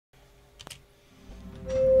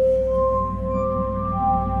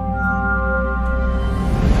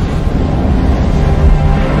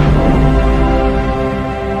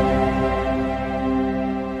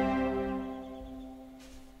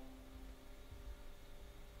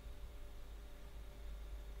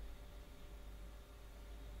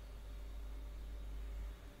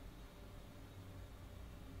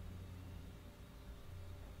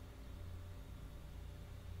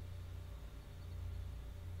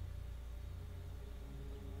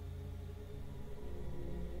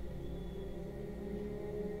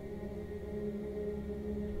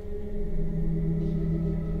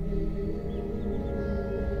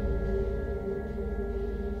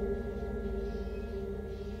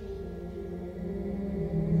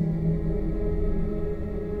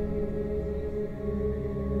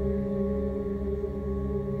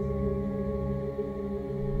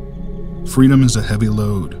Freedom is a heavy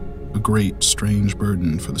load, a great, strange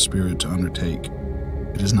burden for the spirit to undertake.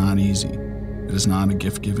 It is not easy. It is not a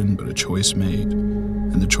gift given, but a choice made,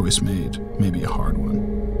 and the choice made may be a hard one.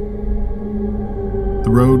 The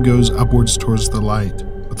road goes upwards towards the light,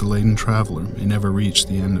 but the laden traveler may never reach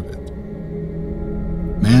the end of it.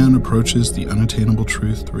 Man approaches the unattainable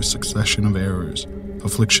truth through a succession of errors.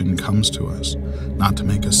 Affliction comes to us, not to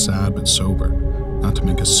make us sad but sober, not to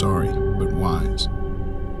make us sorry but wise.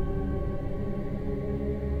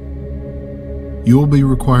 You will be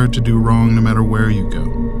required to do wrong no matter where you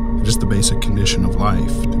go. It is the basic condition of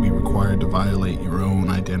life to be required to violate your own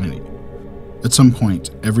identity. At some point,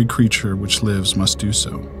 every creature which lives must do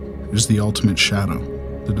so. It is the ultimate shadow,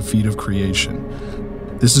 the defeat of creation.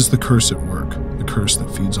 This is the curse at work, the curse that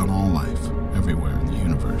feeds on all life, everywhere in the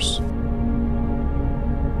universe.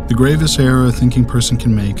 The gravest error a thinking person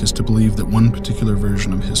can make is to believe that one particular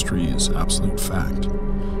version of history is absolute fact.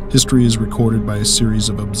 History is recorded by a series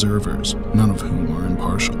of observers, none of whom are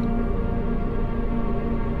impartial.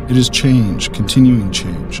 It is change, continuing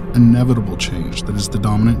change, inevitable change that is the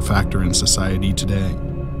dominant factor in society today.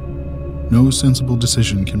 No sensible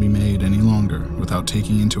decision can be made any longer without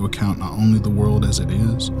taking into account not only the world as it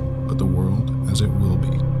is, but the world as it will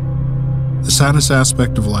be. The saddest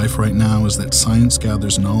aspect of life right now is that science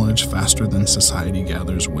gathers knowledge faster than society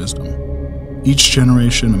gathers wisdom. Each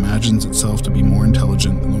generation imagines itself to be more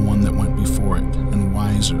intelligent than the one that went before it, and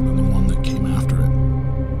wiser than the one that came after it.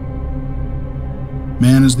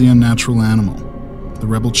 Man is the unnatural animal, the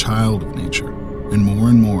rebel child of nature, and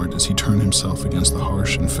more does he turn himself against the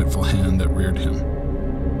harsh and fitful hand that reared him.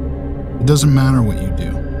 It doesn't matter what you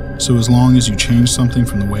do, so as long as you change something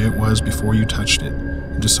from the way it was before you touched it,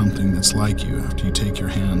 into something that's like you after you take your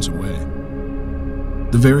hands away.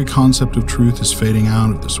 The very concept of truth is fading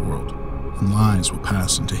out of this world, and lies will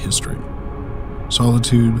pass into history.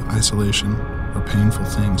 Solitude, isolation, are painful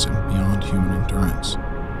things and beyond human endurance.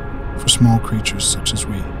 For small creatures such as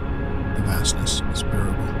we, the vastness is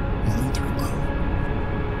bearable only through love.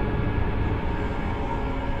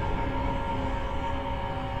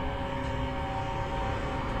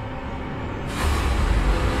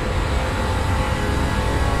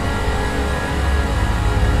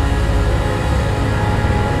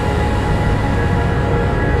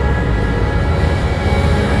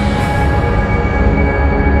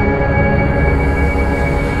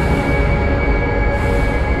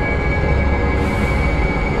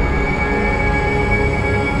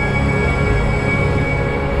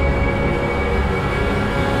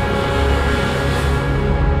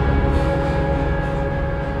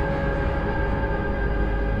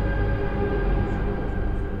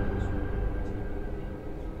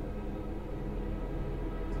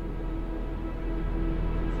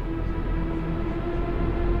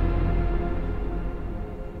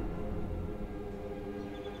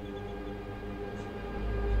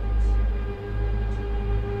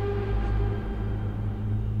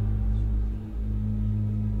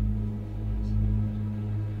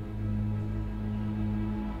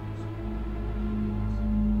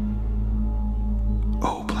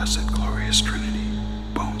 Blessed glorious Trinity,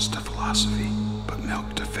 bones to philosophy, but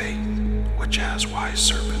milk to faith, which as wise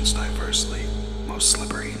serpents diversely, most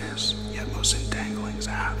slipperiness, yet most entanglings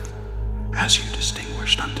hath. As you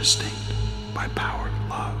distinguished undistinct, by power,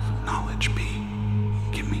 love, knowledge be.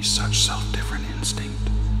 Give me such self-different instinct,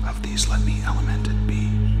 of these let me elemented be,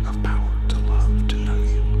 of power to love, to know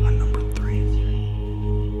you, unnumbered three.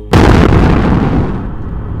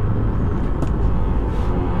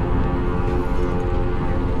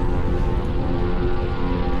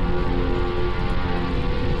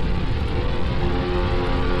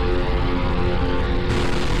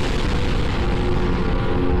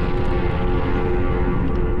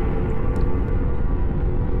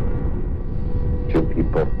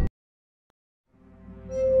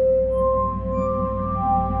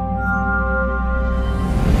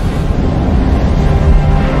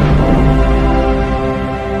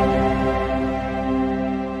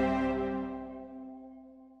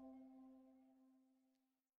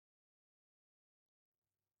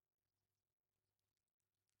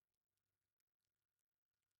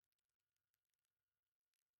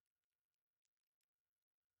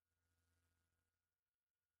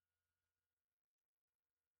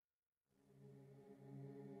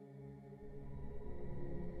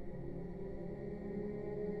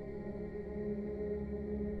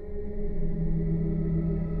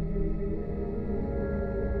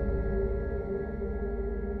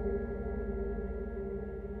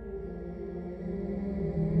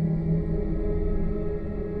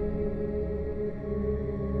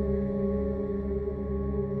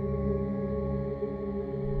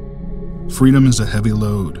 Freedom is a heavy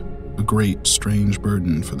load, a great, strange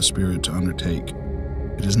burden for the spirit to undertake.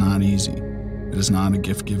 It is not easy. It is not a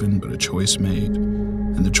gift given, but a choice made,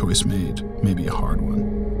 and the choice made may be a hard one.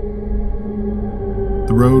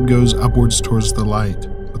 The road goes upwards towards the light,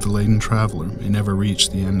 but the laden traveler may never reach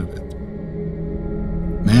the end of it.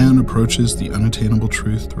 Man approaches the unattainable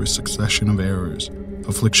truth through a succession of errors.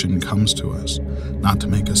 Affliction comes to us, not to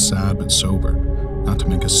make us sad but sober, not to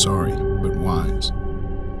make us sorry but wise.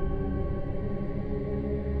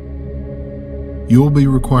 You will be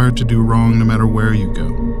required to do wrong no matter where you go.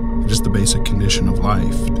 It is the basic condition of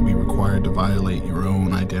life to be required to violate your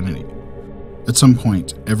own identity. At some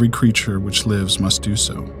point, every creature which lives must do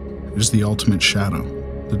so. It is the ultimate shadow,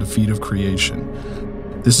 the defeat of creation.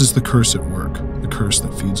 This is the curse at work, the curse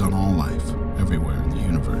that feeds on all life, everywhere in the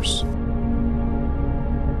universe.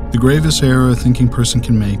 The gravest error a thinking person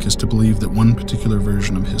can make is to believe that one particular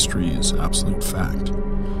version of history is absolute fact.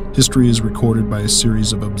 History is recorded by a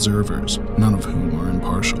series of observers, none of whom are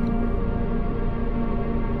impartial.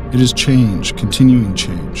 It is change, continuing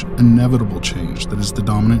change, inevitable change that is the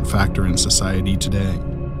dominant factor in society today.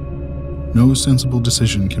 No sensible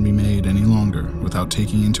decision can be made any longer without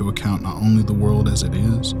taking into account not only the world as it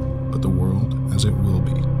is, but the world as it will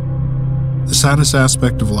be. The saddest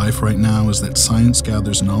aspect of life right now is that science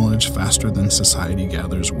gathers knowledge faster than society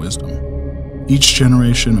gathers wisdom. Each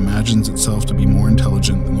generation imagines itself to be more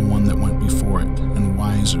intelligent than the one that went before it, and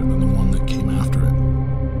wiser than the one that came after it.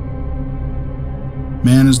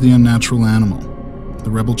 Man is the unnatural animal,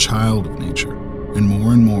 the rebel child of nature, and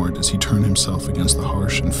more does he turn himself against the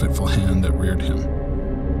harsh and fitful hand that reared him.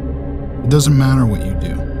 It doesn't matter what you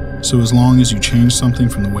do, so as long as you change something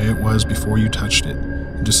from the way it was before you touched it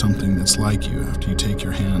into something that's like you after you take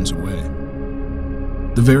your hands away.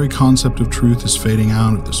 The very concept of truth is fading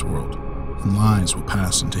out of this world, and lies will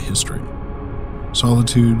pass into history.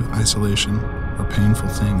 Solitude, isolation, are painful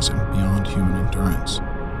things and beyond human endurance.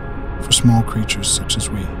 For small creatures such as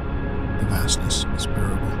we, the vastness is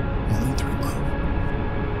bearable only through love.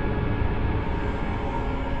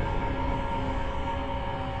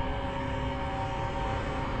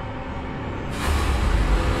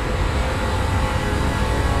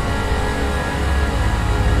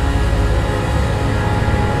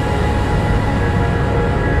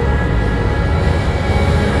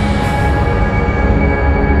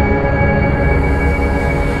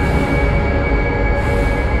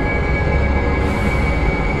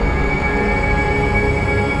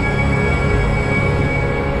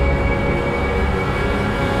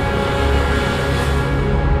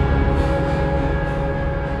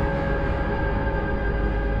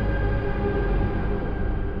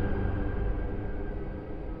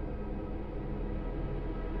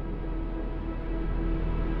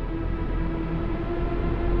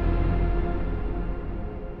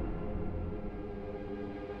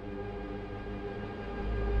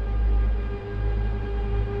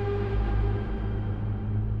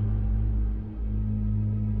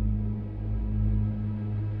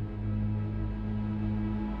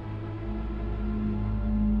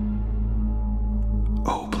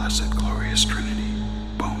 O blessed glorious Trinity,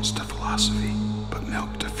 bones to philosophy, but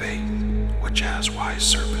milk to faith, which as wise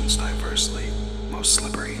serpents diversely, most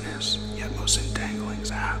slipperiness, yet most entanglings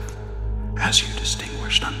hath, as you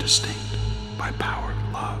distinguished undistinct, by power,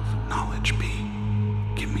 love, knowledge be,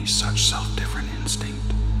 give me such self-different instinct,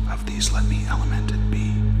 of these let me elemented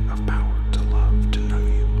be, of power to love, to know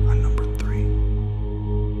you, unnumbered 3.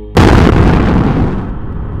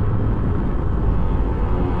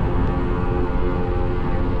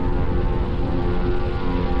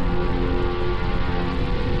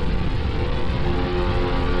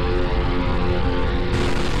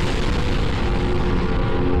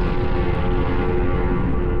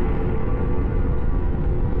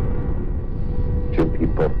 Few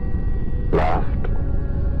people laughed.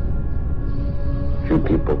 Few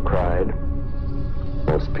people cried.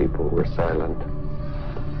 Most people were silent.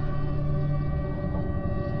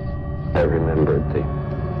 I remembered the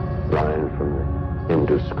line from the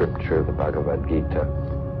Hindu scripture, the Bhagavad Gita.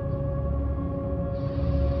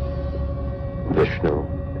 Vishnu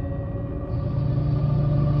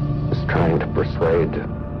is trying to persuade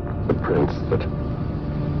the prince that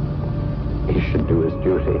he should do his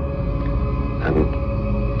duty, and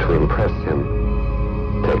to impress him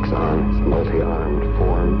takes on his multi-armed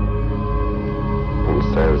form and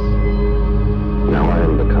says, "Now I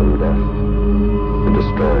am become death, the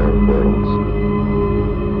destroyer of worlds."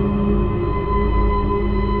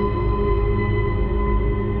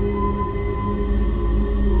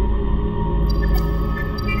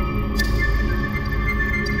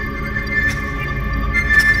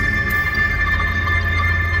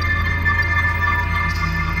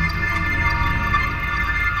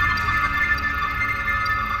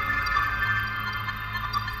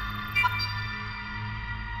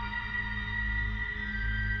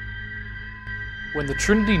 When the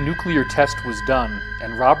Trinity nuclear test was done,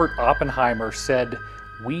 and Robert Oppenheimer said,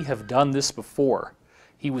 "We have done this before,"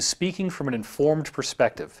 he was speaking from an informed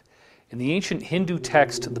perspective. In the ancient Hindu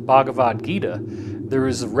text, the Bhagavad Gita, there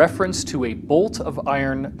is a reference to a bolt of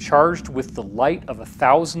iron charged with the light of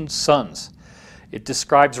 1,000 suns. It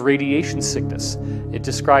describes radiation sickness. It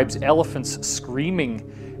describes elephants screaming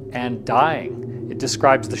and dying. It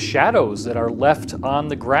describes the shadows that are left on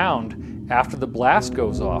the ground after the blast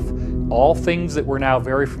goes off, all things that we're now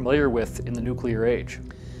very familiar with in the nuclear age.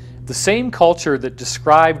 The same culture that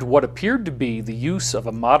described what appeared to be the use of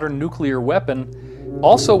a modern nuclear weapon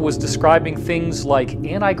also was describing things like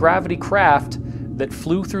anti-gravity craft that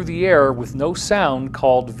flew through the air with no sound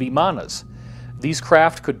called vimanas. These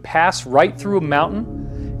craft could pass right through a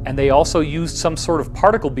mountain, and they also used some sort of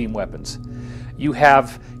particle beam weapons. You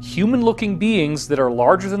have human-looking beings that are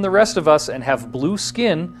larger than the rest of us and have blue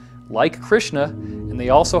skin, like Krishna, and they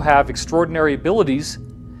also have extraordinary abilities.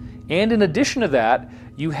 And in addition to that,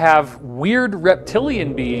 you have weird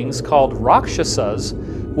reptilian beings called Rakshasas,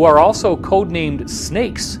 who are also codenamed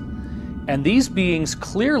snakes. And these beings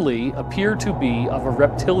clearly appear to be of a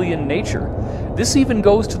reptilian nature. This even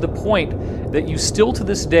goes to the point that you still to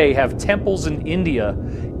this day have temples in India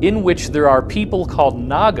in which there are people called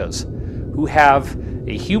Nagas who have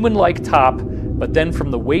a human-like top, but then from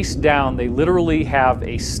the waist down they literally have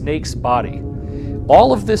a snake's body.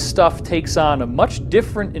 All of this stuff takes on a much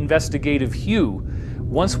different investigative hue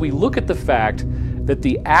once we look at the fact that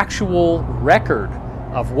the actual record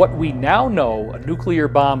of what we now know a nuclear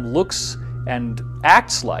bomb looks and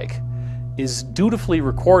acts like is dutifully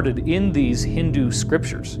recorded in these Hindu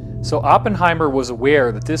scriptures. So Oppenheimer was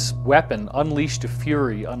aware that this weapon unleashed a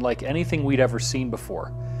fury unlike anything we'd ever seen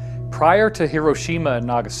before. Prior to Hiroshima and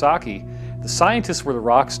Nagasaki, the scientists were the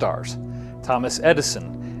rock stars. Thomas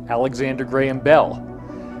Edison, Alexander Graham Bell,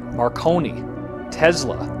 Marconi,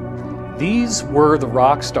 Tesla. These were the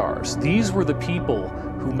rock stars. These were the people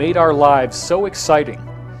who made our lives so exciting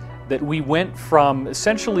that we went from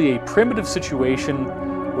essentially a primitive situation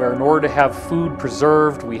where in order to have food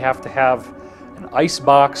preserved, we have to have an ice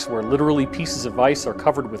box where literally pieces of ice are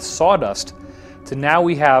covered with sawdust, to now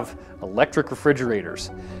we have electric refrigerators.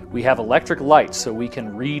 We have electric lights so we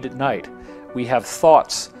can read at night. We have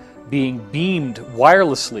thoughts being beamed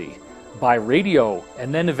wirelessly by radio,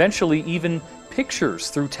 and then eventually even pictures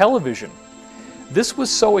through television. This was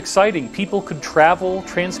so exciting. People could travel,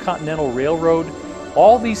 transcontinental railroad.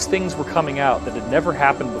 All these things were coming out that had never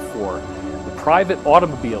happened before. The private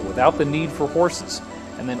automobile without the need for horses.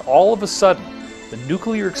 And then all of a sudden, the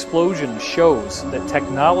nuclear explosion shows that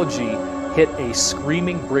technology hit a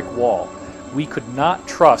screaming brick wall. We could not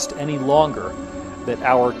trust any longer that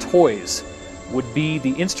our toys would be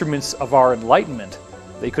the instruments of our enlightenment.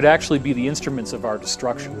 They could actually be the instruments of our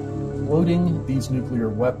destruction. Loading these nuclear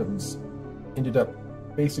weapons ended up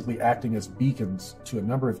basically acting as beacons to a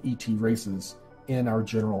number of ET races in our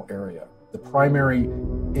general area. The primary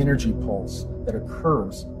energy pulse that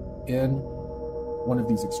occurs in one of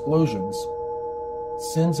these explosions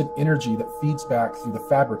sends an energy that feeds back through the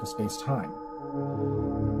fabric of space-time.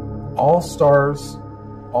 All stars,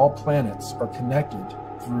 all planets are connected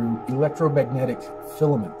through electromagnetic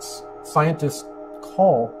filaments. Scientists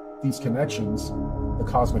call these connections the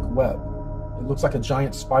cosmic web. It looks like a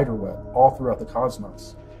giant spider web all throughout the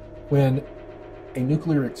cosmos. When a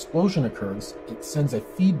nuclear explosion occurs, it sends a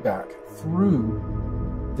feedback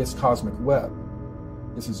through this cosmic web.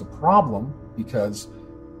 This is a problem because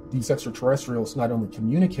these extraterrestrials not only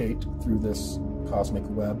communicate through this cosmic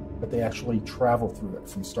web, but they actually travel through it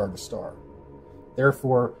from star to star.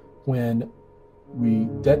 Therefore, when we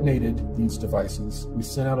detonated these devices, we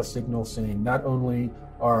sent out a signal saying not only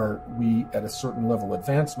are we at a certain level of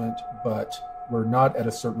advancement, but we're not at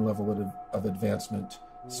a certain level of advancement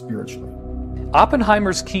spiritually.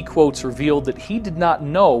 Oppenheimer's key quotes revealed that he did not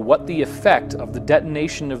know what the effect of the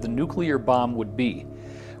detonation of the nuclear bomb would be.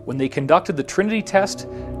 When they conducted the Trinity test,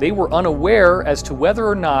 they were unaware as to whether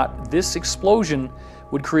or not this explosion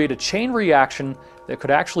would create a chain reaction that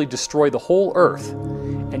could actually destroy the whole Earth.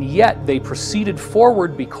 And yet they proceeded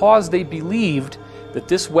forward because they believed that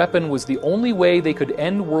this weapon was the only way they could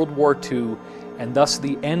end World War II, and thus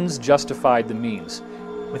the ends justified the means.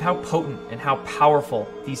 With how potent and how powerful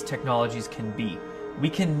these technologies can be, we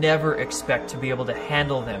can never expect to be able to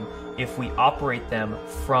handle them if we operate them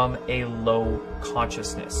from a low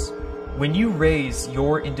consciousness. When you raise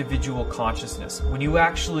your individual consciousness, when you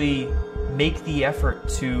actually make the effort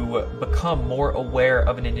to become more aware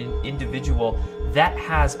of an individual, that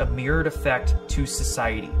has a mirrored effect to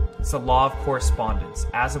society. It's a law of correspondence,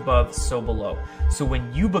 as above, so below. So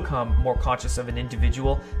when you become more conscious of an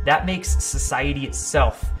individual, that makes society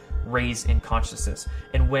itself raise in consciousness.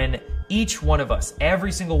 And when each one of us,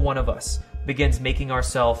 every single one of us, begins making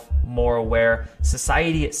ourselves more aware,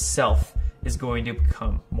 society itself is going to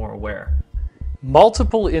become more aware.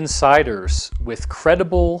 Multiple insiders with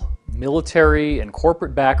credible military and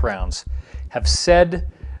corporate backgrounds have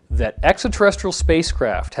said that extraterrestrial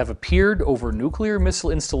spacecraft have appeared over nuclear missile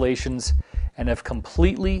installations and have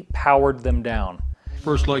completely powered them down.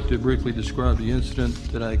 First, I'd like to briefly describe the incident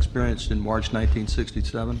that I experienced in March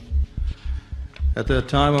 1967. At that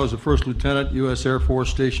time, I was a first lieutenant, U.S. Air Force,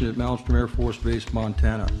 stationed at Malmstrom Air Force Base,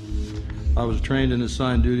 Montana. I was trained and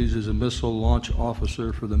assigned duties as a missile launch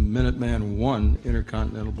officer for the Minuteman I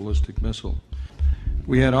intercontinental ballistic missile.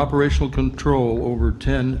 We had operational control over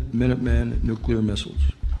 10 Minuteman nuclear missiles.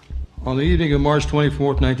 On the evening of March 24,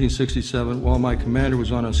 1967, while my commander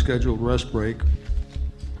was on a scheduled rest break,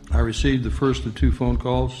 I received the first of two phone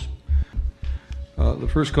calls. The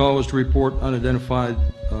first call was to report unidentified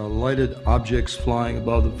lighted objects flying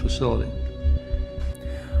above the facility.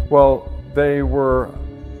 Well, they were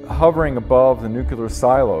hovering above the nuclear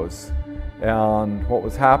silos, and what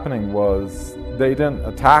was happening was they didn't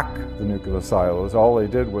attack the nuclear silos. All they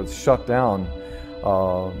did was shut down.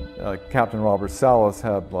 Captain Robert Salas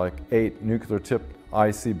had like 8 nuclear-tipped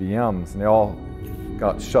ICBMs, and they all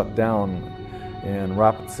got shut down in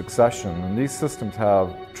rapid succession. And these systems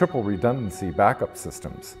have triple redundancy backup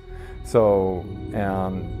systems. So,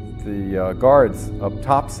 and the guards up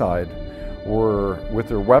topside were with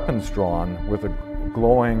their weapons drawn with a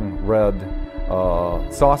glowing red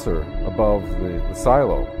saucer above the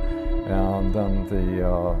silo. And then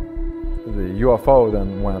the UFO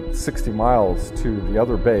then went 60 miles to the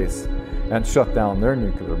other base and shut down their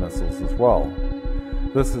nuclear missiles as well.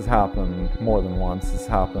 This has happened more than once. It's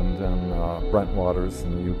happened in Brentwaters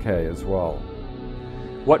in the UK as well.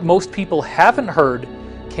 What most people haven't heard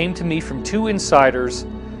came to me from 2 insiders,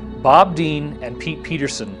 Bob Dean and Pete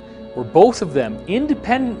Peterson, where both of them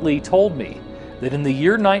independently told me that in the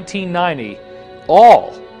year 1990,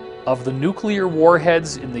 all of the nuclear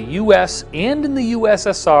warheads in the US and in the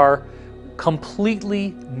USSR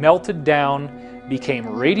completely melted down, became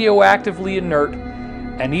radioactively inert,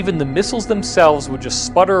 and even the missiles themselves would just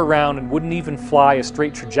sputter around and wouldn't even fly a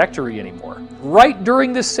straight trajectory anymore. Right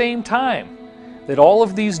during this same time that all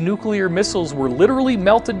of these nuclear missiles were literally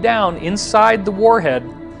melted down inside the warhead,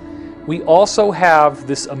 we also have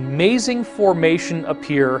this amazing formation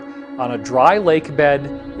appear on a dry lake bed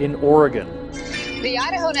in Oregon. The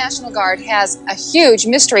Idaho National Guard has a huge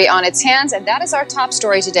mystery on its hands, and that is our top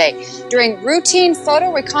story today. During routine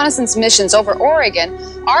photo reconnaissance missions over Oregon,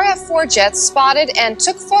 RF-4 jets spotted and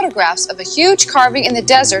took photographs of a huge carving in the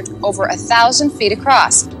desert over 1,000 feet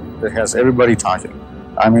across. It has everybody talking.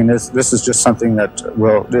 I mean, this is just something that,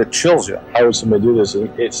 well, it chills you. How would somebody do this?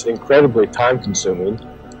 It's incredibly time-consuming.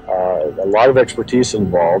 A lot of expertise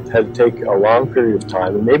involved, had to take a long period of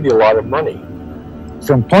time, and maybe a lot of money.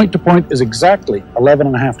 From point to point is exactly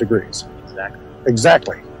 11.5 degrees.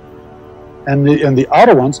 Exactly. And the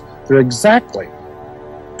outer ones, they're exactly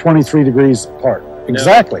 23 degrees apart.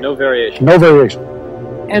 Exactly. No variation. No variation.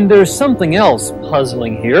 And there's something else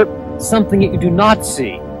puzzling here, something that you do not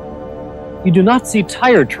see. You do not see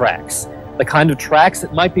tire tracks, the kind of tracks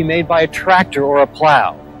that might be made by a tractor or a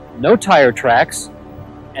plow. No tire tracks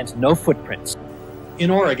and no footprints. In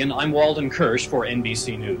Oregon, I'm Walden Kirsch for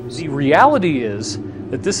NBC News. The reality is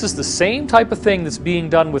that this is the same type of thing that's being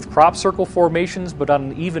done with crop circle formations, but on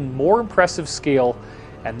an even more impressive scale,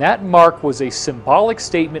 and that mark was a symbolic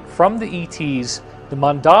statement from the ETs. The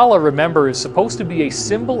mandala, remember, is supposed to be a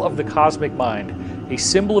symbol of the cosmic mind, a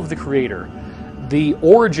symbol of the Creator, the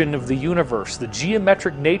origin of the universe, the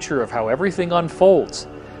geometric nature of how everything unfolds.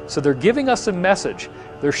 So they're giving us a message.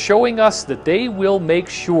 They're showing us that they will make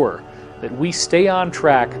sure that we stay on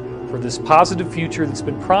track for this positive future that's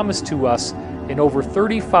been promised to us in over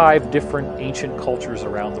 35 different ancient cultures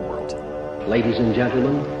around the world. Ladies and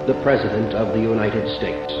gentlemen, the President of the United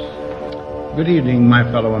States. Good evening, my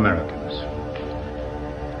fellow Americans.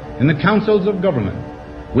 In the councils of government,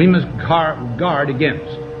 we must guard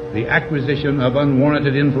against the acquisition of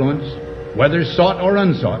unwarranted influence, whether sought or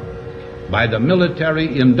unsought, by the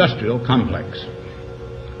military-industrial complex.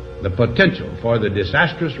 The potential for the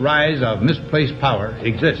disastrous rise of misplaced power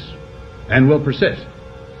exists and will persist.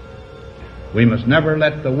 We must never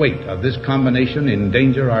let the weight of this combination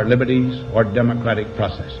endanger our liberties or democratic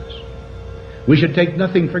processes. We should take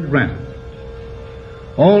nothing for granted.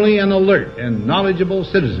 Only an alert and knowledgeable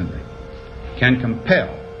citizenry can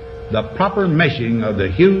compel the proper meshing of the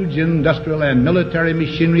huge industrial and military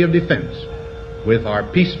machinery of defense with our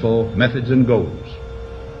peaceful methods and goals,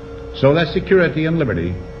 so that security and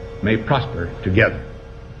liberty may prosper together.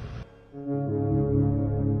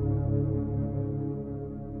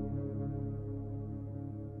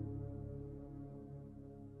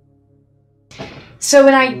 So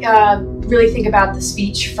when I really think about the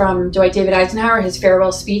speech from Dwight David Eisenhower, his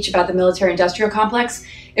farewell speech about the military-industrial complex,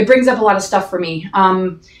 it brings up a lot of stuff for me.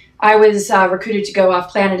 I was recruited to go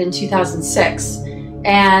off planet in 2006,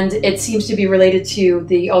 and it seems to be related to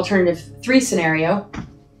the alternative 3 scenario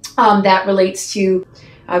that relates to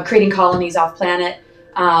creating colonies off planet,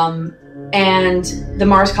 and the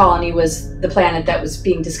Mars colony was the planet that was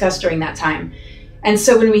being discussed during that time. And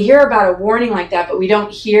so when we hear about a warning like that, but we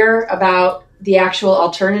don't hear about the actual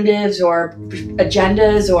alternatives or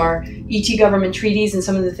agendas or ET government treaties and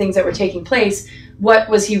some of the things that were taking place, what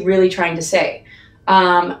was he really trying to say?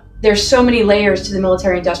 There's so many layers to the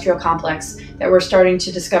military-industrial complex that we're starting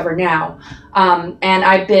to discover now. And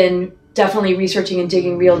I've been definitely researching and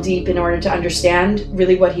digging real deep in order to understand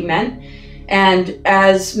really what he meant. And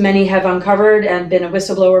as many have uncovered and been a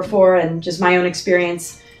whistleblower for, and just my own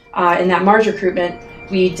experience in that Mars recruitment,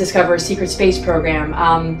 we discover a secret space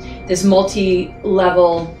program, this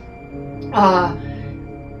multi-level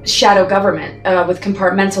shadow government with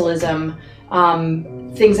compartmentalism,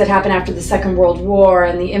 things that happened after the Second World War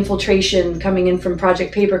and the infiltration coming in from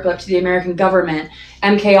Project Paperclip to the American government,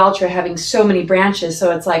 MKUltra having so many branches.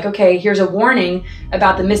 So it's like, okay, here's a warning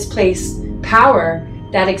about the misplaced power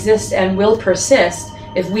that exists and will persist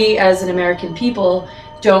if we as an American people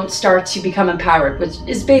don't start to become empowered, which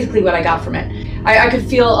is basically what I got from it. I could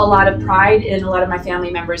feel a lot of pride in a lot of my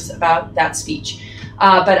family members about that speech.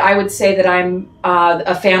 But I would say that I'm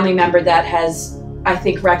a family member that has, I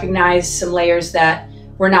think, recognized some layers that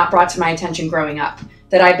were not brought to my attention growing up,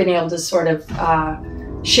 that I've been able to sort of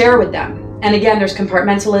share with them. And again, there's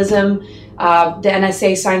compartmentalism. The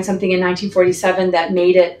NSA signed something in 1947 that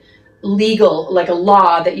made it legal, like a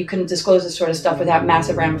law, that you couldn't disclose this sort of stuff without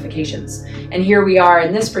massive ramifications. And here we are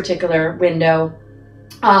in this particular window,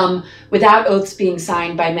 without oaths being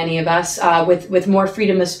signed by many of us, with more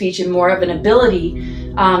freedom of speech and more of an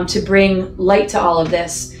ability to bring light to all of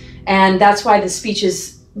this. And that's why the speech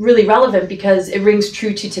is really relevant, because it rings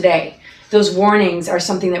true to today. Those warnings are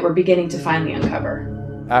something that we're beginning to finally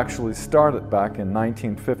uncover. Actually started back in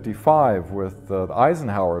 1955 with the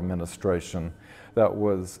Eisenhower administration, that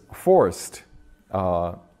was forced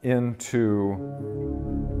into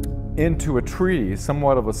a treaty,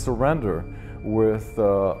 somewhat of a surrender, with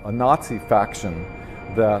a Nazi faction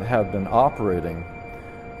that had been operating.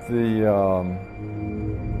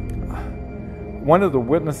 One of the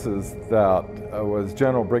witnesses that was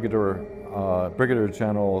Brigadier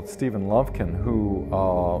General Stephen Lufkin, who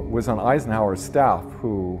was on Eisenhower's staff,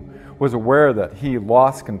 who was aware that he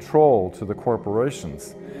lost control to the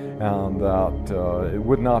corporations and that it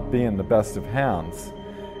would not be in the best of hands.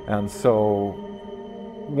 And so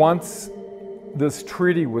once this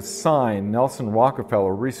treaty was signed, Nelson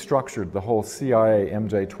Rockefeller restructured the whole CIA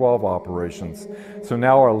MJ-12 operations. So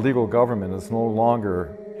now our legal government is no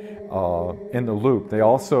longer in the loop. They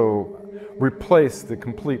also replaced the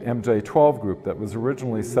complete MJ-12 group that was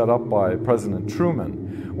originally set up by President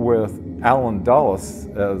Truman with Allen Dulles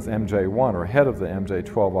as MJ-1, or head of the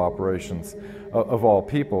MJ-12 operations of all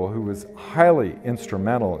people, who was highly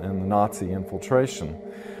instrumental in the Nazi infiltration.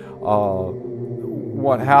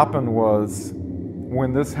 What happened was,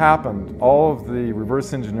 when this happened, all of the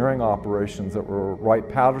reverse engineering operations that were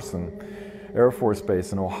Wright-Patterson Air Force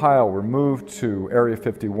Base in Ohio were moved to Area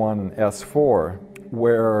 51 and S4,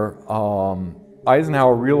 where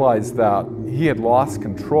Eisenhower realized that he had lost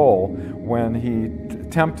control when he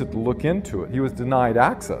attempted to look into it. He was denied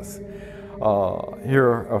access.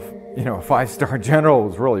 Here, a five-star general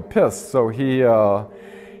was really pissed, so he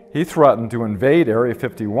threatened to invade Area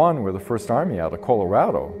 51 with the First Army out of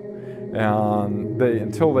Colorado. And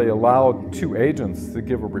until they allowed 2 agents to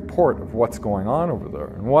give a report of what's going on over there.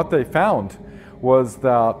 And what they found was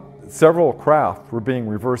that several craft were being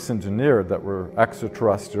reverse engineered that were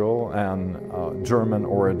extraterrestrial and German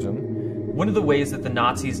origin. One of the ways that the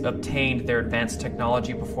Nazis obtained their advanced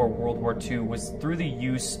technology before World War II was through the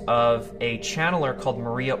use of a channeler called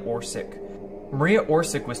Maria Orsic. Maria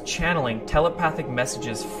Orsic was channeling telepathic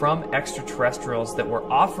messages from extraterrestrials that were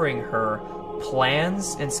offering her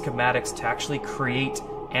plans and schematics to actually create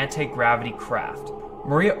anti-gravity craft.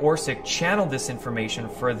 Maria Orsic channeled this information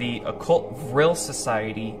for the Occult Vril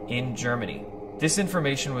Society in Germany. This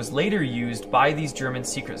information was later used by these German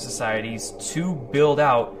secret societies to build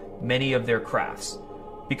out many of their crafts.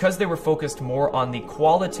 Because they were focused more on the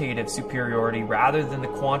qualitative superiority rather than the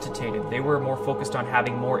quantitative, they were more focused on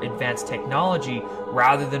having more advanced technology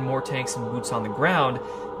rather than more tanks and boots on the ground,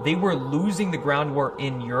 they were losing the ground war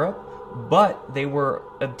in Europe, but they were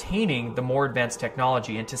obtaining the more advanced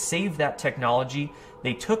technology. And to save that technology,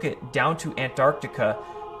 they took it down to Antarctica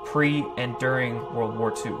pre and during World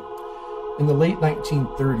War II. In the late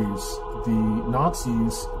 1930s, the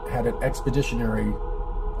Nazis had an expeditionary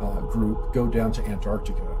group go down to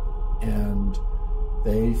Antarctica, and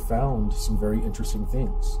they found some very interesting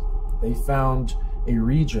things. They found a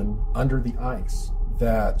region under the ice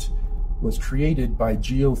that was created by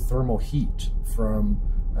geothermal heat from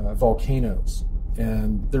volcanoes,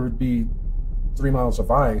 and there would be 3 miles of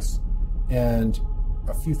ice, and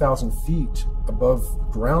a few thousand feet above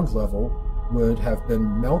ground level would have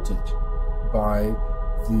been melted by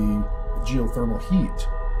the geothermal heat.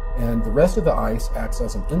 And the rest of the ice acts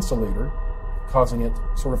as an insulator, causing it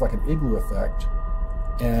sort of like an igloo effect.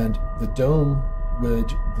 And the dome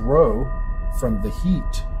would grow from the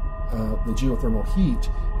heat, the geothermal heat,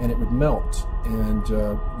 and it would melt and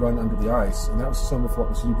run under the ice. And that was some of what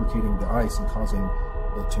was lubricating the ice and causing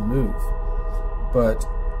it to move. But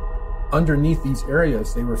underneath these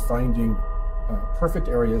areas, they were finding perfect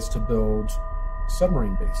areas to build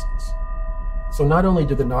submarine bases. So not only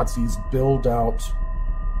did the Nazis build out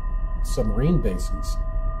submarine bases,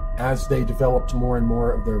 as they developed more and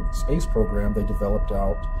more of their space program, they developed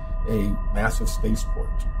out a massive spaceport.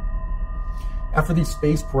 After these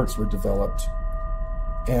spaceports were developed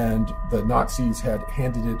and the Nazis had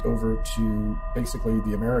handed it over to basically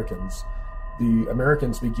the Americans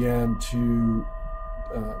began to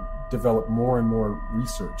develop more and more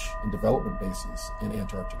research and development bases in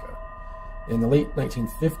Antarctica. In the late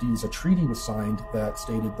 1950s, a treaty was signed that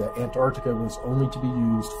stated that Antarctica was only to be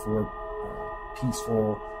used for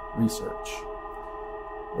peaceful research.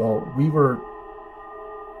 Well, we were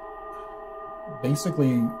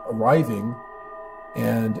basically arriving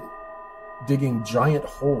and digging giant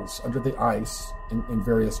holes under the ice in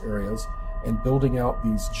various areas and building out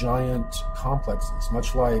these giant complexes,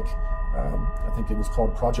 much like I think it was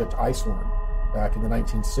called Project Iceworm back in the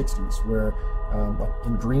 1960s, where like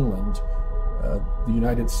in Greenland, the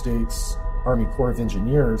United States Army Corps of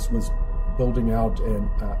Engineers was building out an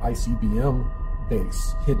ICBM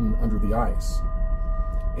base hidden under the ice,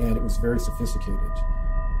 and it was very sophisticated.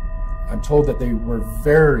 I'm told that they were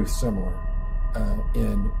very similar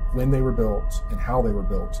in when they were built and how they were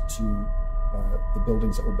built to the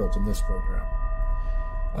buildings that were built in this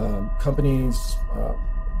program. Companies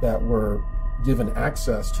that were given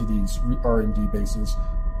access to these R&D bases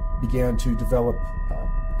began to develop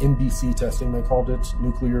NBC testing, they called it,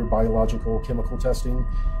 nuclear, biological, chemical testing,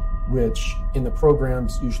 which in the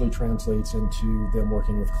programs usually translates into them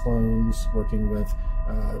working with clones, working with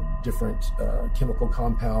different chemical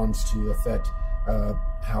compounds to affect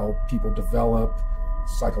how people develop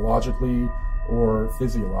psychologically or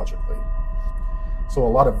physiologically. So a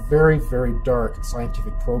lot of very, very dark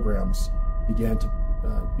scientific programs began to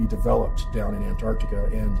be developed down in Antarctica,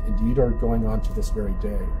 and indeed are going on to this very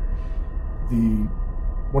day.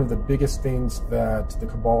 One of the biggest things that the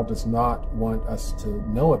cabal does not want us to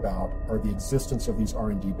know about are the existence of these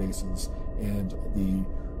R&D bases and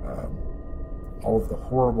all of the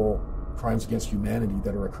horrible crimes against humanity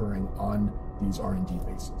that are occurring on these R&D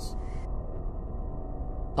bases.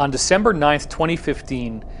 On December 9th,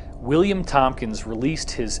 2015, William Tompkins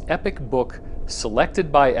released his epic book, Selected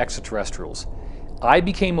by Extraterrestrials. I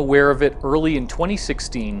became aware of it early in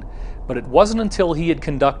 2016, but it wasn't until he had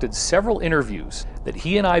conducted several interviews that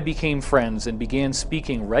he and I became friends and began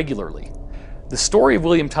speaking regularly. The story of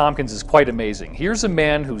William Tompkins is quite amazing. Here's a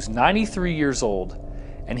man who's 93 years old,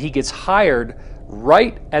 and he gets hired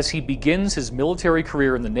right as he begins his military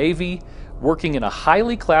career in the Navy, working in a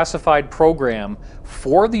highly classified program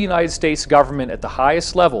for the United States government at the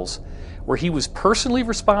highest levels, where he was personally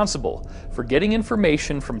responsible for getting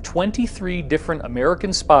information from 23 different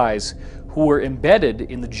American spies who were embedded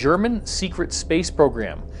in the German secret space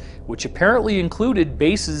program, which apparently included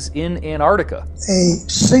bases in Antarctica. A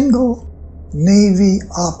single Navy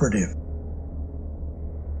operative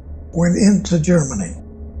went into Germany.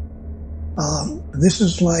 This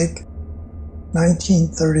is like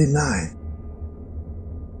 1939.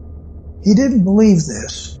 He didn't believe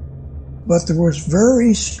this, but there was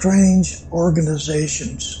very strange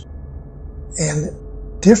organizations and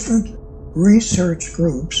different research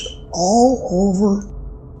groups all over,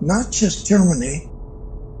 not just Germany,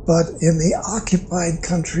 but in the occupied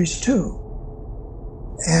countries too.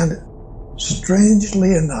 And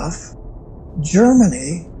strangely enough,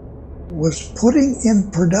 Germany was putting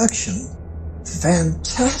in production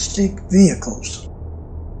fantastic vehicles.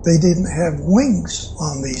 They didn't have wings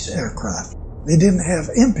on these aircraft. They didn't have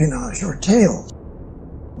empennage or tails.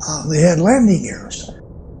 They had landing gears.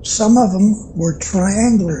 Some of them were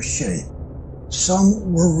triangular shaped.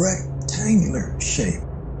 Some were rectangular shaped.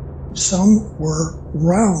 Some were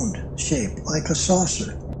round shaped, like a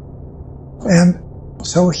saucer. And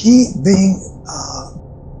so he, being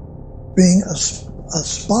a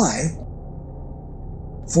spy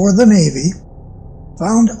for the Navy,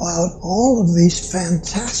 found out all of these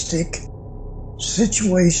fantastic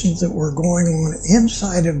situations that were going on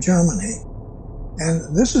inside of Germany.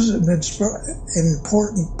 And this is an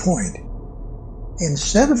important point.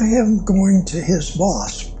 Instead of him going to his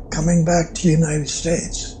boss, coming back to the United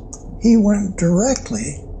States, he went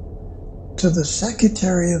directly to the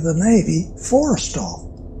Secretary of the Navy, Forrestal.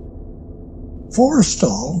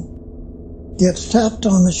 Forrestal gets tapped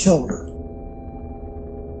on the shoulder.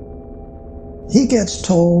 He gets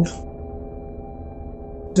told,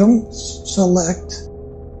 don't select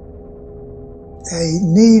a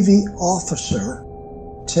Navy officer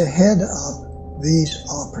to head up these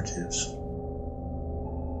operatives.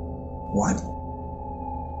 What?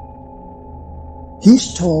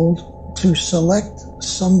 He's told to select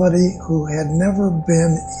somebody who had never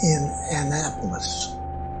been in Annapolis.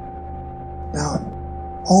 Now,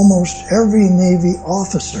 almost every Navy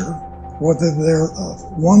officer, whether they're a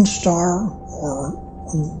one-star or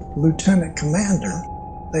a lieutenant commander,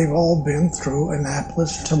 they've all been through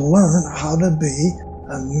Annapolis to learn how to be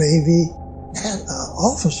a Navy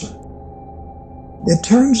officer. It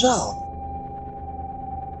turns out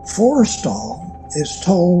Forrestal is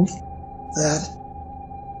told that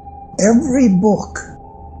every book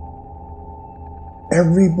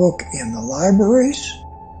in the libraries,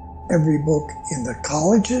 every book in the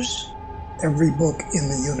colleges, every book in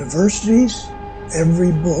the universities,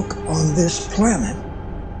 every book on this planet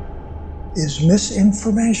is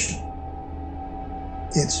misinformation.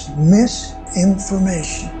 It's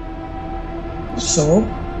misinformation. So,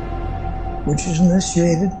 which is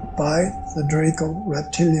initiated by the Draco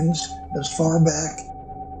reptilians as far back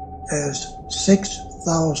as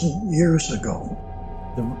 6,000 years ago.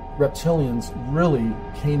 The reptilians really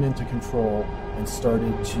came into control and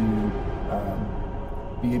started to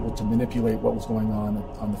be able to manipulate what was going on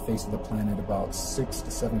the face of the planet about 6,000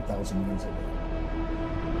 to 7,000 years ago.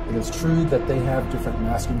 It is true that they have different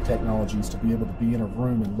masking technologies to be able to be in a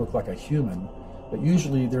room and look like a human, but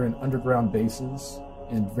usually they're in underground bases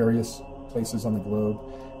in various places on the globe,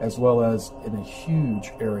 as well as in a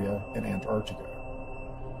huge area in Antarctica.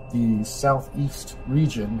 The southeast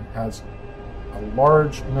region has a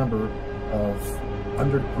large number of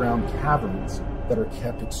underground caverns that are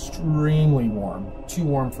kept extremely warm, too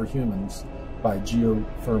warm for humans, by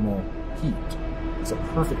geothermal heat. It's a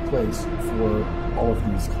perfect place for all of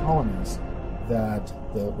these colonies that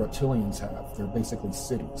the reptilians have. They're basically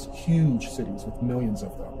cities, huge cities with millions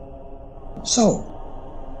of them. So,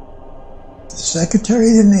 the Secretary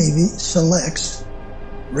of the Navy selects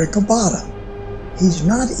Rick Obata. He's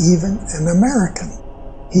not even an American.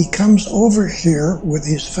 He comes over here with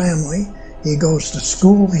his family. He goes to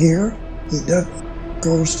school here. He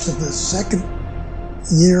goes to the second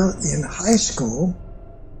year in high school.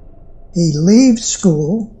 He leaves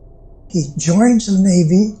school. He joins the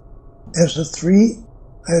Navy as a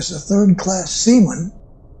third-class seaman,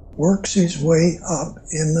 works his way up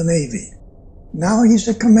in the Navy. Now he's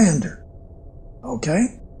a commander.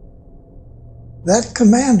 Okay? That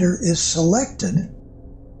commander is selected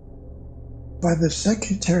by the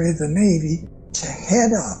Secretary of the Navy to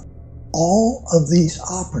head up all of these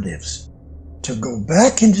operatives, to go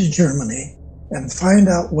back into Germany and find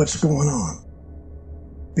out what's going on.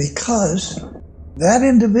 Because that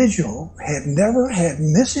individual had never had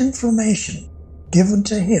misinformation given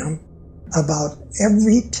to him about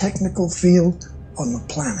every technical field on the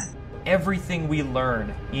planet. Everything we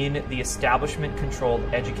learn in the establishment-controlled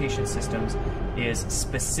education systems is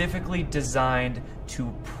specifically designed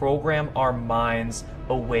to program our minds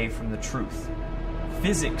away from the truth.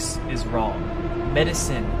 Physics is wrong.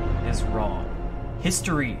 Medicine is wrong.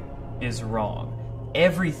 History is wrong.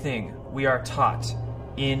 Everything we are taught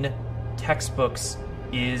in textbooks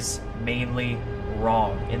is mainly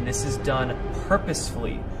wrong. And this is done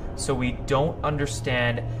purposefully so we don't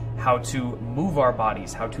understand how to move our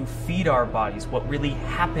bodies, how to feed our bodies, what really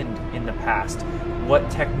happened in the past, what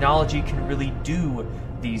technology can really do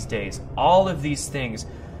these days. All of these things,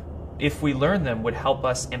 if we learn them, would help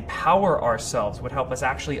us empower ourselves, would help us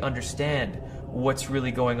actually understand what's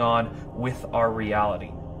really going on with our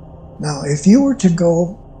reality. Now, if you were to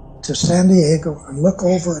go to San Diego and look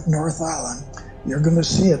over at North Island you're going to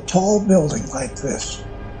see a tall building like this.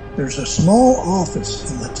 There's a small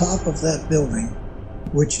office in the top of that building,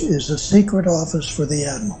 which is a secret office for the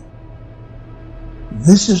Admiral.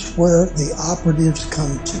 This is where the operatives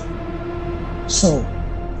come to. So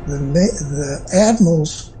the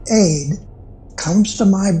Admiral's aide comes to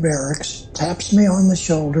my barracks, taps me on the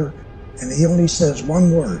shoulder, and he only says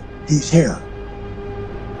one word: he's here.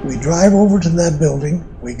 We drive over to that building,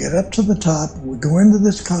 we get up to the top, we go into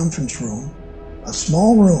this conference room, a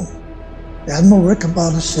small room. Admiral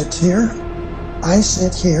Ricobata sits here, I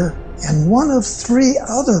sit here, and one of 3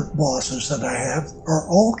 other bosses that I have are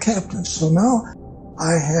all captains. So now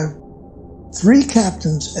I have 3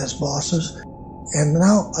 captains as bosses, and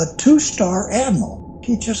now a 2-star admiral.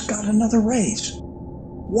 He just got another raise.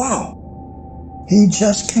 Wow. He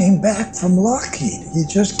just came back from Lockheed. He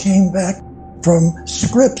just came back from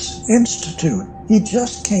Scripps Institute. He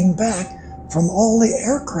just came back from all the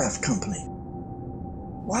aircraft company.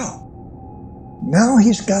 Wow. Now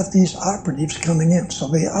he's got these operatives coming in. So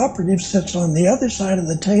the operative sits on the other side of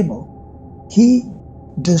the table. He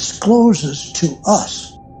discloses to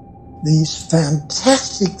us these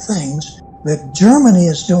fantastic things that Germany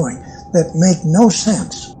is doing that make no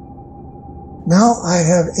sense. Now I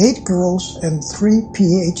have 8 girls and 3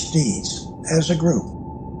 PhDs as a group.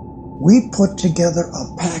 We put together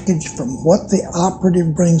a package from what the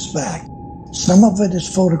operative brings back. Some of it is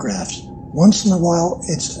photographs. Once in a while,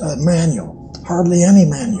 it's a manual, hardly any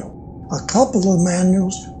manual. A couple of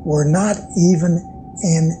manuals were not even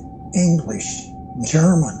in English,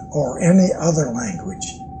 German, or any other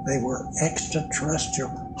language. They were extraterrestrial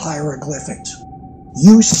hieroglyphics.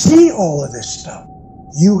 You see all of this stuff.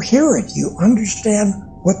 You hear it. You understand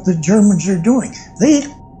what the Germans are doing. They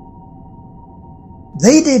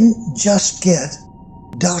didn't just get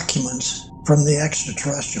documents from the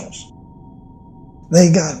extraterrestrials. They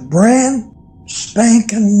got brand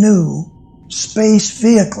spanking new space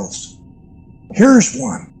vehicles. Here's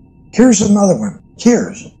one. Here's another one.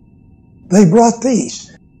 They brought these.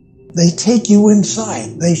 They take you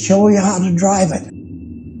inside. They show you how to drive it.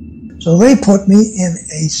 So they put me in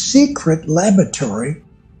a secret laboratory,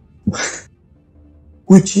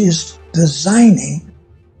 which is designing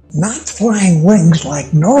not flying wings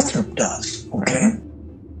like Northrop does, okay?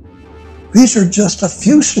 These are just a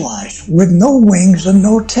fuselage with no wings and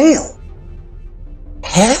no tail.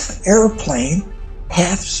 Half airplane,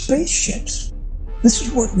 half spaceships. This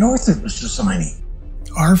is what Northrop was designing.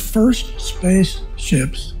 Our first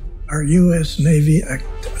spaceships are U.S. Navy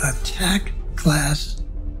attack class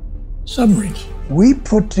submarines. We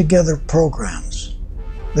put together programs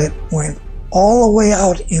that went all the way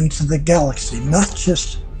out into the galaxy, not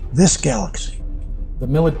just this galaxy. The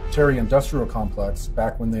military-industrial complex,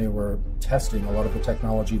 back when they were testing a lot of the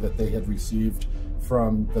technology that they had received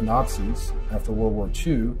from the Nazis after World War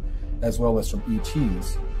II, as well as from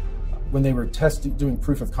ETs, when they were doing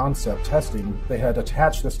proof of concept testing, they had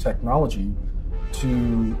attached this technology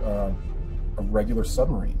to a regular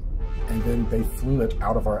submarine, and then they flew it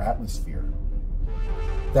out of our atmosphere.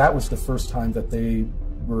 That was the first time that they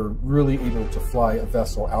were really able to fly a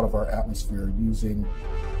vessel out of our atmosphere using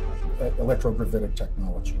electrogravitic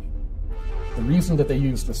technology. The reason that they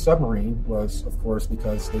used a submarine was, of course,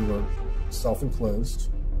 because they were self-enclosed.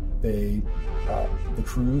 The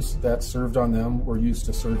crews that served on them were used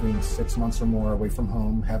to serving 6 months or more away from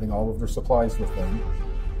home, having all of their supplies with them,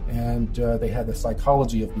 and they had the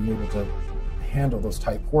psychology of being able to handle those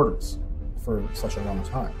tight quarters for such a long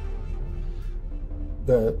time.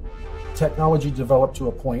 The technology developed to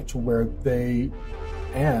a point to where they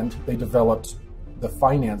developed the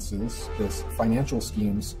finances, this financial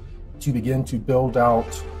schemes, to begin to build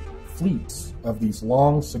out fleets of these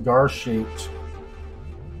long cigar-shaped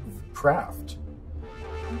craft.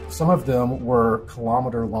 Some of them were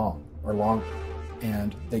kilometer long or longer,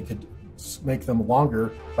 and they could make them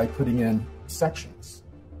longer by putting in sections.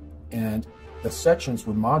 And the sections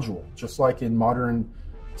were modular, just like in modern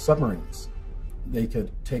submarines. They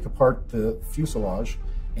could take apart the fuselage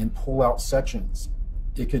and pull out sections.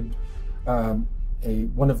 It could,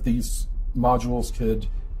 one of these modules could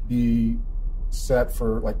be set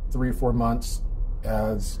for like 3 or 4 months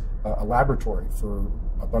as a laboratory for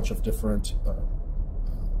a bunch of different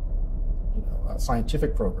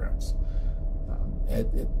scientific programs.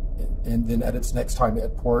 And then at its next time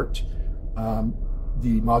at port,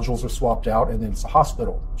 the modules are swapped out, and then it's a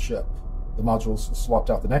hospital ship. The modules are swapped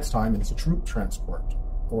out the next time, and it's a troop transport,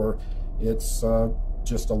 or it's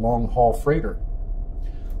just a long-haul freighter.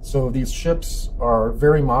 So these ships are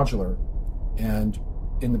very modular, and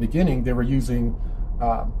in the beginning they were using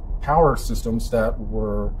power systems that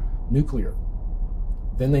were nuclear.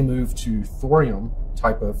 Then they moved to thorium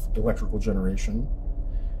type of electrical generation.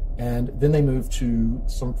 And then they moved to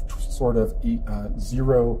some sort of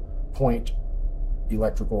 0-point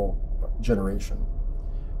electrical generation.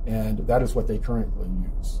 And that is what they currently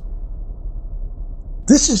use.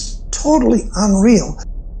 This is totally unreal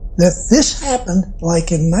that this happened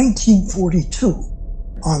like in 1942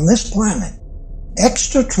 on this planet.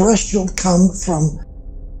 Extraterrestrial come from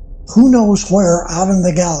who knows where out in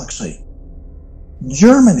the galaxy.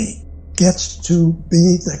 Germany gets to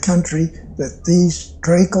be the country that these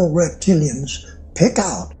Draco reptilians pick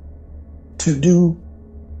out to do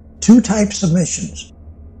 2 types of missions.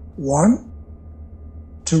 One,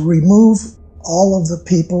 to remove all of the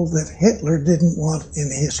people that Hitler didn't want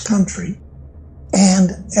in his country,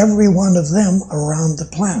 and every one of them around the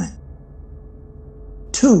planet.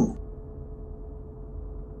 2,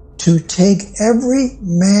 to take every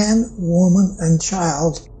man, woman, and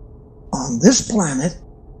child on this planet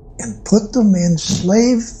and put them in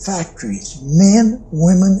slave factories, men,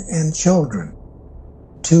 women, and children,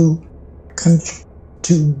 to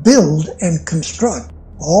build and construct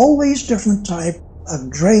all these different types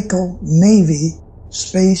of Draco Navy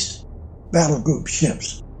space battle group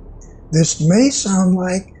ships. This may sound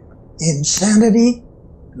like insanity.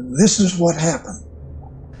 This is what happened.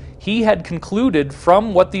 He had concluded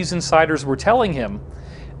from what these insiders were telling him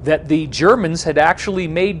that the Germans had actually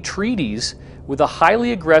made treaties with a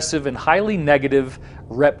highly aggressive and highly negative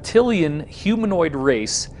reptilian humanoid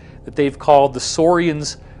race that they've called the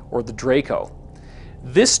Saurians or the Draco.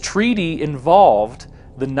 This treaty involved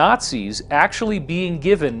the Nazis actually being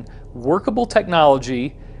given workable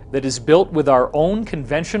technology that is built with our own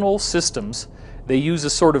conventional systems. They use a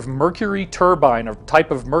sort of mercury turbine, or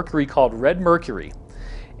type of mercury called red mercury.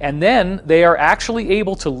 And then they are actually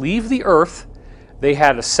able to leave the Earth. They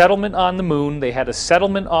had a settlement on the moon, they had a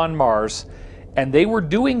settlement on Mars, and they were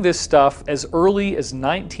doing this stuff as early as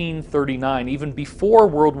 1939, even before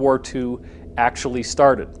World War II actually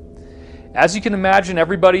started. As you can imagine,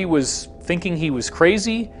 everybody was thinking he was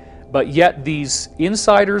crazy, but yet these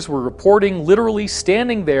insiders were reporting literally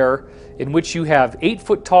standing there, in which you have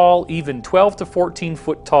 8-foot tall, even 12 to 14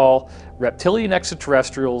 foot tall reptilian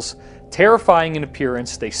extraterrestrials, terrifying in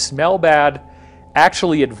appearance, they smell bad,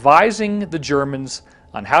 actually advising the Germans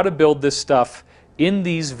on how to build this stuff in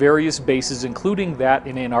these various bases, including that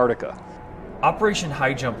in Antarctica. Operation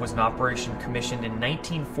High Jump was an operation commissioned in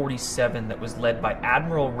 1947 that was led by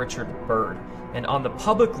Admiral Richard Byrd. And on the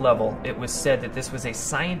public level, it was said that this was a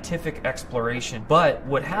scientific exploration. But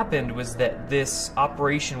what happened was that this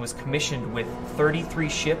operation was commissioned with 33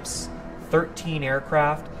 ships, 13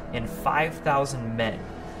 aircraft, and 5,000 men.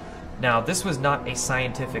 Now, this was not a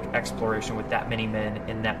scientific exploration with that many men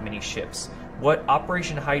and that many ships. What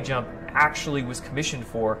Operation High Jump actually was commissioned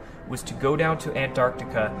for was to go down to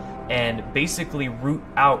Antarctica and basically root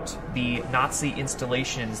out the Nazi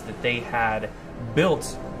installations that they had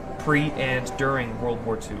built pre and during World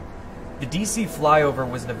War II. The DC flyover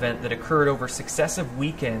was an event that occurred over successive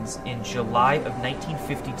weekends in July of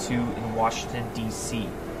 1952 in Washington, D.C.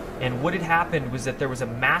 And what had happened was that there was a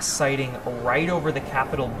mass sighting right over the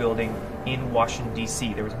Capitol building in Washington,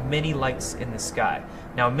 D.C. There was many lights in the sky.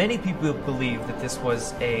 Now, many people believe that this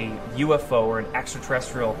was a UFO or an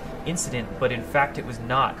extraterrestrial incident, but in fact it was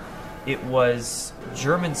not. It was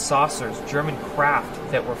German saucers, German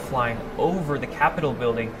craft that were flying over the Capitol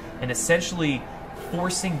building and essentially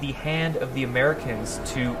forcing the hand of the Americans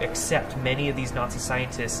to accept many of these Nazi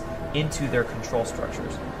scientists into their control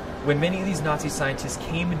structures. When many of these Nazi scientists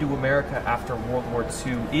came into America after World War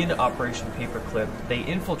II in Operation Paperclip, they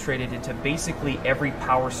infiltrated into basically every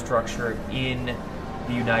power structure in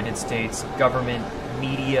the United States, government,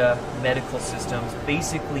 media, medical systems,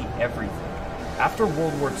 basically everything. After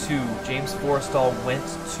World War II, James Forrestal went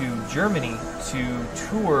to Germany to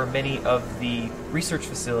tour many of the research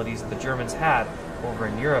facilities that the Germans had over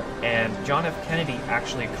in Europe, and John F. Kennedy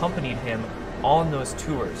actually accompanied him on those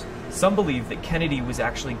tours. Some believe that Kennedy was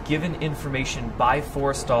actually given information by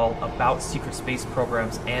Forrestal about secret space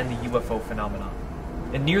programs and the UFO phenomenon.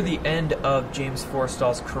 And near the end of James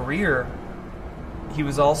Forrestal's career, he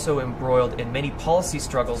was also embroiled in many policy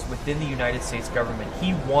struggles within the United States government.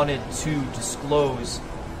 He wanted to disclose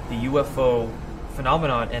the UFO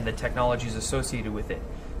phenomenon and the technologies associated with it.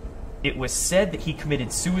 It was said that he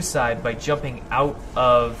committed suicide by jumping out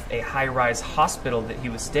of a high-rise hospital that he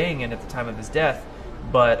was staying in at the time of his death,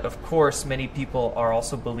 but of course many people are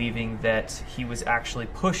also believing that he was actually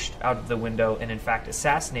pushed out of the window and in fact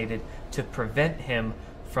assassinated to prevent him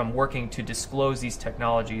from working to disclose these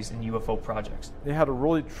technologies in UFO projects. They had a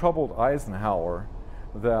really troubled Eisenhower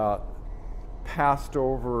that passed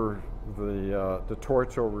over the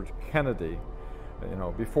torch over to Kennedy, you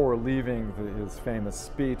know, before leaving his famous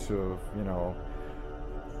speech of, you know,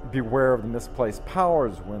 beware of the misplaced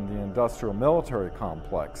powers when the industrial military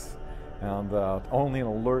complex, and that only an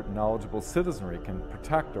alert and knowledgeable citizenry can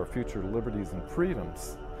protect our future liberties and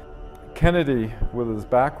freedoms. Kennedy, with his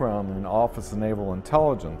background in Office of Naval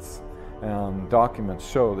Intelligence, and documents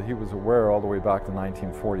show that he was aware all the way back to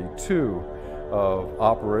 1942 of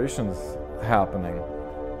operations happening.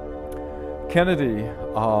 Kennedy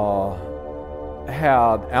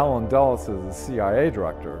had Allen Dulles as the CIA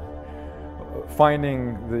director.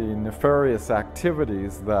 Finding the nefarious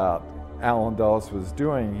activities that Allen Dulles was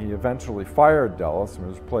doing, he eventually fired Dulles and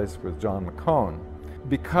was replaced with John McCone.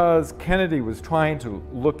 Because Kennedy was trying to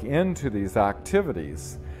look into these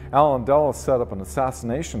activities, Allen Dulles set up an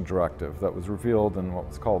assassination directive that was revealed in what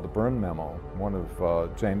was called the Byrne Memo, one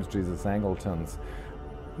of James Jesus Angleton's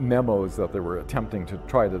memos that they were attempting to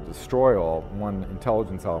try to destroy all. One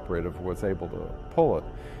intelligence operative was able to pull it,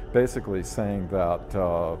 basically saying that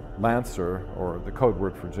Lancer, or the code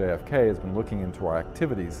word for JFK, has been looking into our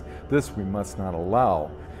activities. This we must not allow.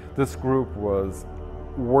 This group was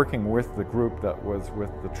working with the group that was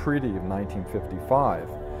with the Treaty of 1955.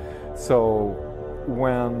 So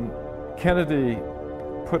when Kennedy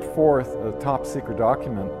put forth a top secret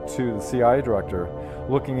document to the CIA director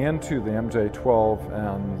looking into the MJ-12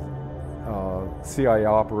 and CIA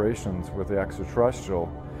operations with the extraterrestrial,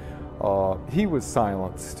 he was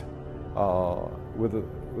silenced with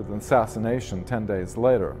an assassination 10 days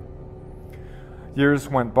later. Years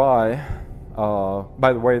went by.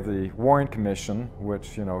 By the way, the Warren Commission,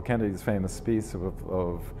 which, you know, Kennedy's famous speech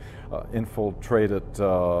of infiltrated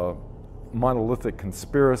monolithic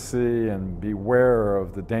conspiracy and beware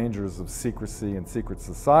of the dangers of secrecy and secret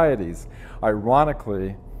societies.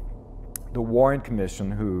 Ironically, the Warren Commission,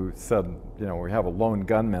 who said, you know, we have a lone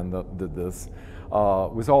gunman that did this,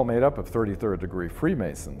 was all made up of 33rd degree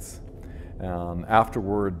Freemasons. And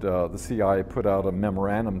afterward, the CIA put out a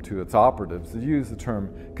memorandum to its operatives to use the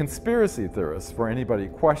term conspiracy theorists for anybody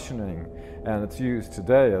questioning, and it's used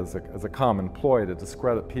today as a common ploy to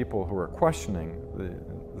discredit people who are questioning the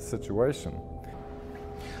situation.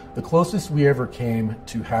 The closest we ever came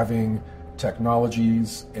to having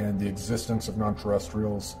technologies and the existence of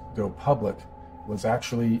non-terrestrials go public was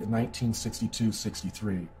actually in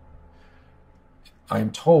 1962-63. I am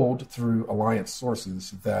told through Alliance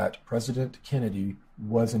sources that President Kennedy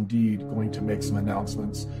was indeed going to make some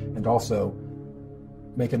announcements, and also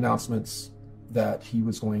make announcements that he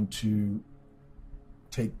was going to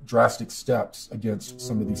take drastic steps against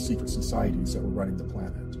some of these secret societies that were running the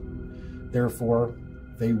planet. Therefore,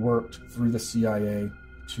 they worked through the CIA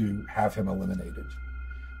to have him eliminated.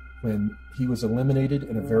 When he was eliminated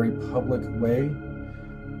in a very public way,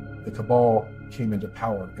 the cabal came into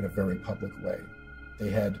power in a very public way. They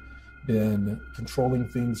had been controlling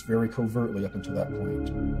things very covertly up until that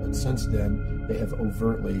point, but since then, they have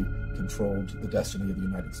overtly controlled the destiny of the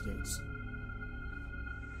United States.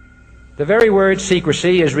 The very word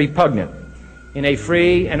secrecy is repugnant in a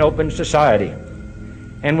free and open society,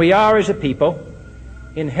 and we are, as a people,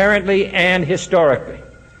 inherently and historically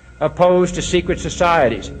opposed to secret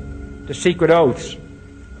societies, to secret oaths,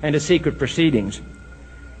 and to secret proceedings.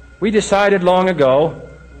 We decided long ago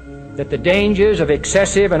that the dangers of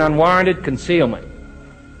excessive and unwarranted concealment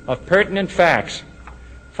of pertinent facts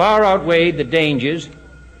far outweighed the dangers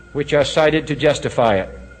which are cited to justify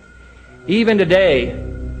it. Even today,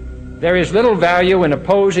 there is little value in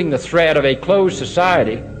opposing the threat of a closed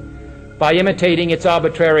society by imitating its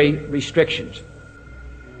arbitrary restrictions.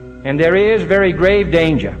 And there is very grave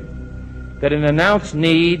danger that an announced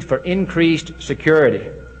need for increased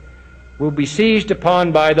security will be seized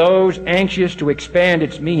upon by those anxious to expand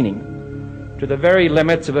its meaning to the very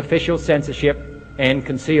limits of official censorship and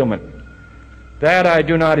concealment. That I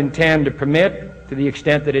do not intend to permit to the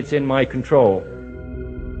extent that it's in my control.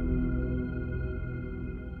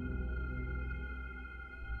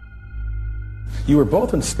 You were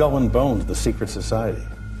both in Skull and Bones, the secret society.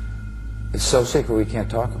 It's so secret we can't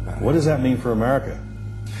talk about it. What does that mean for America?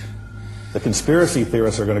 The conspiracy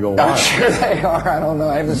theorists are going to go wild. I'm sure they are. I don't know.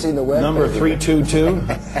 I haven't seen the web. Number 322?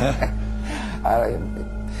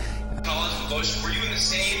 Bush, were you in the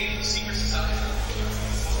same secret society?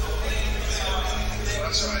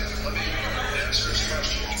 That's all right. Let me answer this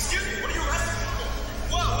question. Excuse me, what are you arresting me for?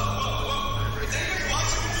 Whoa, whoa, whoa, whoa. Is anybody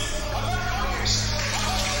watching?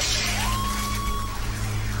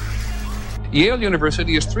 Yale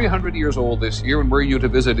University is 300 years old this year, and were you to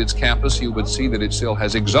visit its campus, you would see that it still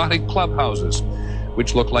has exotic clubhouses,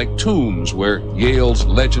 which look like tombs where Yale's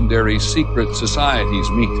legendary secret societies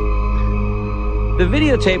meet. The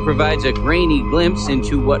videotape provides a grainy glimpse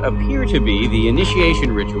into what appear to be the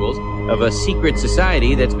initiation rituals of a secret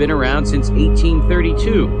society that's been around since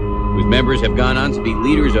 1832, whose members have gone on to be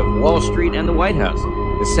leaders of Wall Street and the White House,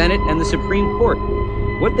 the Senate and the Supreme Court.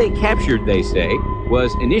 What they captured, they say,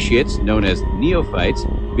 was initiates, known as neophytes,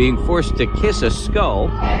 being forced to kiss a skull,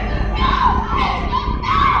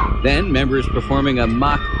 then members performing a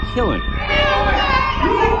mock killing.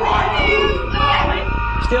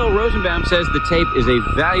 Still, Rosenbaum says the tape is a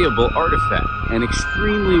valuable artifact, an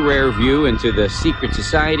extremely rare view into the secret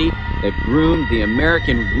society that groomed the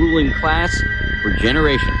American ruling class for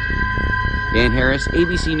generations. Dan Harris,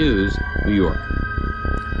 ABC News, New York.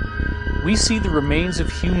 We see the remains of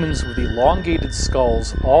humans with elongated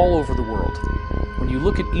skulls all over the world. When you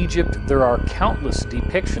look at Egypt, there are countless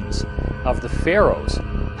depictions of the pharaohs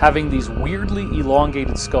having these weirdly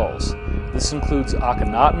elongated skulls. This includes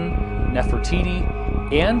Akhenaten, Nefertiti,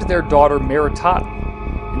 and their daughter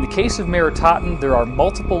Meritaten. In the case of Meritaten, there are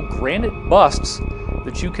multiple granite busts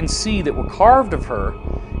that you can see that were carved of her,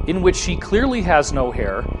 in which she clearly has no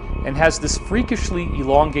hair and has this freakishly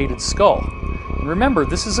elongated skull. And remember,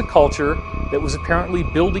 this is a culture that was apparently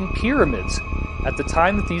building pyramids at the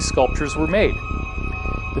time that these sculptures were made.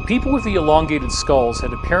 The people with the elongated skulls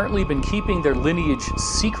had apparently been keeping their lineage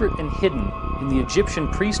secret and hidden in the Egyptian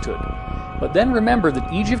priesthood. But then remember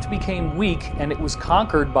that Egypt became weak and it was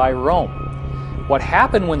conquered by Rome. What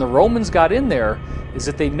happened when the Romans got in there is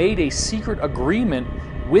that they made a secret agreement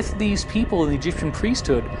with these people in the Egyptian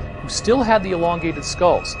priesthood who still had the elongated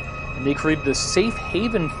skulls, and they created a safe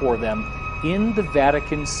haven for them in the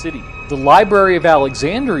Vatican City. The Library of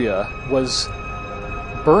Alexandria was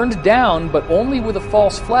burned down, but only with a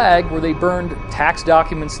false flag where they burned tax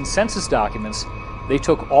documents and census documents. They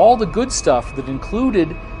took all the good stuff that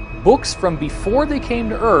included books from before they came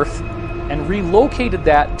to Earth and relocated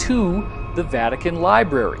that to the Vatican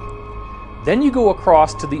Library. Then you go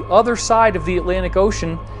across to the other side of the Atlantic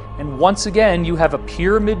Ocean, and once again you have a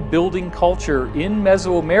pyramid building culture in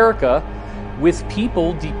Mesoamerica with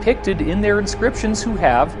people depicted in their inscriptions who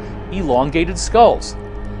have elongated skulls.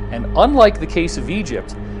 And unlike the case of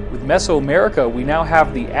Egypt, with Mesoamerica we now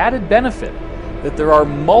have the added benefit that there are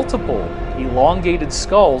multiple elongated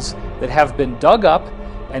skulls that have been dug up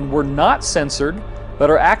and were not censored, but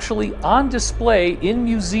are actually on display in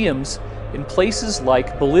museums in places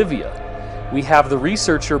like Bolivia. We have the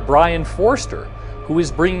researcher Brian Forster, who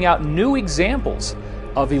is bringing out new examples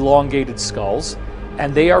of elongated skulls,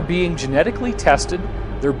 and they are being genetically tested,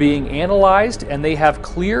 they're being analyzed, and they have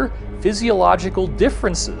clear physiological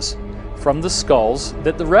differences from the skulls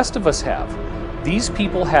that the rest of us have. These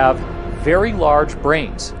people have very large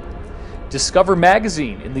brains. Discover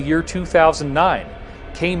magazine in the year 2009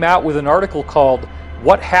 came out with an article called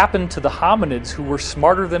 "What Happened to the Hominids Who Were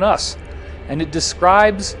Smarter Than Us?" And it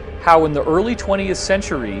describes how in the early 20th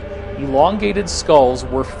century elongated skulls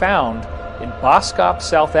were found in Boskop,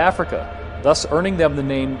 South Africa, thus earning them the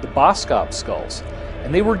name the Boskop skulls.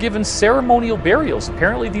 And they were given ceremonial burials.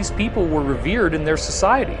 Apparently these people were revered in their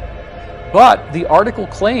society. But the article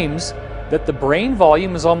claims that the brain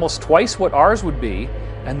volume is almost twice what ours would be,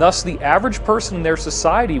 and thus the average person in their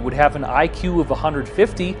society would have an IQ of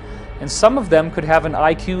 150, and some of them could have an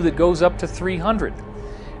IQ that goes up to 300.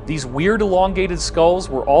 These weird elongated skulls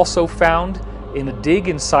were also found in a dig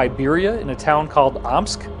in Siberia in a town called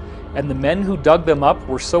Omsk, and the men who dug them up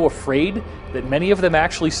were so afraid that many of them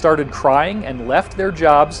actually started crying and left their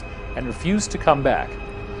jobs and refused to come back.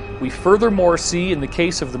 We furthermore see in the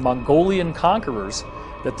case of the Mongolian conquerors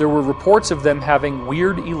that there were reports of them having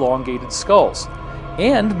weird elongated skulls.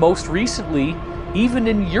 And most recently, even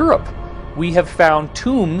in Europe, we have found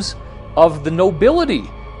tombs of the nobility,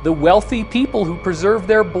 the wealthy people who preserve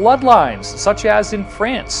their bloodlines, such as in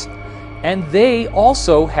France. And they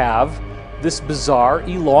also have this bizarre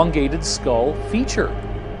elongated skull feature.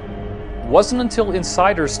 It wasn't until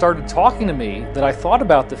insiders started talking to me that I thought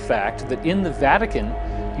about the fact that in the Vatican,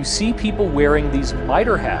 you see people wearing these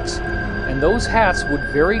mitre hats, and those hats would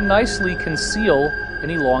very nicely conceal an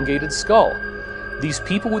elongated skull. These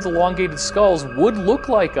people with elongated skulls would look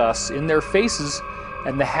like us in their faces,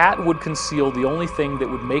 and the hat would conceal the only thing that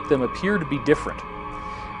would make them appear to be different.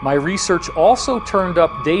 My research also turned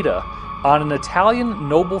up data on an Italian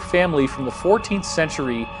noble family from the 14th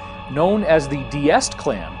century known as the d'Este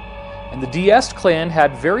clan. And the d'Este clan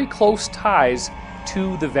had very close ties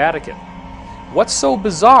to the Vatican. What's so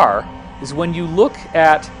bizarre is when you look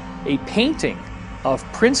at a painting of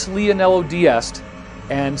Prince Leonello d'Este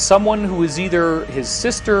and someone who is either his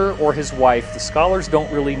sister or his wife, the scholars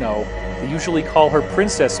don't really know, they usually call her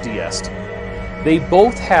Princess d'Este. They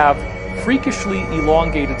both have freakishly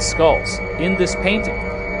elongated skulls in this painting.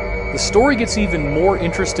 The story gets even more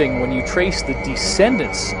interesting when you trace the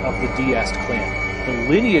descendants of the Diaz clan, the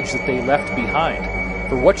lineage that they left behind.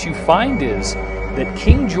 For what you find is that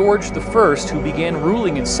King George I, who began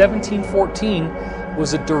ruling in 1714,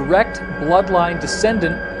 was a direct bloodline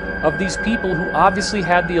descendant of these people who obviously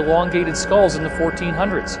had the elongated skulls in the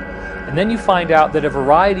 1400s. And then you find out that a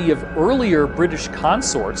variety of earlier British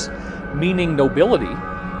consorts, meaning nobility,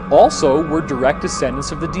 also were direct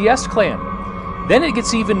descendants of the Diaz clan. Then it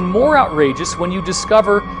gets even more outrageous when you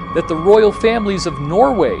discover that the royal families of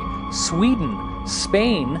Norway, Sweden,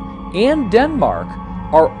 Spain, and Denmark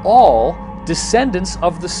are all descendants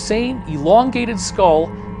of the same elongated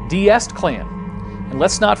skull Diaz clan. And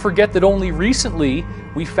let's not forget that only recently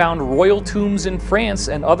we found royal tombs in France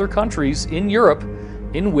and other countries in Europe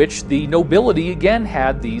in which the nobility again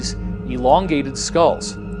had these elongated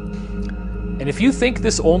skulls. And if you think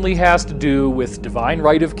this only has to do with divine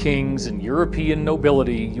right of kings and European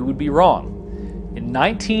nobility, you would be wrong. In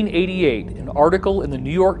 1988, an article in the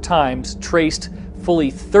New York Times traced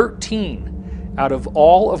fully 13 out of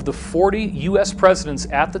all of the 40 US presidents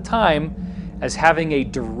at the time as having a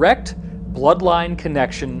direct bloodline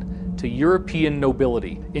connection to European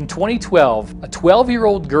nobility. In 2012, a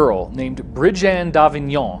 12-year-old girl named Brigitte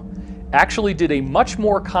d'Avignon actually did a much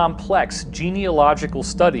more complex genealogical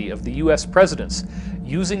study of the US presidents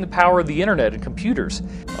using the power of the internet and computers.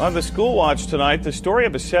 On the School Watch tonight, the story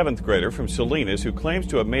of a 7th grader from Salinas who claims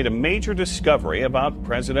to have made a major discovery about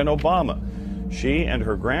President Obama. She and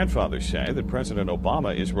her grandfather say that President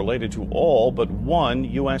Obama is related to all but one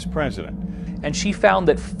US president. And she found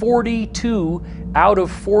that 42 out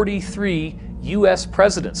of 43 US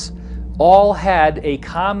presidents all had a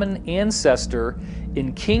common ancestor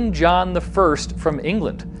in King John I from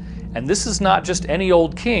England. And this is not just any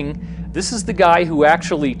old king, this is the guy who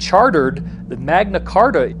actually chartered the Magna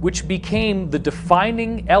Carta, which became the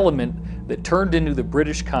defining element that turned into the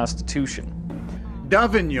British Constitution.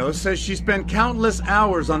 D'Avignon says she spent countless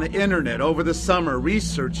hours on the internet over the summer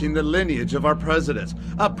researching the lineage of our presidents,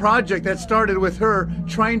 a project that started with her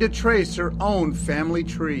trying to trace her own family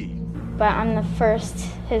tree. But I'm the first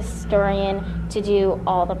historian to do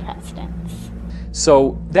all the presidents.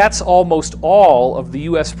 So that's almost all of the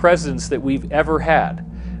US presidents that we've ever had.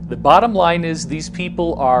 The bottom line is these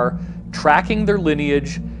people are tracking their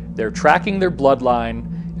lineage, they're tracking their bloodline,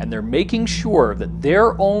 and they're making sure that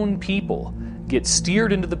their own people get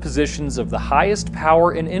steered into the positions of the highest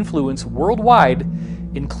power and influence worldwide,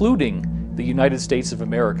 including the United States of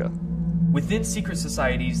America. Within secret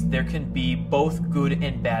societies, there can be both good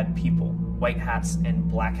and bad people, white hats and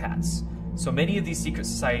black hats. So many of these secret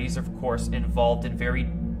societies are, of course, involved in very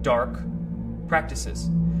dark practices.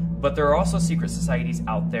 But there are also secret societies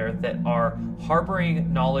out there that are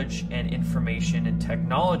harboring knowledge and information and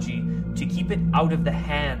technology to keep it out of the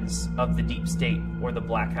hands of the deep state or the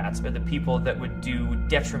black hats or the people that would do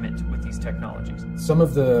detriment with these technologies. Some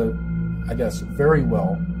of the, I guess, very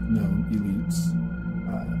well-known elites,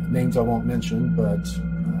 names I won't mention, but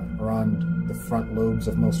are on the front lobes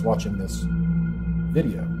of most watching this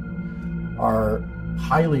video, are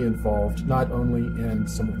highly involved not only in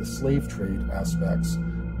some of the slave trade aspects,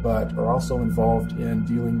 but are also involved in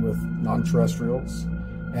dealing with non-terrestrials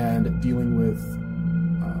and dealing with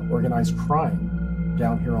organized crime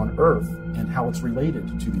down here on Earth and how it's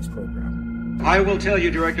related to these programs. I will tell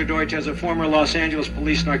you, Director Deutsch, as a former Los Angeles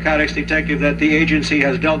police narcotics detective, that the agency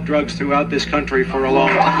has dealt drugs throughout this country for a long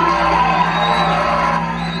time.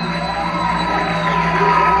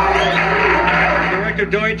 Director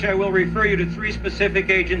Deutsch, I will refer you to 3 specific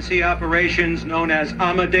agency operations known as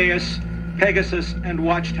Amadeus, Pegasus, and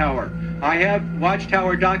Watchtower. I have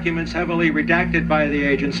Watchtower documents heavily redacted by the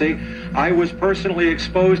agency. I was personally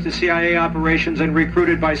exposed to CIA operations and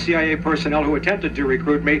recruited by CIA personnel who attempted to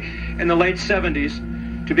recruit me in the late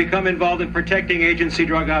 70s to become involved in protecting agency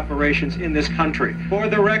drug operations in this country. For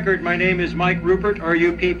the record, my name is Mike Ruppert,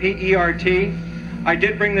 R-U-P-P-E-R-T. I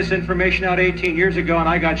did bring this information out 18 years ago, and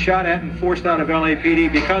I got shot at and forced out of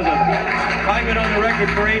LAPD because of it. I've been on the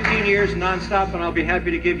record for 18 years nonstop, and I'll be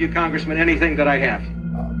happy to give you, Congressman, anything that I have.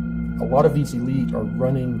 A lot of these elite are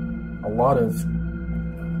running a lot of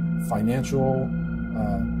financial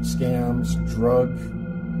scams, drug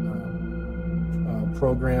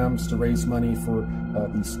programs to raise money for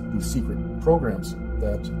these secret programs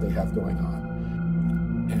that they have going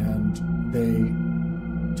on. And they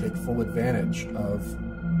take full advantage of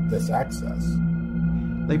this access.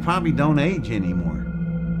 They probably don't age anymore.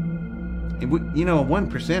 You know, a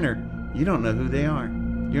 1%er, you don't know who they are. You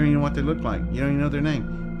don't even know what they look like. You don't even know their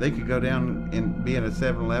name. They could go down and be at a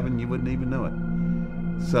 7-Eleven, you wouldn't even know it.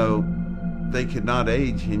 So they could not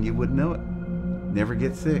age and you wouldn't know it. Never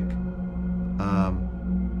get sick.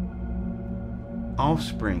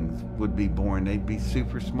 Offsprings would be born. They'd be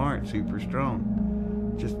super smart, super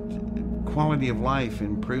strong. Just quality of life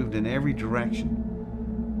improved in every direction.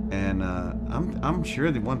 And I'm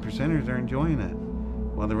sure the 1%ers are enjoying it,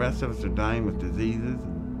 while the rest of us are dying with diseases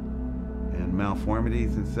and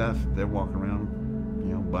malformities and stuff. They're walking around,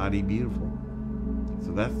 you know, body beautiful.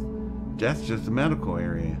 So that's just the medical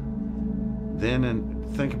area. Then,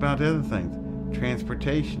 and think about the other things: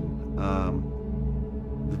 transportation,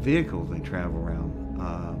 the vehicles they travel around,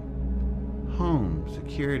 home,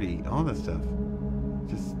 security, all that stuff.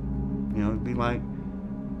 Just, you know, it'd be like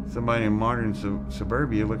somebody in modern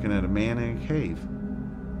suburbia looking at a man in a cave.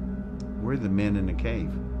 We're the men in the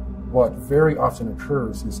cave. What very often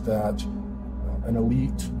occurs is that an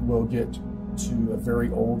elite will get to a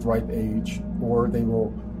very old, ripe age, or they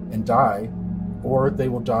will die, or they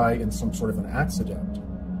will die in some sort of an accident,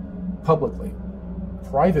 publicly.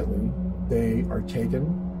 Privately, they are taken,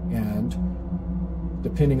 and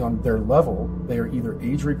depending on their level, they are either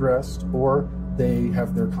age regressed or they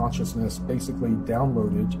have their consciousness basically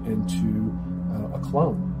downloaded into a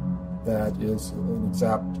clone that is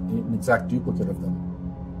an exact duplicate of them.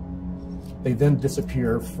 They then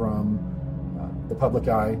disappear from the public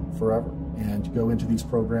eye forever and go into these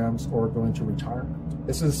programs or go into retirement.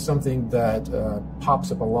 This is something that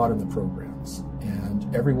pops up a lot in the programs, and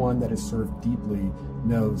everyone that is served deeply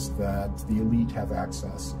knows that the elite have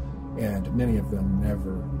access, and many of them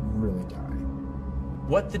never really die.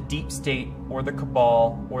 What the deep state or the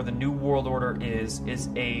cabal or the New World Order is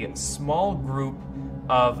a small group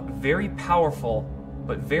of very powerful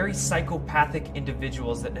but very psychopathic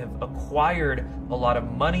individuals that have acquired a lot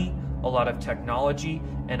of money, a lot of technology,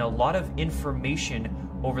 and a lot of information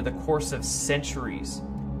over the course of centuries.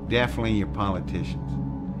 Definitely your politicians,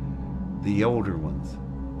 the older ones,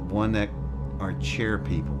 the one that are chair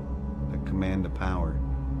people that command the power,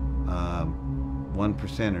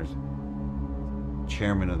 1%ers,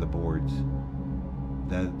 chairman of the boards,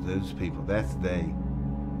 those people, that's they.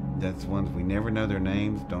 That's ones we never know their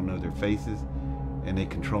names, don't know their faces, and they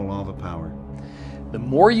control all the power. The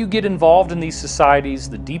more you get involved in these societies,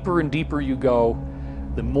 the deeper and deeper you go,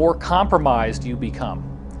 the more compromised you become.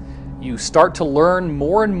 You start to learn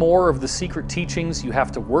more and more of the secret teachings. You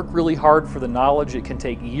have to work really hard for the knowledge. It can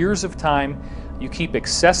take years of time. You keep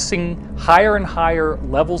accessing higher and higher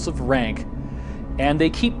levels of rank, and they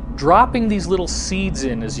keep dropping these little seeds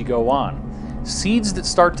in as you go on. Seeds that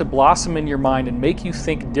start to blossom in your mind and make you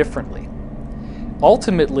think differently.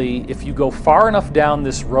 Ultimately, if you go far enough down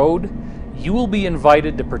this road, you will be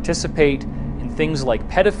invited to participate in things like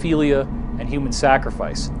pedophilia and human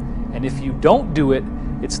sacrifice. And if you don't do it,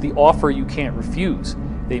 it's the offer you can't refuse.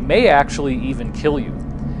 They may actually even kill you.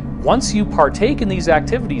 Once you partake in these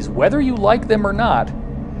activities, whether you like them or not,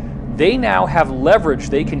 they now have leverage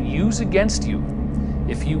they can use against you.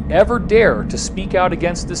 If you ever dare to speak out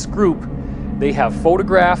against this group, they have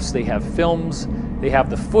photographs, they have films, they have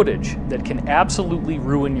the footage that can absolutely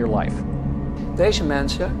ruin your life. Deze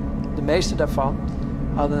mensen, de meeste daarvan,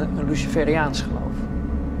 hadden een Luciferiaans geloof.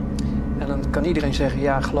 En dan kan iedereen zeggen,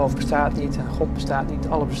 ja, geloof bestaat niet en God bestaat niet,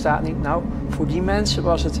 alles bestaat niet. Nou, voor die mensen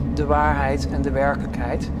was het de waarheid en de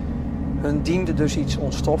werkelijkheid. Hun diende dus iets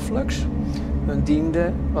onstoffelijks. Hun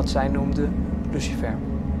diende wat zij noemden Lucifer.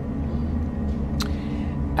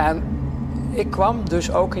 En ik kwam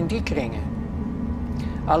dus ook in die kringen.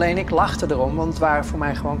 Alleen ik lachte erom, want het waren voor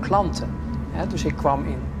mij gewoon klanten. Dus ik kwam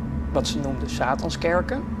in wat ze noemden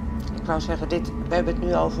Satanskerken. Ik wou zeggen, we hebben het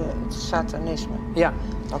nu over het satanisme. Ja,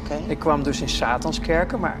 oké. Ik kwam dus in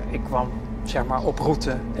Satanskerken, maar ik kwam zeg maar op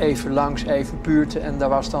route even langs, even buurten. En daar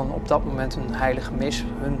was dan op dat moment een heilige mis,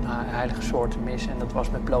 een heilige soort mis. En dat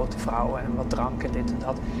was met blote vrouwen en wat drank en dit en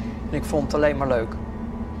dat. En ik vond het alleen maar leuk.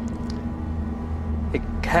 Ik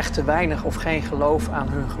hechtte weinig of geen geloof aan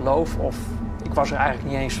hun geloof. Of ik was er eigenlijk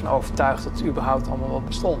niet eens van overtuigd dat het überhaupt allemaal wel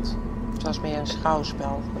bestond. Het was meer een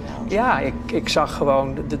schouwspel voor jou. Ja, ik zag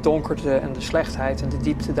gewoon de donkerte en de slechtheid en de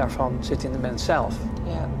diepte daarvan zit in de mens zelf.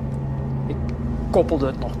 Ja. Ik koppelde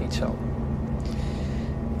het nog niet zo.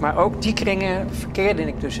 Maar ook die kringen verkeerde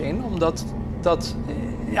ik dus in, omdat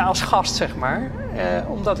ja, als gast zeg maar,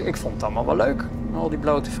 omdat ik vond het allemaal wel leuk. Al die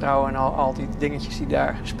blote vrouwen en al die dingetjes die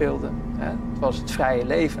daar speelden. Het was het vrije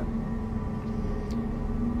leven.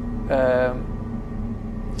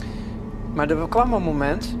 Maar er kwam een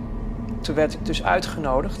moment, toen werd ik dus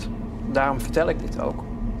uitgenodigd, daarom vertel ik dit ook,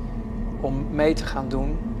 om mee te gaan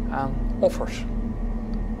doen aan offers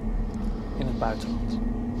in het buitenland.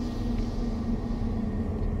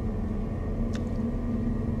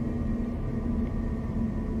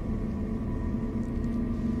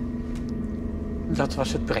 Dat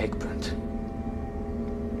was het breekpunt.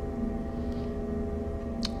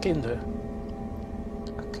 Kinderen.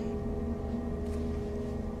 Oké.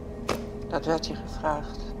 Dat werd je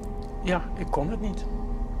gevraagd. Ja, ik kon het niet.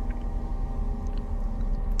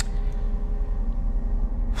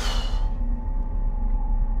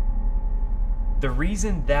 The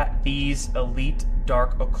reason that these elite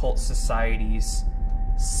dark occult societies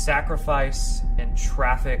sacrifice and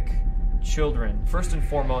traffic children, first and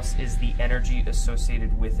foremost, is the energy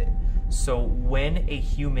associated with it. So when a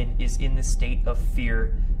human is in the state of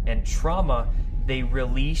fear and trauma, they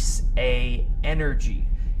release a energy,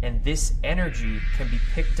 and this energy can be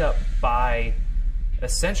picked up by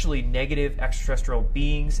essentially negative extraterrestrial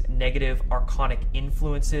beings, negative archonic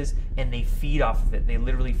influences, and they feed off of it. They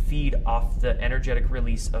literally feed off the energetic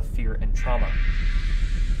release of fear and trauma.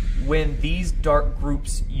 When these dark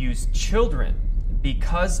groups use children,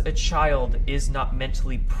 because a child is not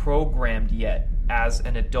mentally programmed yet as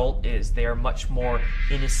an adult is, they are much more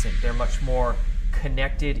innocent, they're much more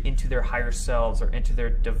connected into their higher selves or into their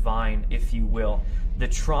divine, if you will. The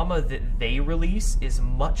trauma that they release is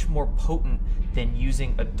much more potent than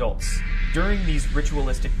using adults. During these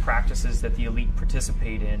ritualistic practices that the elite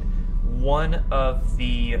participate in, one of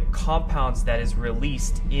the compounds that is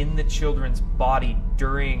released in the children's body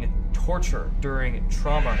during torture, during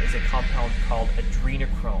trauma, is a compound called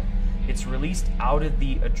adrenochrome. It's released out of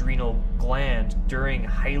the adrenal gland during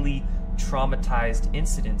highly traumatized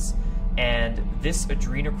incidents, and this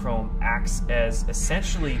adrenochrome acts as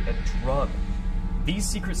essentially a drug. These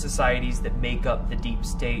secret societies that make up the deep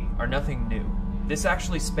state are nothing new. This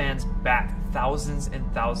actually spans back thousands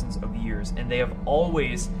and thousands of years, and they have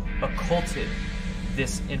always occulted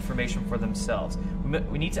this information for themselves.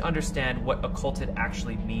 We need to understand what occulted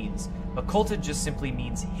actually means. Occulted just simply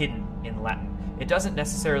means hidden in Latin. It doesn't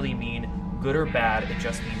necessarily mean good or bad, it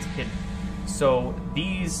just means hidden. So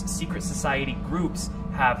these secret society groups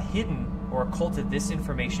have hidden or occulted this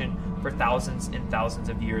information for thousands and thousands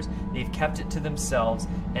of years. They've kept it to themselves,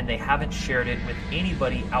 and they haven't shared it with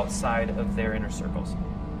anybody outside of their inner circles.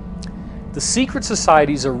 The secret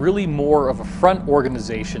societies are really more of a front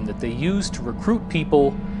organization that they use to recruit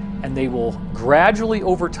people, and they will gradually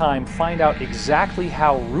over time find out exactly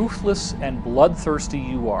how ruthless and bloodthirsty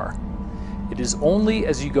you are. It is only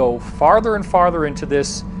as you go farther and farther into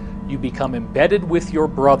this, you become embedded with your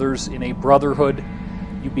brothers in a brotherhood,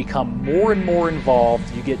 you become more and more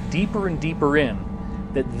involved, you get deeper and deeper in,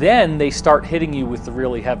 that then they start hitting you with the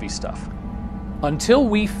really heavy stuff. Until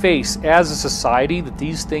we face as a society that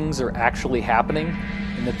these things are actually happening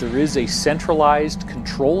and that there is a centralized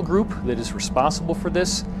control group that is responsible for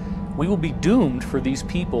this, we will be doomed for these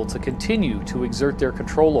people to continue to exert their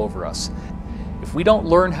control over us. If we don't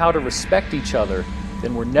learn how to respect each other,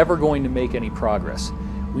 then we're never going to make any progress.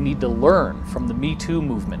 We need to learn from the Me Too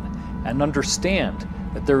movement and understand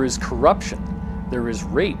that there is corruption, there is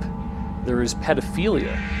rape, there is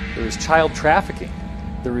pedophilia, there is child trafficking,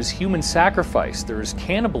 there is human sacrifice, there is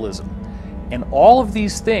cannibalism, and all of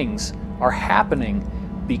these things are happening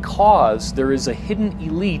because there is a hidden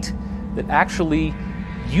elite that actually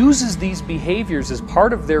uses these behaviors as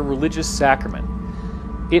part of their religious sacrament.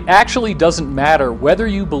 It actually doesn't matter whether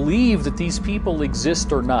you believe that these people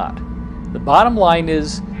exist or not. The bottom line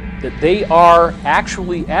is that they are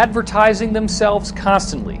actually advertising themselves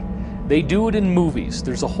constantly. They do it in movies.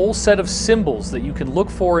 There's a whole set of symbols that you can look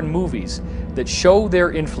for in movies that show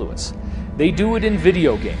their influence. They do it in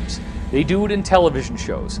video games. They do it in television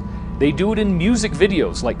shows. They do it in music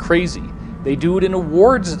videos like crazy. They do it in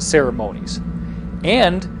awards ceremonies.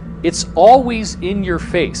 And it's always in your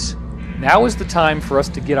face. Now is the time for us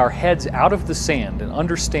to get our heads out of the sand and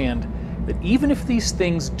understand that even if these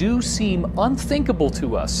things do seem unthinkable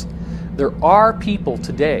to us, there are people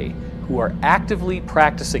today who are actively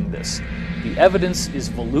practicing this. The evidence is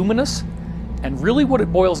voluminous, and really what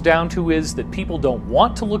it boils down to is that people don't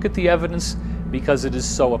want to look at the evidence because it is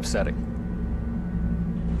so upsetting.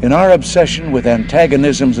 In our obsession with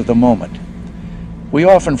antagonisms of the moment, we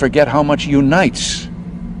often forget how much unites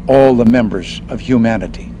all the members of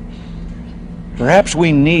humanity. Perhaps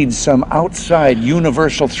we need some outside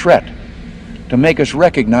universal threat to make us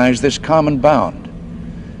recognize this common bound.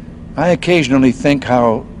 I occasionally think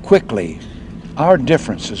how quickly our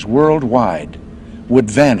differences worldwide would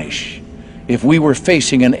vanish if we were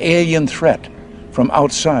facing an alien threat from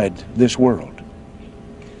outside this world.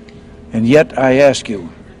 And yet, I ask you,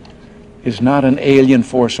 is not an alien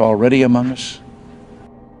force already among us?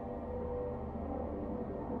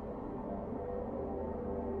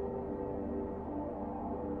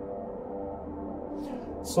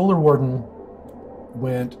 Solar Warden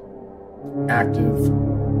went active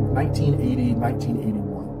 1980,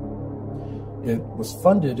 1981. It was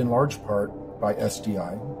funded in large part by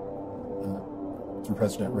SDI through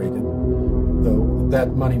President Reagan, though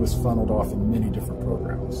that money was funneled off in many different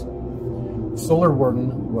programs. Solar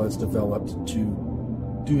Warden was developed to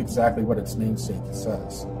do exactly what its namesake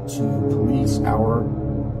says, to police our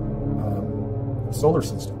solar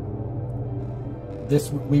system.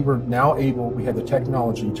 We were now able, we had the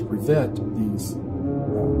technology to prevent these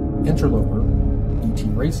interloper ET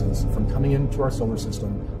races from coming into our solar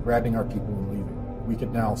system, grabbing our people and leaving. We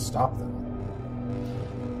could now stop them.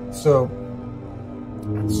 So,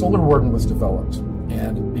 Solar Warden was developed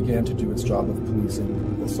and began to do its job of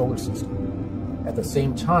policing the solar system. At the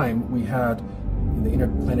same time, we had the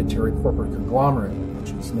Interplanetary Corporate Conglomerate, which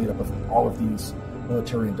is made up of all of these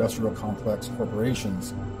military-industrial complex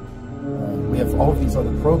corporations. We have all of these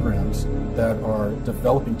other programs that are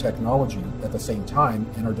developing technology at the same time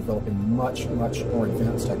and are developing much, much more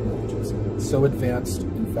advanced technologies. So advanced,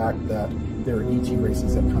 in fact, that there are ET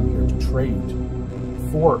races that come here to trade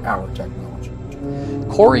for our technology.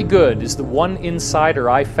 Corey Good is the one insider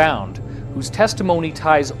I found whose testimony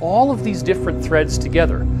ties all of these different threads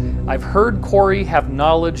together. I've heard Corey have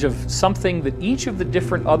knowledge of something that each of the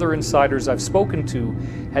different other insiders I've spoken to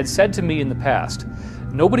had said to me in the past.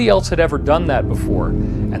 Nobody else had ever done that before,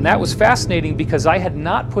 and that was fascinating because I had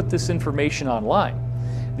not put this information online.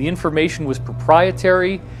 The information was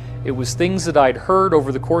proprietary. It was things that I'd heard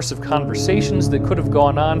over the course of conversations that could have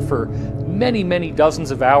gone on for many, many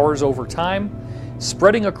dozens of hours over time,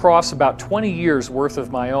 spreading across about 20 years worth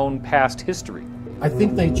of my own past history. I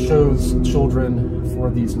think they chose children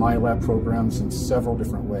for these MyLab programs in several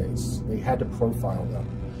different ways. They had to profile them.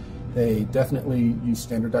 They definitely used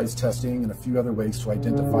standardized testing and a few other ways to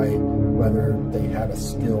identify whether they had a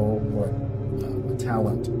skill or a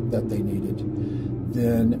talent that they needed.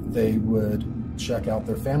 Then they would check out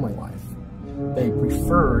their family life. They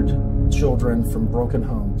preferred children from broken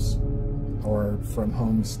homes or from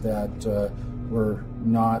homes that were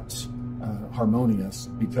not harmonious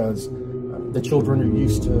because the children are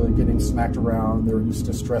used to getting smacked around, they're used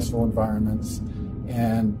to stressful environments,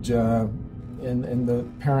 and the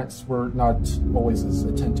parents were not always as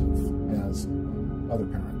attentive as other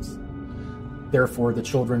parents. Therefore, the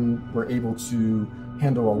children were able to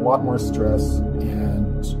handle a lot more stress,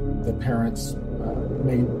 and the parents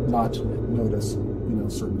may not notice,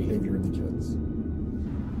 certain behavior in the kids.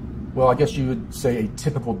 Well, I guess you would say a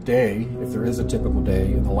typical day, if there is a typical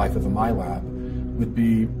day in the life of a MyLab, would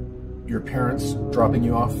be your parents dropping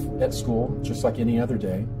you off at school, just like any other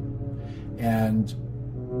day, and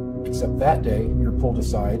except that day, you're pulled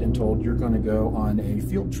aside and told you're going to go on a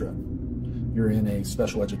field trip. You're in a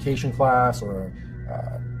special education class or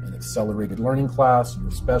an accelerated learning class,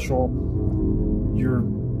 you're special. You're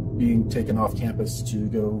being taken off campus to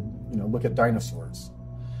go, look at dinosaurs.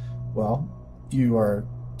 Well, you are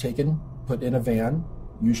taken, put in a van.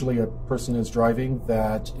 Usually a person is driving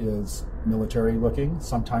that is military looking,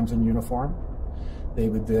 sometimes in uniform. They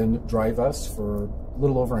would then drive us for a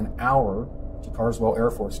little over an hour to Carswell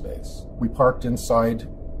Air Force Base. We parked inside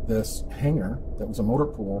this hangar that was a motor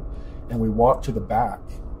pool, and we walked to the back,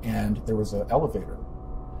 and there was an elevator.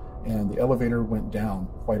 And the elevator went down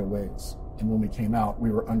quite a ways. And when we came out,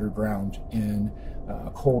 we were underground in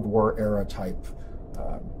a Cold War era type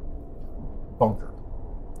bunker.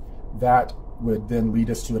 That would then lead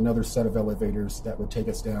us to another set of elevators that would take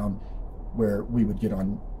us down where we would get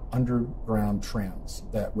on underground trams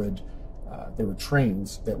that would there were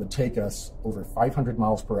trains that would take us over 500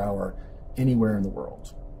 miles per hour anywhere in the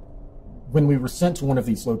world. When we were sent to one of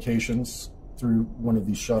these locations through one of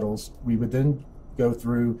these shuttles, we would then go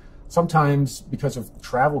through, sometimes because of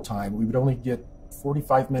travel time, we would only get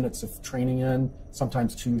 45 minutes of training in,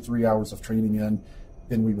 sometimes 2-3 hours of training in.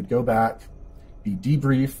 Then we would go back, be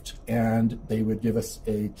debriefed, and they would give us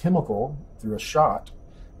a chemical through a shot,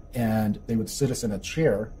 and they would sit us in a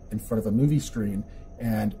chair in front of a movie screen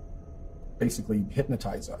and basically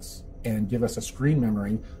hypnotize us and give us a screen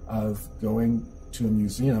memory of going to a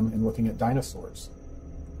museum and looking at dinosaurs.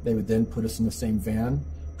 They would then put us in the same van,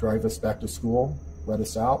 drive us back to school, let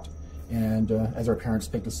us out, and as our parents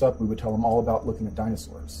picked us up, we would tell them all about looking at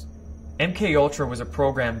dinosaurs. MKUltra was a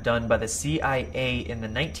program done by the CIA in the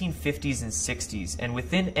 1950s and 60s, and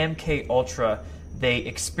within MKUltra, they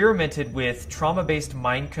experimented with trauma-based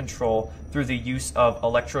mind control through the use of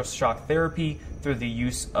electroshock therapy, through the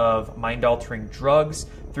use of mind-altering drugs,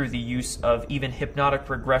 through the use of even hypnotic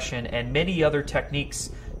regression and many other techniques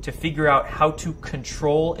to figure out how to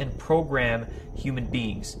control and program human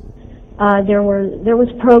beings. There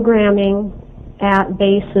was programming at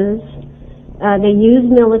bases. They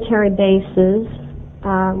used military bases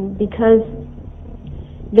because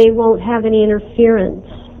they won't have any interference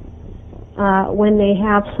when they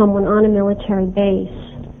have someone on a military base.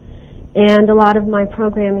 And a lot of my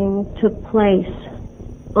programming took place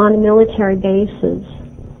on military bases.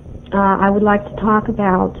 I would like to talk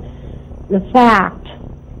about the fact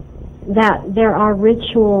that there are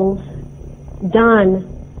rituals done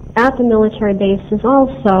at the military bases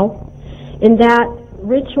also, and that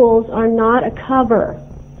rituals are not a cover.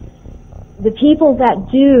 The people that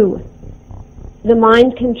do the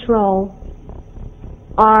mind control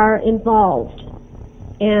are involved,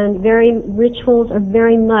 and rituals are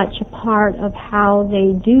very much a part of how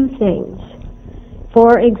they do things.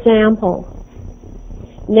 For example,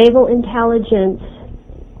 naval intelligence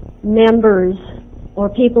members or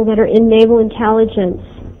people that are in naval intelligence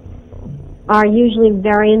are usually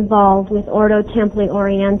very involved with Ordo Templi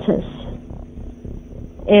Orientis.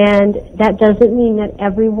 And that doesn't mean that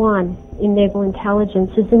everyone in naval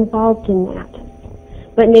intelligence is involved in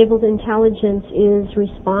that. But naval intelligence is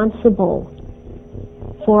responsible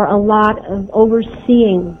for a lot of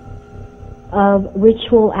overseeing of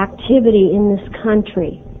ritual activity in this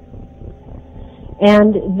country.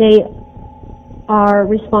 And they are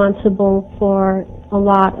responsible for a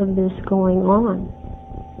lot of this going on.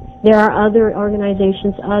 There are other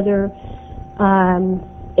organizations, other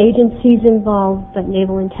agencies involved, but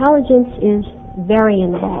naval intelligence is very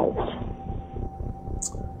involved.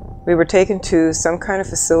 We were taken to some kind of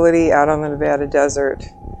facility out on the Nevada desert,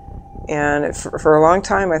 and for a long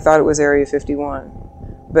time I thought it was Area 51.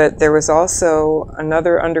 But there was also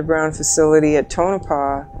another underground facility at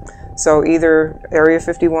Tonopah, so either Area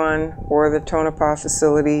 51 or the Tonopah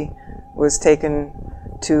facility was taken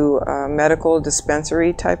to a medical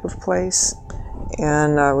dispensary type of place,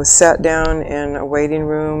 and was sat down in a waiting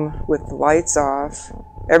room with the lights off.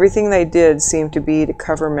 Everything they did seemed to be to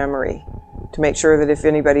cover memory, to make sure that if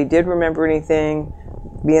anybody did remember anything,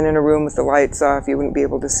 being in a room with the lights off, you wouldn't be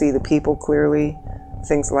able to see the people clearly,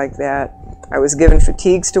 things like that. I was given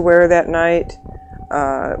fatigues to wear that night,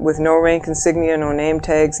 with no rank insignia, no name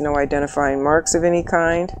tags, no identifying marks of any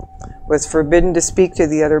kind. Was forbidden to speak to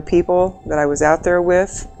the other people that I was out there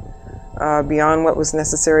with, beyond what was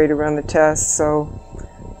necessary to run the test. So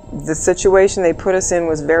the situation they put us in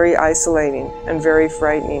was very isolating and very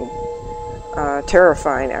frightening,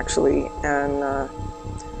 terrifying actually. And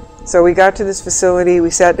so we got to this facility, we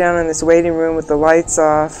sat down in this waiting room with the lights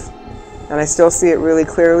off, and I still see it really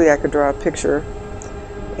clearly. I could draw a picture.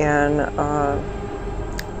 And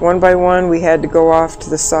one by one we had to go off to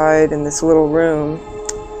the side in this little room.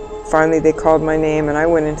 Finally they called my name and I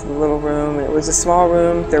went into the little room, and it was a small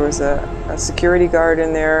room. There was a security guard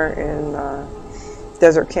in there in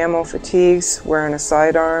desert camo fatigues wearing a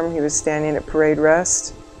sidearm. He was standing at parade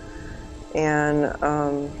rest, and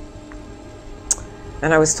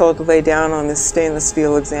I was told to lay down on this stainless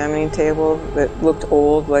steel examining table that looked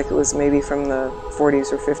old, like it was maybe from the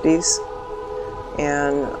 40s or 50s.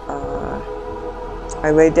 And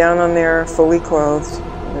I laid down on there fully clothed.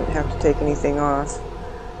 I didn't have to take anything off.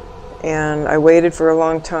 And I waited for a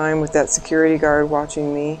long time with that security guard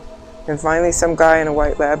watching me. And finally some guy in a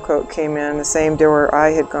white lab coat came in, the same door I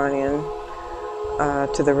had gone in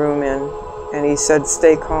to the room in. And he said,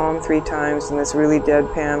 "Stay calm," 3 times in this really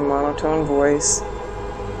deadpan, monotone voice.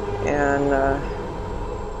 And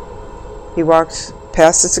he walked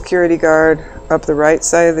past the security guard, up the right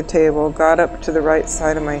side of the table, got up to the right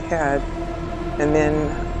side of my head, and then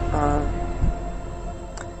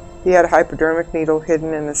he had a hypodermic needle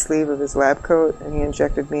hidden in the sleeve of his lab coat, and he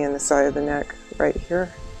injected me in the side of the neck right here.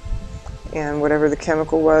 And whatever the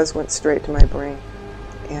chemical was went straight to my brain.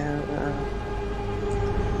 And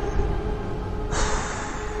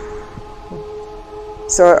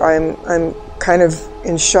so I'm kind of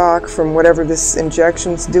in shock from whatever this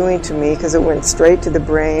injection's doing to me, because it went straight to the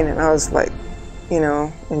brain, and I was like, you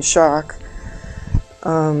know, in shock.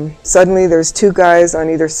 Suddenly there's 2 guys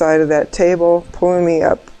on either side of that table pulling me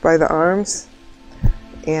up by the arms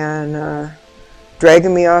and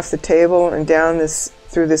dragging me off the table and down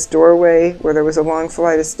through this doorway where there was a long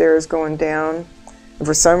flight of stairs going down. And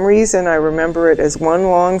for some reason I remember it as one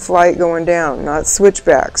long flight going down, not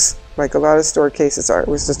switchbacks like a lot of store cases are. It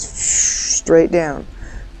was just straight down.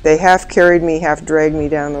 They half carried me, half dragged me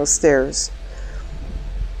down those stairs.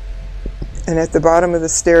 And at the bottom of the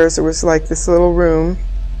stairs there was like this little room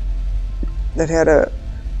that had a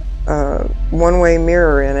one-way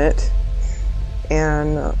mirror in it,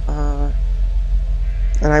 and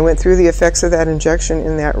I went through the effects of that injection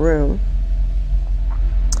in that room,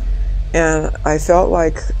 and I felt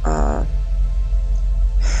like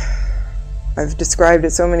I've described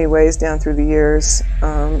it so many ways down through the years.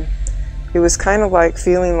 It was kind of like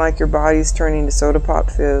feeling like your body's turning to soda pop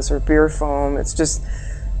fizz or beer foam. It's just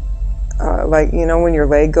like, you know, when your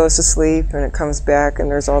leg goes to sleep and it comes back and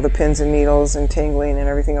there's all the pins and needles and tingling and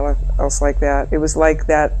everything else like that. It was like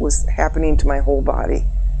that was happening to my whole body.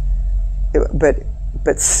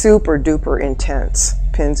 But super duper intense,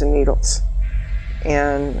 pins and needles.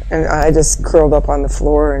 And I just curled up on the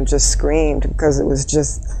floor and just screamed because it was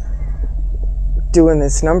just doing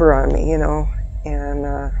this number on me, you know.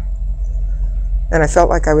 And I felt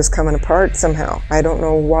like I was coming apart somehow. I don't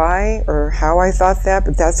know why or how I thought that,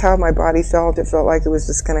 but that's how my body felt. It felt like it was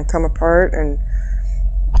just going to come apart and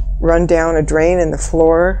run down a drain in the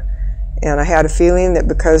floor. And I had a feeling that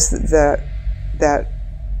because that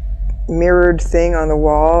mirrored thing on the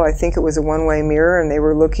wall, I think it was a one-way mirror, and they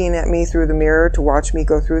were looking at me through the mirror to watch me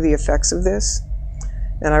go through the effects of this.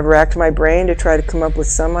 And I've racked my brain to try to come up with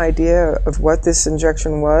some idea of what this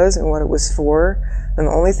injection was and what it was for. And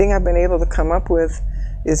the only thing I've been able to come up with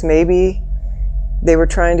is maybe they were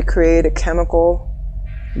trying to create a chemical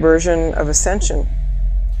version of ascension.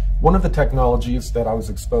 One of the technologies that I was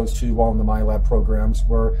exposed to while in the MyLab programs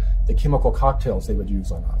were the chemical cocktails they would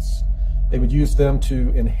use on us. They would use them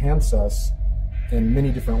to enhance us in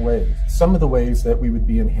many different ways. Some of the ways that we would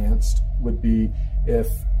be enhanced would be if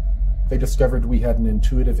they discovered we had an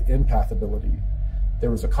intuitive empath ability.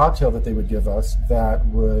 There was a cocktail that they would give us that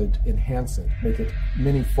would enhance it, make it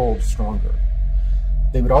many-fold stronger.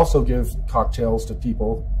 They would also give cocktails to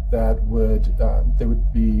people that would, they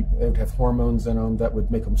would have hormones in them that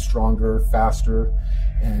would make them stronger, faster,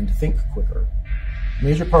 and think quicker. A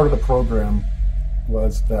major part of the program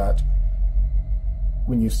was that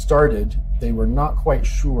when you started, they were not quite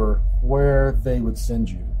sure where they would send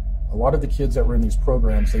you. A lot of the kids that were in these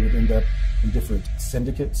programs, they would end up in different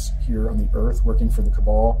syndicates here on the Earth working for the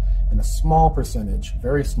Cabal, and a small percentage,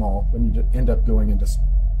 very small, when you end up going into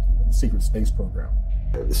the secret space program.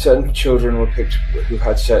 Certain children were picked who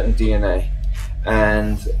had certain DNA,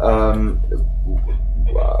 and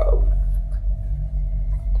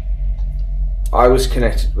I was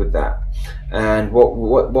connected with that. And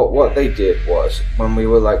what they did was, when we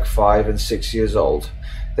were like 5 and 6 years old,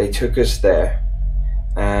 they took us there,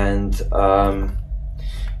 and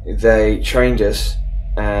they trained us,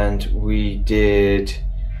 and we did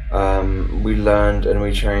we learned and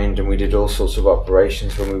we trained and we did all sorts of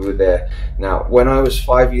operations when we were there. Now, when I was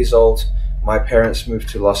 5 years old, my parents moved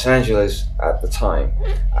to Los Angeles at the time,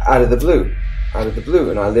 out of the blue,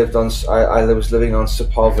 and I was living on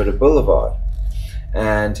Sepulveda Boulevard,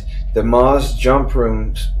 and the Mars jump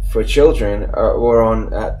rooms for children were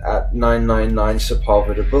on at 999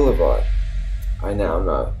 Sepulveda Boulevard. I now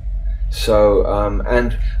know. So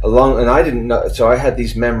and I didn't know. So I had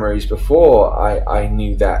these memories before I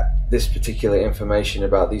knew that this particular information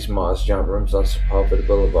about these Mars jump rooms on Sepulveda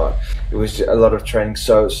Boulevard. It was a lot of training.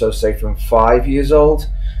 So say from 5 years old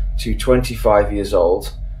to 25 years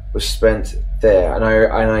old was spent there, and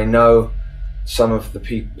I know some of the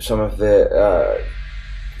people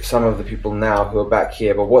now who are back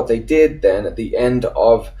here. But what they did then at the end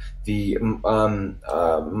of the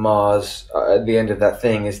Mars, at the end of that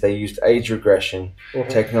thing, is they used age regression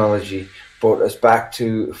technology, brought us back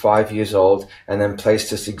to 5 years old, and then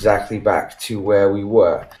placed us exactly back to where we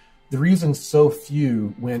were. The reason so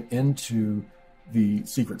few went into the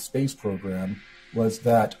secret space program was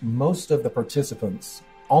that most of the participants,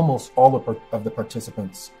 almost all of the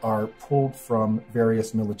participants, are pulled from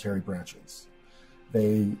various military branches.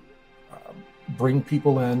 They bring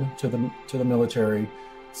people in to the military,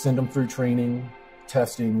 send them through training,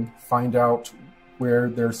 testing, find out where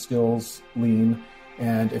their skills lean,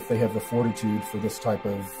 and if they have the fortitude for this type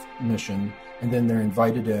of mission, and then they're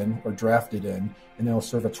invited in or drafted in, and they'll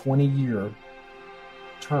serve a 20-year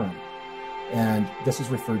term. And this is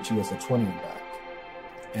referred to as a 20 and back.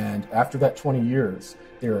 And after that 20 years,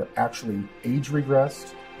 they're actually age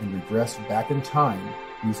regressed and regressed back in time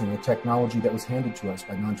using the technology that was handed to us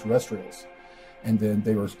by non-terrestrials. And then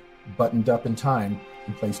they were buttoned up in time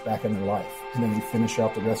and placed back in their life. And then they finish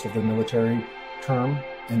out the rest of their military term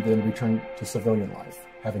and then return to civilian life,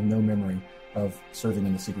 having no memory of serving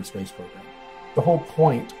in the secret space program. The whole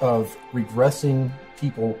point of regressing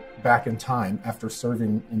people back in time after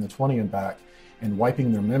serving in the 20 and back and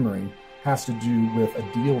wiping their memory has to do with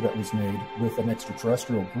a deal that was made with an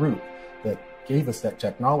extraterrestrial group that gave us that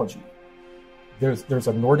technology. There's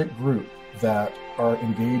a Nordic group that are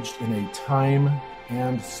engaged in a time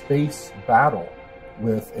and space battle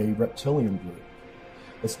with a reptilian group.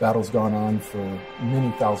 This battle's gone on for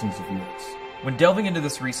many thousands of years. When delving into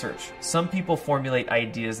this research, some people formulate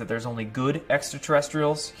ideas that there's only good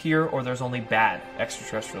extraterrestrials here or there's only bad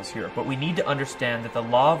extraterrestrials here. But we need to understand that the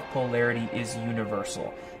law of polarity is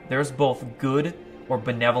universal. There's both good or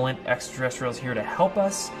benevolent extraterrestrials here to help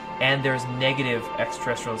us, and there's negative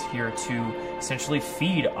extraterrestrials here to essentially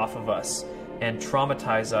feed off of us and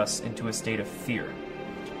traumatize us into a state of fear.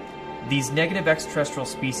 These negative extraterrestrial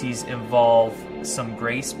species involve some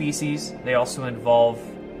gray species. They also involve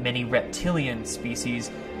many reptilian species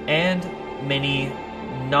and many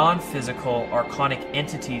non-physical archonic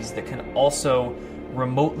entities that can also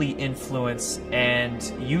remotely influence and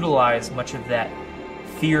utilize much of that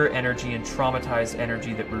fear energy and traumatized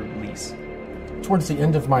energy that we release. Towards the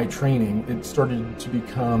end of my training, it started to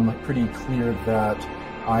become pretty clear that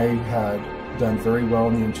I had done very well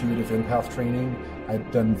in the intuitive empath training. I'd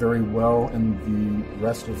done very well in the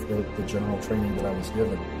rest of the general training that I was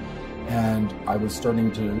given. And I was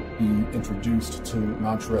starting to be introduced to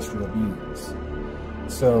non-terrestrial beings.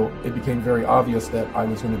 So it became very obvious that I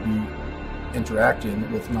was going to be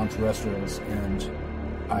interacting with non-terrestrials, and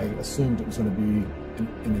I assumed it was going to be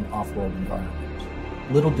in an off-world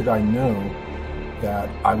environment. Little did I know that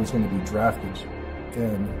I was going to be drafted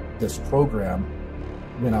in this program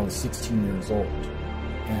when I was 16 years old.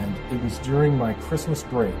 And it was during my Christmas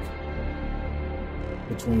break,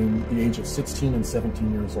 between the age of 16 and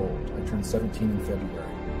 17 years old. I turned 17 in February.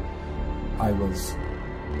 I was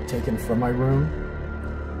taken from my room.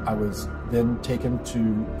 I was then taken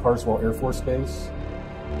to Carswell Air Force Base.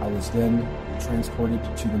 I was then transported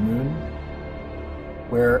to the moon,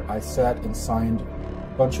 where I sat and signed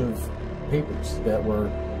a bunch of papers that were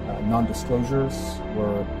non-disclosures,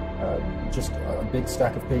 were just a big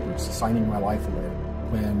stack of papers signing my life away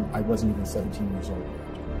when I wasn't even 17 years old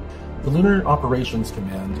yet. The Lunar Operations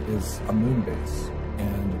Command is a moon base,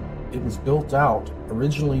 and it was built out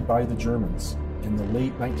originally by the Germans in the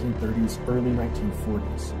late 1930s, early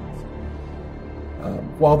 1940s.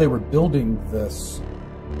 While they were building this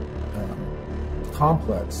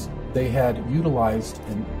complex, they had utilized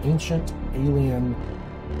an ancient alien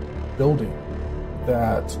building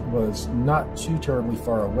that was not too terribly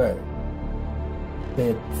far away. They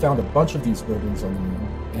had found a bunch of these buildings on the moon,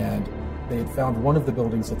 and they had found one of the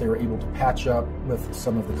buildings that they were able to patch up with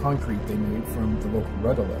some of the concrete they made from the local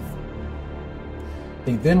regolith.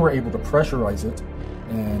 They then were able to pressurize it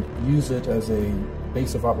and use it as a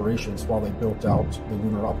base of operations while they built out the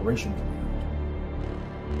Lunar Operation Command.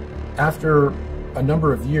 After a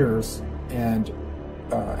number of years, and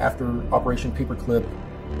after Operation Paperclip,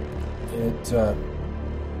 it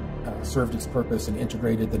served its purpose and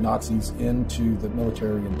integrated the Nazis into the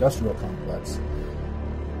military-industrial complex,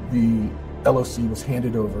 the LOC was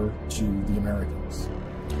handed over to the Americans.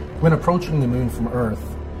 When approaching the moon from Earth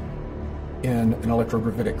in an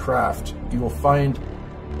electrogravitic craft, you will find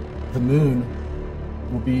the moon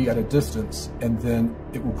will be at a distance, and then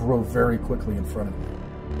it will grow very quickly in front of you.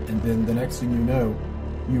 And then the next thing you know,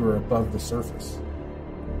 you are above the surface.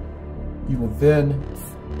 You will then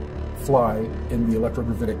fly in the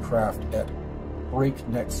electrogravitic craft at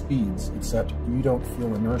breakneck speeds, except you don't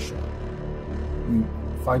feel inertia. You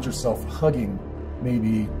find yourself hugging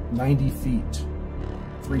maybe 90 feet,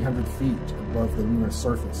 300 feet above the lunar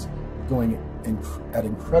surface, going at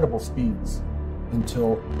incredible speeds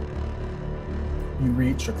until you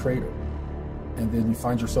reach a crater. And then you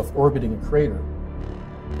find yourself orbiting a crater.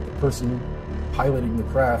 The person piloting the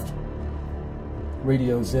craft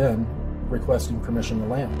radios in requesting permission to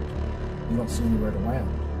land. You don't see anywhere to land.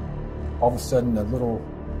 All of a sudden, a little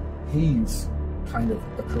haze kind of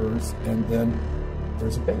occurs, and then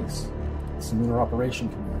there's a base. It's the Lunar Operation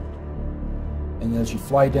Command. And as you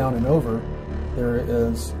fly down and over, there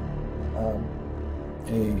is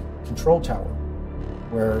a control tower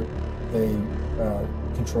where they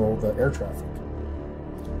control the air traffic.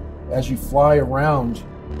 As you fly around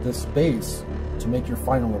this base to make your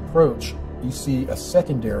final approach, you see a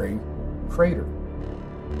secondary crater.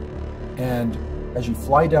 And as you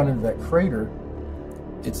fly down into that crater,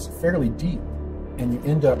 it's fairly deep, and you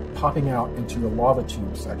end up popping out into a lava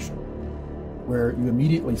tube section where you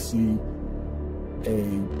immediately see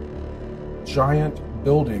a giant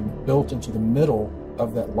building built into the middle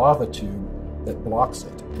of that lava tube that blocks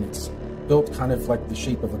it. And it's built kind of like the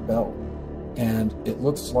shape of a bell. And it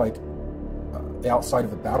looks like the outside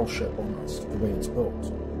of a battleship almost, the way it's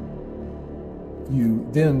built. You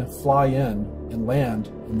then fly in and land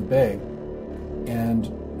in the bay, and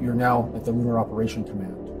you're now at the Lunar Operation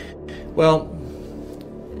Command. Well,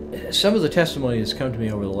 some of the testimony that's come to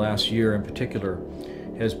me over the last year in particular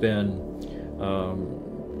has been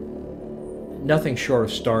nothing short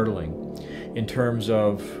of startling in terms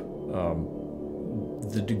of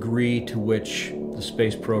the degree to which the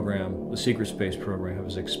space program, the secret space program,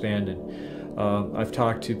 has expanded. I've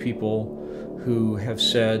talked to people who have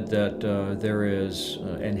said that there is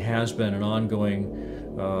and has been an ongoing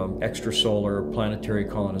extrasolar planetary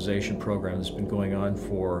colonization program that's been going on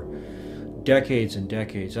for decades and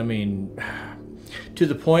decades. I mean, to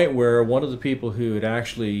the point where one of the people who had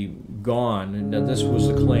actually gone, and this was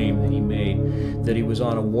the claim that he made, that he was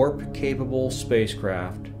on a warp-capable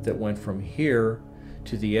spacecraft that went from here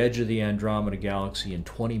to the edge of the Andromeda Galaxy in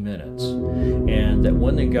 20 minutes, and that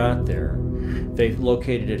when they got there, they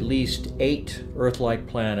located at least 8 Earth-like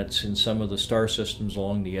planets in some of the star systems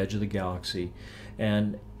along the edge of the galaxy,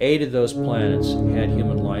 and 8 of those planets had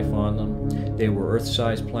human life on them. They were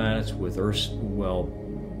Earth-sized planets with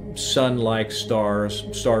sun-like stars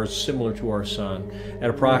similar to our sun, at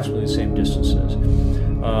approximately the same distances.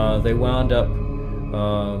 They wound up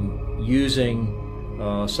using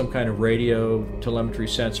some kind of radio telemetry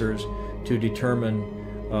sensors to determine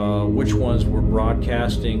which ones were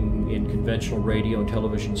broadcasting in conventional radio and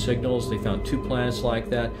television signals. They found 2 planets like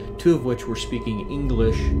that, 2 of which were speaking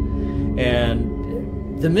English.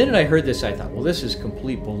 And the minute I heard this, I thought, well, this is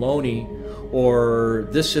complete baloney, or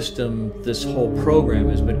this system, this whole program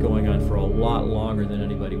has been going on for a lot longer than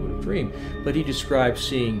anybody would have dreamed. But he described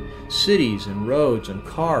seeing cities and roads and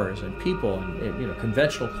cars and people and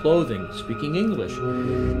conventional clothing speaking English.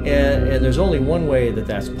 And there's only one way that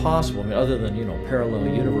that's possible, I mean, other than parallel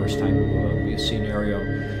universe type of scenario,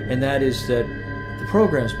 and that is that the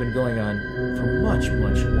program's been going on for much,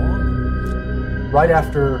 much longer. Right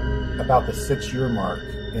after about the 6-year mark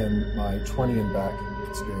in my 20 and back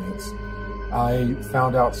experience, I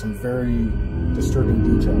found out some very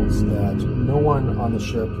disturbing details that no one on the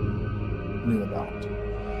ship knew about.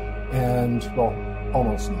 And, well,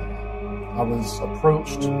 almost no one. I was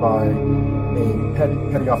approached by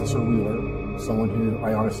a petty officer Wheeler, someone who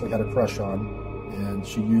I honestly had a crush on, and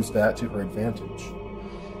she used that to her advantage.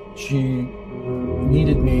 She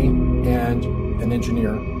needed me and an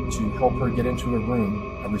engineer to help her get into a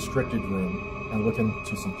room, a restricted room, and look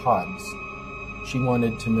into some pods. She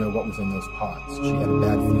wanted to know what was in those pods. She had a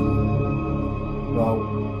bad feeling. Well,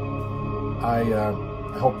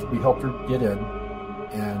 we helped her get in,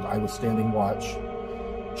 and I was standing watch.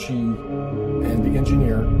 She and the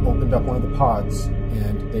engineer opened up one of the pods,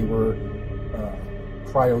 and they were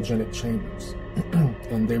cryogenic chambers,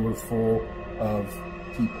 and they were full of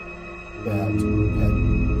people that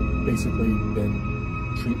had basically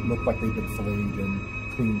looked like they'd been filleted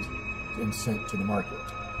and cleaned and sent to the market.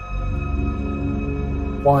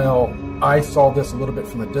 While I saw this a little bit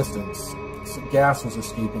from a distance, gas was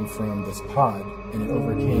escaping from this pod, and it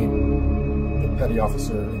overcame the petty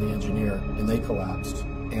officer and the engineer, and they collapsed.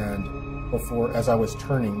 And as I was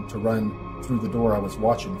turning to run through the door I was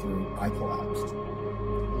watching through, I collapsed.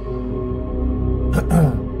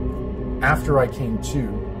 After I came to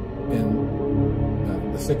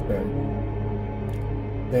in the sick bay,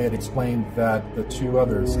 they had explained that the 2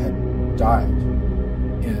 others had died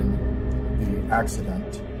in the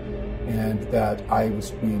accident, and that I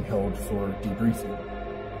was being held for debriefing.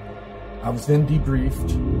 I was then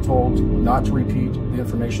debriefed, told not to repeat the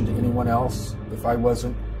information to anyone else. If I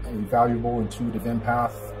wasn't a valuable intuitive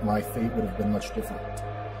empath, my fate would have been much different.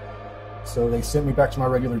 So they sent me back to my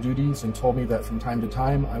regular duties and told me that from time to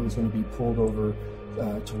time I was going to be pulled over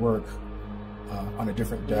to work on a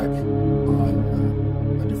different deck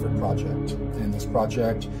on a different project. And this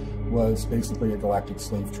project was basically a galactic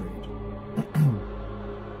slave trade.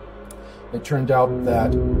 It turned out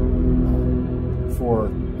that for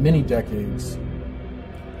many decades,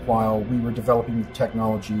 while we were developing the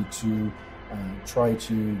technology to try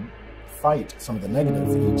to fight some of the negative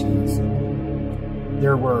ETs,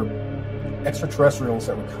 there were extraterrestrials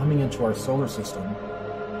that were coming into our solar system,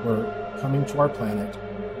 were coming to our planet,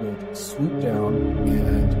 would swoop down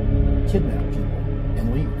and kidnap people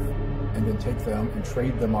and leave, and then take them and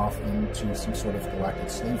trade them off into some sort of galactic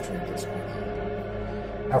slave trade that's going on.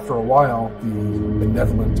 After a while, the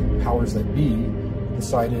benevolent powers that be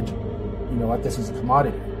decided, you know what, this is a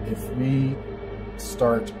commodity. If we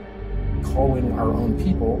start calling our own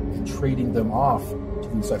people and trading them off to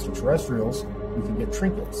these extraterrestrials, we can get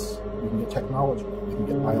trinkets, we can get technology, we can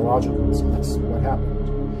get biologicals, and that's what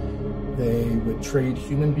happened. They would trade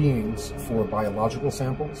human beings for biological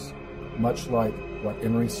samples, much like what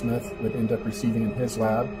Emery Smith would end up receiving in his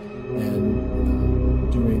lab and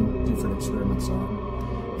doing different experiments on.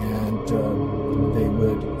 And they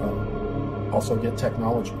would also get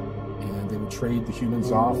technology, and they would trade the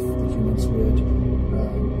humans off. The humans would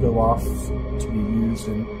go off to be used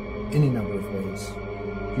in any number of ways.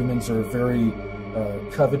 Humans are very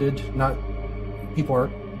coveted, not people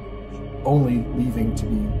aren't only leaving to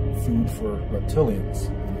be food for reptilians.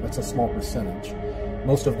 That's a small percentage.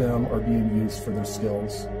 Most of them are being used for their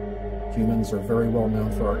skills. Humans are very well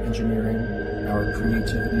known for our engineering, our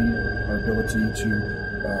creativity, our ability to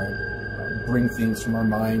bring things from our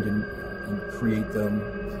mind and create them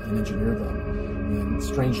and engineer them. And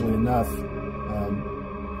strangely enough,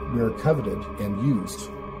 we are coveted and used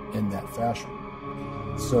in that fashion.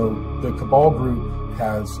 So the Cabal group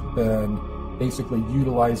has been basically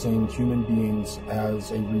utilizing human beings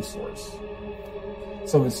as a resource.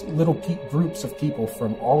 So as little groups of people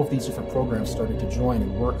from all of these different programs started to join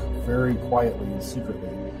and work very quietly and secretly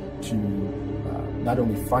to not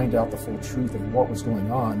only find out the full truth of what was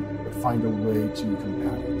going on, but find a way to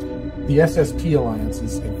combat it. The SSP Alliance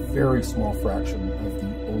is a very small fraction of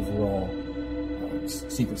the overall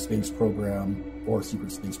secret space program or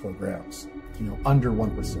secret space programs, under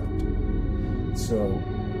 1%. So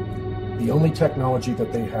the only technology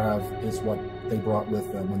that they have is what they brought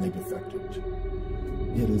with them when they defected.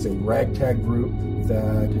 It is a ragtag group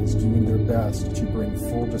that is doing their best to bring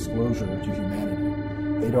full disclosure to humanity.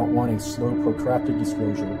 They don't want a slow, protracted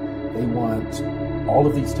disclosure. They want all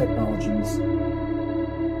of these technologies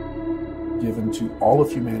given to all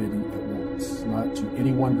of humanity at once, not to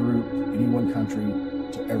any one group, any one country,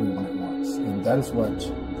 to everyone at once. And that is what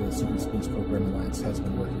the Secret Space Program Alliance has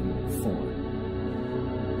been working for.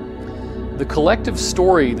 The collective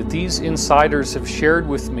story that these insiders have shared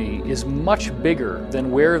with me is much bigger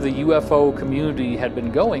than where the UFO community had been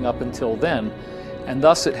going up until then, and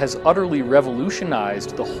thus it has utterly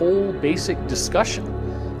revolutionized the whole basic discussion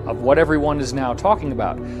of what everyone is now talking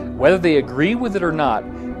about. Whether they agree with it or not,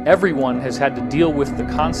 everyone has had to deal with the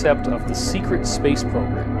concept of the secret space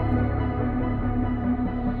program.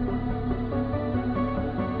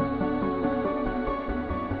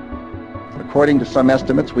 According to some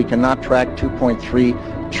estimates, we cannot track $2.3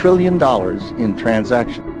 trillion in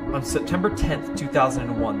transactions. On September 10th,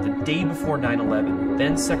 2001, the day before 9/11,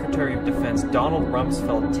 then Secretary of Defense Donald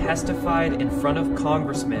Rumsfeld testified in front of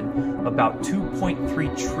congressmen about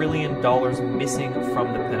 $2.3 trillion missing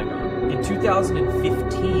from the Pentagon. In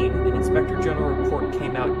 2015, an Inspector General report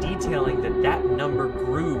came out detailing that number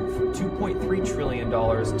grew from $2.3 trillion to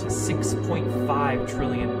 $6.5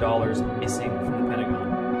 trillion missing from the Pentagon.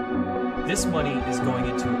 This money is going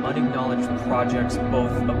into unacknowledged projects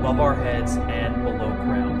both above our heads and below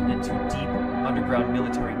ground, into deep underground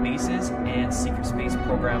military bases and secret space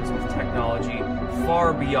programs with technology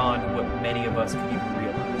far beyond what many of us can even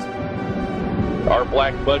realize. Our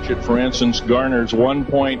black budget, for instance, garners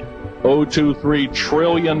 $1.023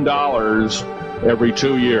 trillion every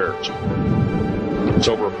 2 years. It's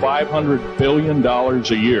over $500 billion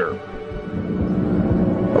a year.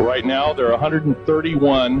 Right now, there are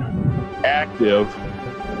 131 active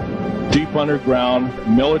deep underground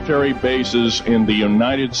military bases in the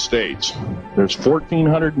United States. There's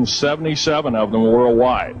 1,477 of them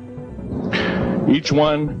worldwide. Each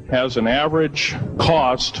one has an average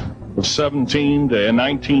cost of $17 to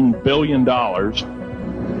 $19 billion.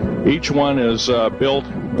 Each one is built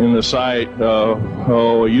in the site,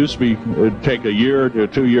 it used to be, it'd take a year to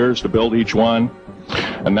 2 years to build each one,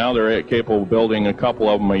 and now they're capable of building a couple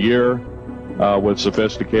of them a year with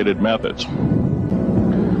sophisticated methods.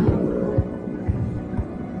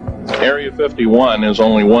 Area 51 is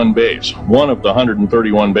only one base, one of the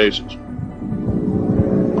 131 bases.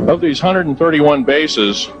 Of these 131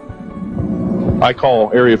 bases, I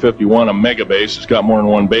call Area 51 a mega base. It's got more than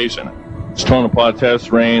one base in it. It's Tonopah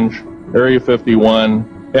Test Range, Area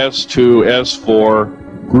 51, S2,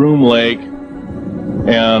 S4, Groom Lake,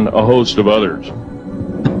 and a host of others.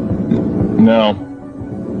 Now,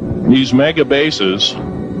 these mega bases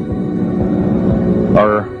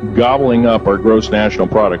are gobbling up our gross national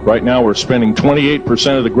product. Right now we're spending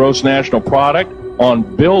 28% of the gross national product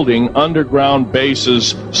on building underground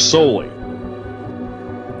bases solely.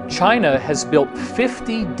 China has built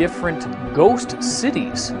 50 different ghost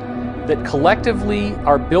cities that collectively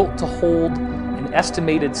are built to hold an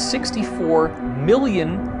estimated 64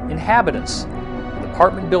 million inhabitants. The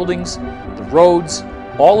apartment buildings, the roads,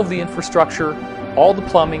 all of the infrastructure, all the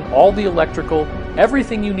plumbing, all the electrical,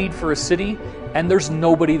 everything you need for a city, and there's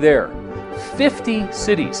nobody there. 50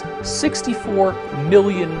 cities, 64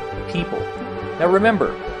 million people. Now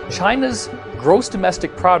remember, China's gross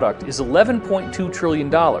domestic product is $11.2 trillion.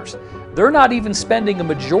 They're not even spending a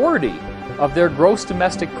majority of their gross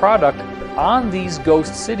domestic product on these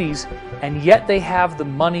ghost cities, and yet they have the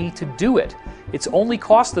money to do it. It's only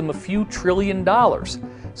cost them a few $1 trillion.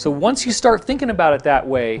 So once you start thinking about it that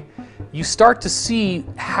way, you start to see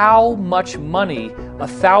how much money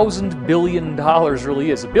 $1,000 billion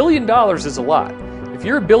really is. $1 billion is a lot. If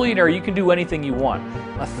you're a billionaire, you can do anything you want.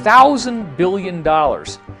 $1,000 billion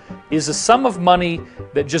is a sum of money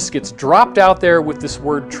that just gets dropped out there with this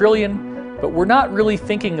word trillion, but we're not really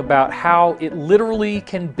thinking about how it literally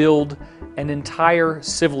can build an entire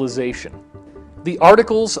civilization. The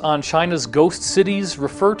articles on China's ghost cities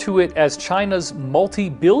refer to it as China's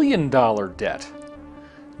multi-billion-dollar debt,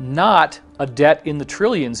 not a debt in the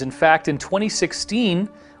trillions. In fact, in 2016,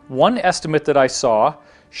 one estimate that I saw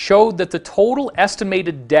showed that the total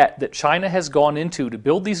estimated debt that China has gone into to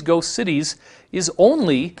build these ghost cities is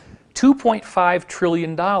only $2.5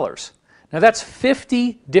 trillion. Now that's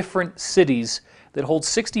 50 different cities that hold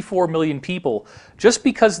 64 million people, just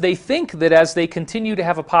because they think that as they continue to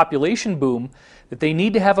have a population boom, that they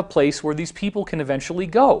need to have a place where these people can eventually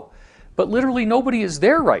go. But literally nobody is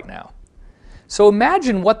there right now. So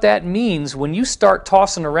imagine what that means when you start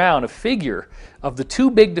tossing around a figure of the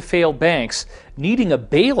too big to fail banks needing a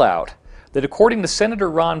bailout that, according to Senator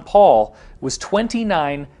Ron Paul, was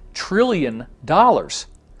 $29 trillion.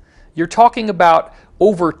 You're talking about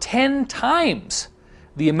over 10 times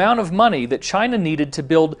the amount of money that China needed to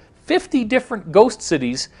build 50 different ghost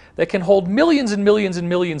cities that can hold millions and millions and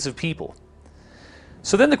millions of people.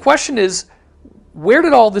 So then the question is, where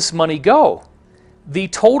did all this money go? The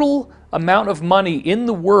total amount of money in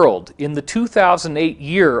the world in the 2008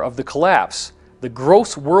 year of the collapse, the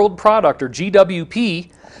gross world product, or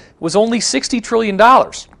GWP, was only $60 trillion.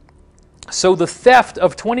 So the theft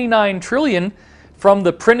of $29 trillion from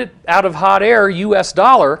the printed out of hot air US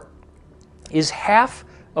dollar is half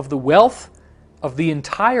of the wealth of the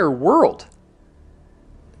entire world.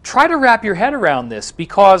 Try to wrap your head around this,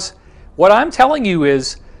 because what I'm telling you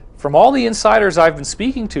is, from all the insiders I've been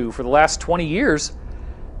speaking to for the last 20 years,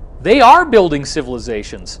 they are building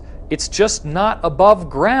civilizations. It's just not above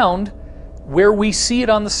ground where we see it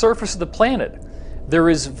on the surface of the planet. There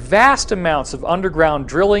is vast amounts of underground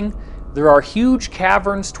drilling. There are huge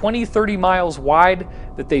caverns, 20, 30 miles wide,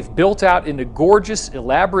 that they've built out into gorgeous,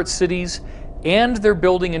 elaborate cities, and they're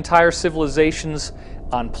building entire civilizations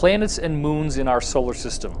on planets and moons in our solar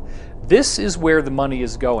system. This is where the money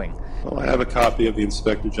is going. Well, I have a copy of the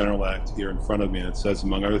Inspector General Act here in front of me, and it says,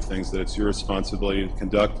 among other things, that it's your responsibility to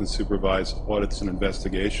conduct and supervise audits and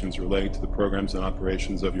investigations relating to the programs and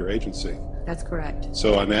operations of your agency. That's correct.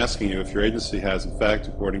 So I'm asking you if your agency has, in fact,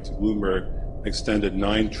 according to Bloomberg, extended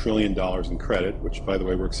 $9 trillion in credit, which, by the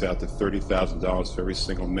way, works out to $30,000 for every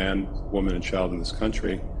single man, woman, and child in this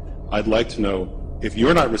country. I'd like to know, if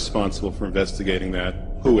you're not responsible for investigating that,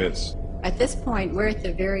 who is? At this point,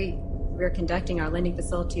 we're conducting our lending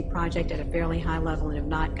facility project at a fairly high level and have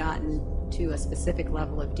not gotten to a specific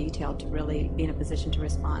level of detail to really be in a position to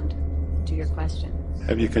respond to your question.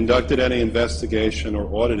 Have you conducted any investigation or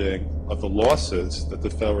auditing of the losses that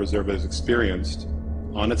the Federal Reserve has experienced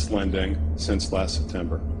on its lending since last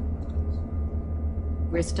September?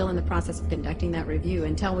 We're still in the process of conducting that review.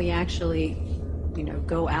 Until we actually,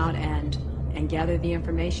 go out and gather the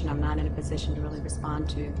information, I'm not in a position to really respond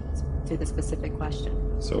to the specific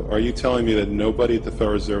question. So are you telling me that nobody at the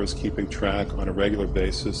Federal Reserve is keeping track on a regular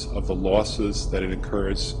basis of the losses that it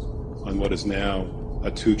incurs on what is now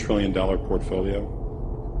a $2 trillion portfolio?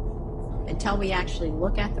 Until we actually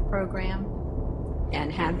look at the program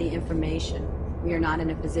and have the information, we are not in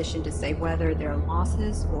a position to say whether there are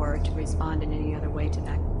losses or to respond in any other way to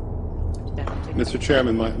that. Mr.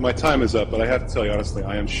 Chairman, my time is up, but I have to tell you honestly,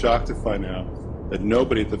 I am shocked to find out that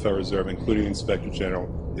nobody at the Federal Reserve, including the Inspector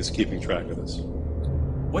General, is keeping track of this.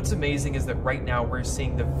 What's amazing is that right now we're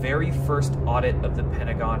seeing the very first audit of the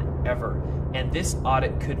Pentagon ever. And this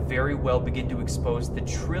audit could very well begin to expose the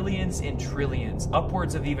trillions and trillions,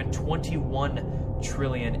 upwards of even 21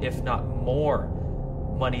 trillion, if not more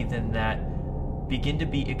money than that, begin to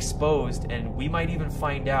be exposed. And we might even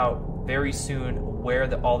find out very soon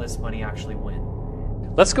where all this money actually went.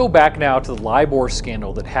 Let's go back now to the LIBOR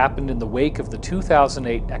scandal that happened in the wake of the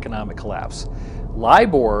 2008 economic collapse.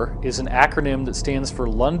 LIBOR is an acronym that stands for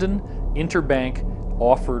London Interbank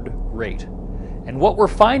Offered Rate. And what we're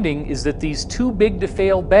finding is that these too big to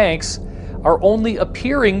fail banks are only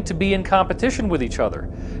appearing to be in competition with each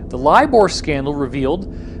other. The LIBOR scandal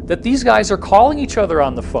revealed that these guys are calling each other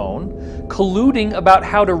on the phone, colluding about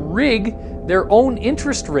how to rig their own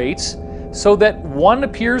interest rates so that one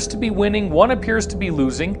appears to be winning, one appears to be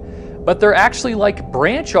losing, but they're actually like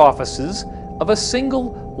branch offices of a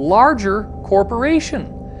single larger corporation.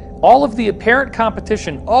 All of the apparent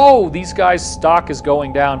competition, oh, these guys' stock is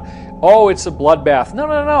going down, oh, it's a bloodbath.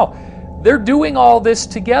 No. They're doing all this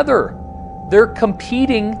together. They're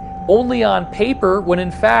competing only on paper when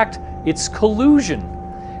in fact it's collusion.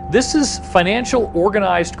 This is financial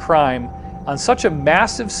organized crime on such a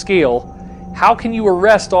massive scale. How can you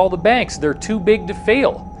arrest all the banks? They're too big to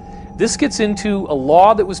fail. This gets into a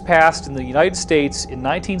law that was passed in the United States in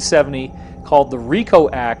 1970 called the RICO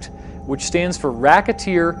Act, which stands for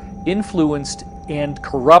Racketeer, Influenced, and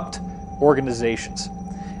Corrupt Organizations.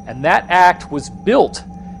 And that act was built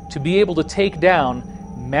to be able to take down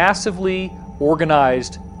massively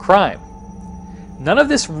organized crime. None of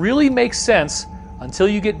this really makes sense until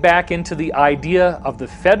you get back into the idea of the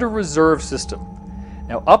Federal Reserve System.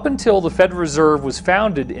 Now, up until the Federal Reserve was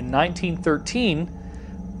founded in 1913,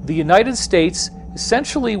 the United States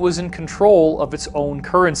essentially was in control of its own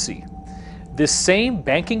currency. This same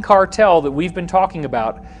banking cartel that we've been talking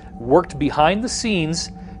about worked behind the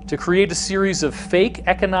scenes to create a series of fake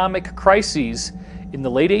economic crises in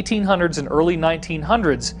the late 1800s and early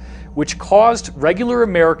 1900s, which caused regular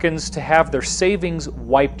Americans to have their savings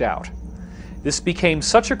wiped out. This became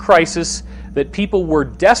such a crisis that people were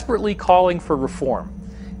desperately calling for reform.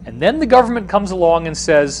 And then the government comes along and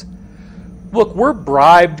says, look, we're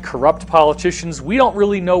bribed, corrupt politicians. We don't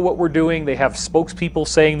really know what we're doing. They have spokespeople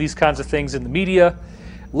saying these kinds of things in the media.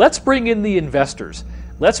 Let's bring in the investors.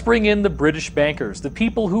 Let's bring in the British bankers, the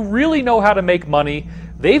people who really know how to make money.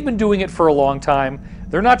 They've been doing it for a long time.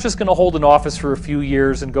 They're not just going to hold an office for a few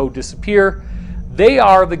years and go disappear. They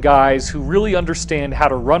are the guys who really understand how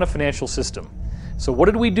to run a financial system. So what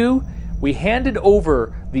did we do? We handed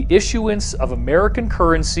over the issuance of American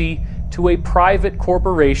currency to a private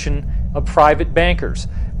corporation of private bankers.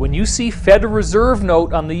 When you see Federal Reserve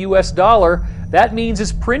note on the US dollar, that means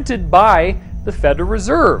it's printed by the Federal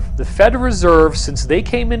Reserve. The Federal Reserve, since they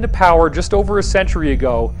came into power just over a century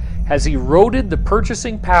ago, has eroded the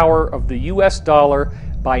purchasing power of the US dollar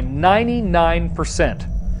by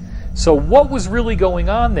 99%. So what was really going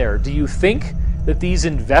on there? Do you think that these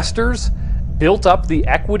investors built up the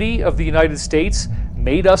equity of the United States,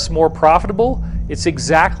 made us more profitable? It's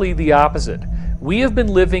exactly the opposite. We have been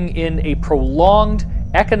living in a prolonged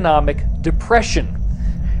economic depression.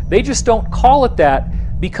 They just don't call it that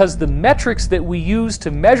because the metrics that we use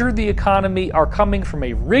to measure the economy are coming from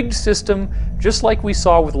a rigged system, just like we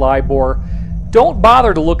saw with LIBOR. Don't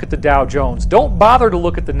bother to look at the Dow Jones. Don't bother to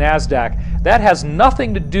look at the NASDAQ. That has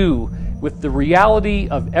nothing to do with the reality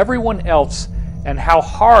of everyone else and how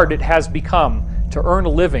hard it has become to earn a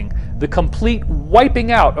living. The complete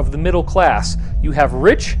wiping out of the middle class. You have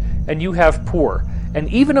rich and you have poor. And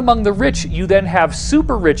even among the rich, you then have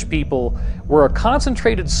super rich people where a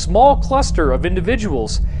concentrated small cluster of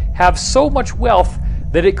individuals have so much wealth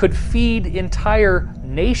that it could feed entire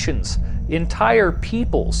nations, entire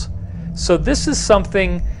peoples. So this is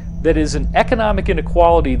something that is an economic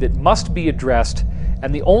inequality that must be addressed.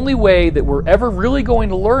 And the only way that we're ever really going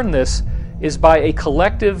to learn this is by a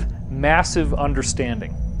collective, massive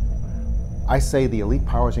understanding. I say the elite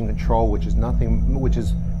powers in control, which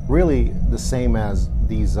is really the same as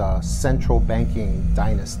these central banking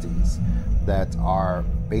dynasties that are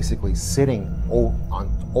basically sitting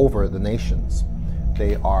over the nations.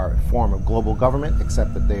 They are a form of global government,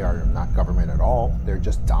 except that they are not government at all. They're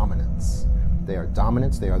just dominants. They are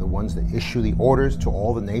dominants. They are the ones that issue the orders to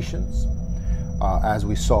all the nations. As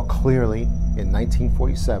we saw clearly in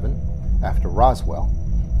 1947, after Roswell,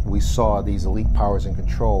 we saw these elite powers in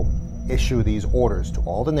control issue these orders to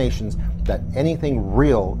all the nations that anything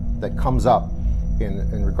real that comes up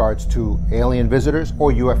in regards to alien visitors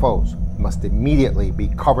or UFOs must immediately be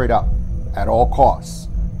covered up at all costs,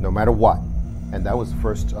 no matter what. And that was the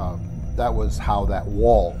first, that was how that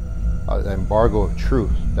wall, the embargo of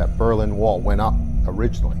truth, that Berlin Wall went up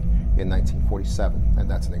originally in 1947. And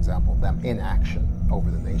that's an example of them in action over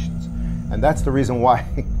the nations. And that's the reason why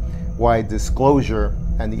disclosure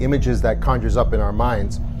and the images that conjures up in our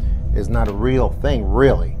minds is not a real thing,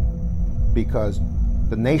 really, because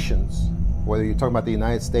the nations, whether you're talking about the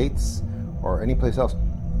United States or any place else,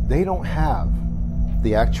 they don't have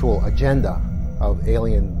the actual agenda of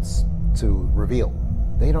aliens to reveal.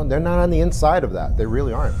 They're not on the inside of that. They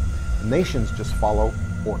really aren't. The nations just follow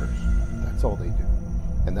orders. That's all they do.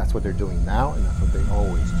 And that's what they're doing now, and that's what they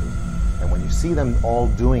always do. And when you see them all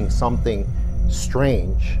doing something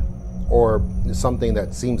strange or something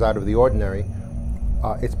that seems out of the ordinary,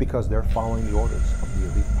 it's because they're following the orders of the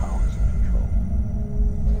elite powers in control.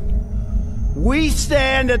 We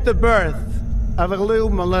stand at the birth of a new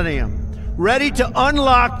millennium, ready to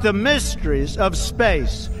unlock the mysteries of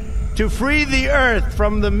space, to free the Earth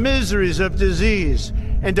from the miseries of disease,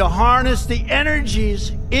 and to harness the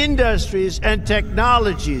energies, industries, and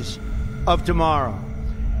technologies of tomorrow.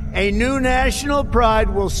 A new national pride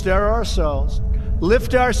will stir our souls,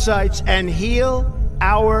 lift our sights, and heal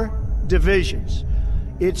our divisions.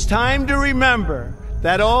 It's time to remember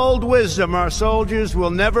that old wisdom our soldiers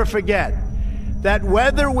will never forget, that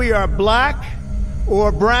whether we are black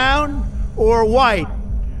or brown or white,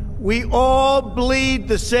 we all bleed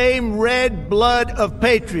the same red blood of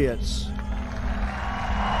patriots.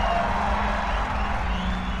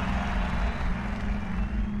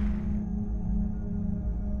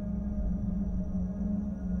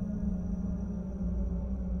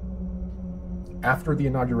 After the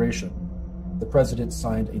inauguration, the president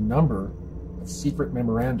signed a number of secret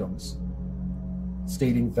memorandums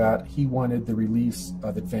stating that he wanted the release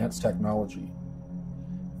of advanced technology,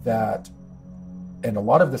 and a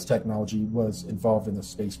lot of this technology was involved in the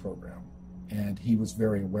space program, and he was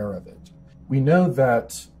very aware of it. We know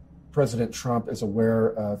that President Trump is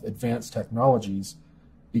aware of advanced technologies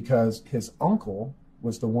because his uncle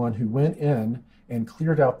was the one who went in and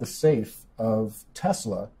cleared out the safe of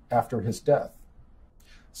Tesla after his death.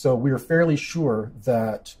 So we are fairly sure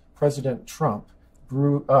that President Trump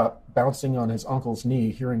grew up bouncing on his uncle's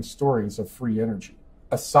knee, hearing stories of free energy.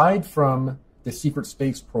 Aside from the Secret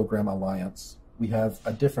Space Program Alliance, we have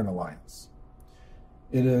a different alliance.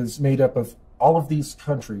 It is made up of all of these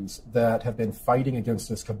countries that have been fighting against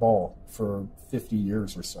this cabal for 50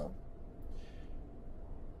 years or so.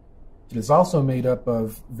 It is also made up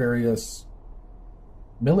of various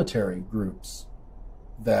military groups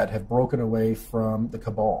that have broken away from the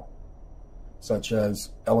cabal, such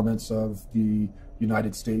as elements of the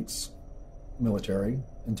United States military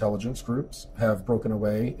intelligence groups have broken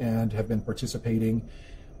away and have been participating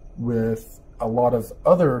with a lot of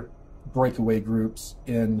other breakaway groups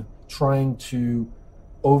in trying to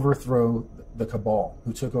overthrow the cabal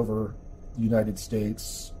who took over the United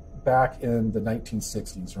States back in the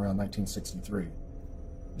 1960s, around 1963.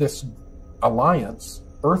 This alliance,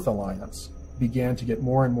 Earth Alliance, began to get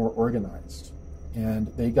more and more organized. And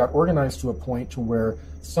they got organized to a point to where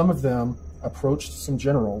some of them approached some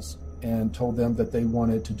generals and told them that they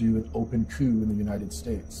wanted to do an open coup in the United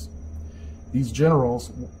States. These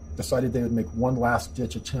generals decided they would make one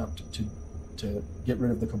last-ditch attempt to get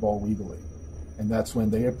rid of the cabal legally. And that's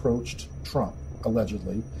when they approached Trump,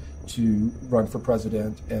 allegedly, to run for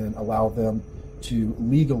president and allow them to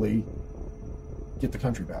legally get the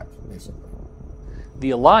country back, basically.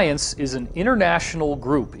 The alliance is an international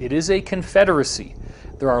group. It is a confederacy.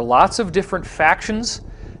 There are lots of different factions,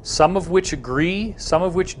 some of which agree, some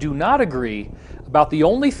of which do not agree, about the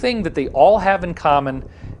only thing that they all have in common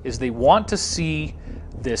is they want to see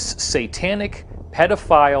this satanic,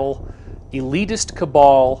 pedophile, elitist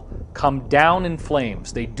cabal come down in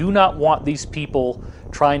flames. They do not want these people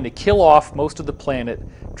trying to kill off most of the planet,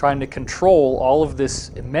 trying to control all of this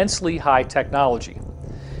immensely high technology.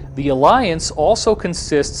 The alliance also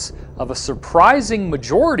consists of a surprising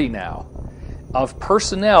majority now of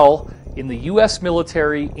personnel in the U.S.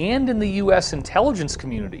 military and in the U.S. intelligence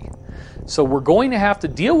community. So we're going to have to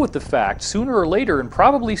deal with the fact sooner or later, and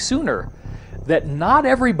probably sooner, that not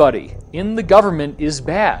everybody in the government is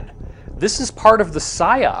bad. This is part of the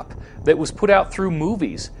psyop that was put out through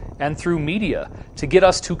movies and through media to get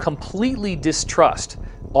us to completely distrust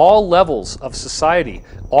all levels of society,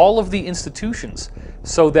 all of the institutions,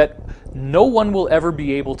 so that no one will ever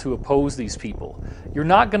be able to oppose these people. You're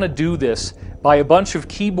not going to do this by a bunch of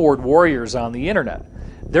keyboard warriors on the internet.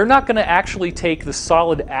 They're not going to actually take the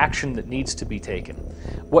solid action that needs to be taken.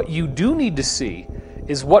 What you do need to see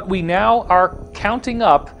is what we now are counting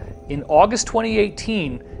up in August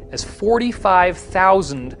 2018 as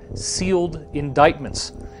 45,000 sealed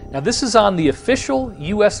indictments. Now this is on the official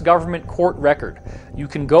U.S. government court record. You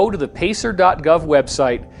can go to the pacer.gov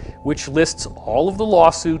website, which lists all of the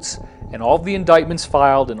lawsuits and all of the indictments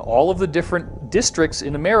filed in all of the different districts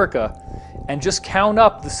in America, and just count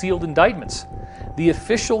up the sealed indictments. The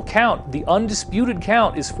official count, the undisputed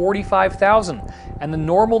count, is 45,000, and the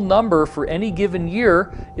normal number for any given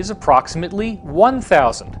year is approximately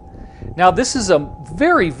 1,000. Now this is a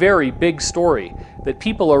very, very big story that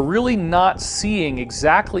people are really not seeing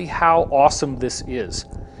exactly how awesome this is.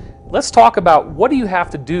 Let's talk about what do you have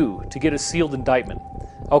to do to get a sealed indictment.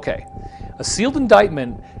 Okay, a sealed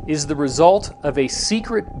indictment is the result of a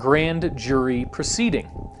secret grand jury proceeding.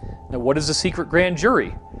 Now what is a secret grand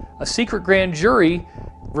jury? A secret grand jury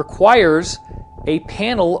requires a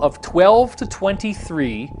panel of 12 to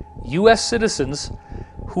 23 U.S. citizens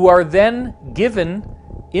who are then given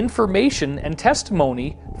information and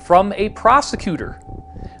testimony from a prosecutor.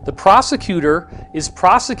 The prosecutor is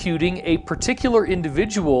prosecuting a particular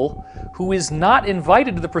individual who is not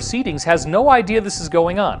invited to the proceedings, has no idea this is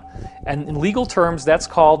going on. And in legal terms, that's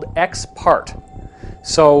called ex parte.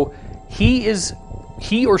 So he is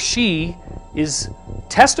he or she is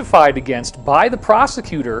testified against by the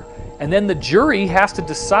prosecutor, and then the jury has to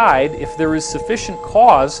decide if there is sufficient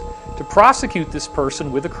cause to prosecute this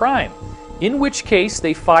person with a crime, in which case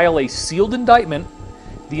they file a sealed indictment.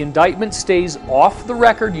 The indictment stays off the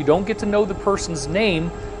record. You don't get to know the person's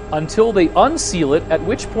name until they unseal it, at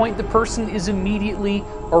which point the person is immediately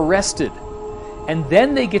arrested. And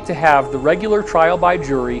then they get to have the regular trial by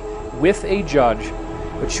jury with a judge.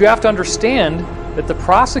 But you have to understand that the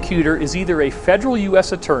prosecutor is either a federal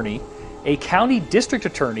U.S. attorney, a county district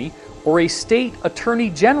attorney, or a state attorney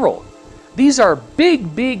general. These are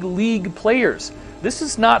big, big league players. This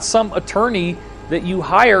is not some attorney that you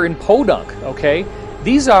hire in Podunk, okay?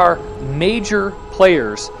 These are major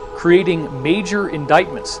players creating major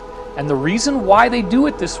indictments. And the reason why they do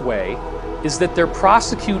it this way is that they're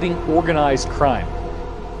prosecuting organized crime.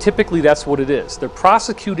 Typically, that's what it is. They're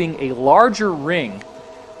prosecuting a larger ring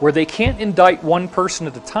where they can't indict one person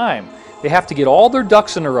at a time. They have to get all their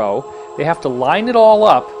ducks in a row. They have to line it all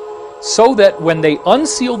up so that when they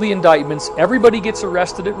unseal the indictments, everybody gets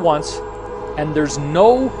arrested at once, and there's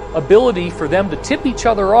no ability for them to tip each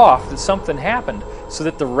other off that something happened so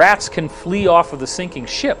that the rats can flee off of the sinking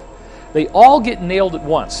ship. They all get nailed at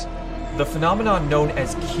once. The phenomenon known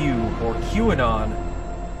as Q, or QAnon,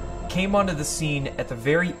 came onto the scene at the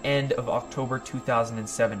very end of October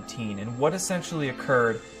 2017, and what essentially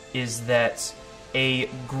occurred is that a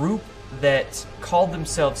group that called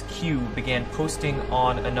themselves Q began posting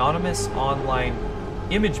on anonymous online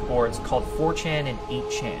image boards called 4chan and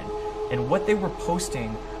 8chan, and what they were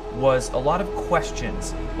posting was a lot of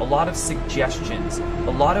questions, a lot of suggestions,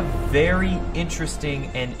 a lot of very interesting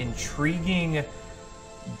and intriguing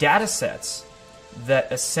data sets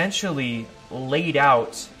that essentially laid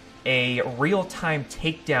out a real-time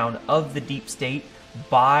takedown of the deep state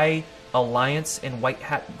by alliance and white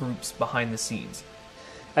hat groups behind the scenes.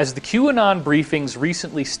 As the QAnon briefings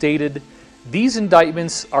recently stated, these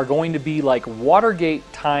indictments are going to be like Watergate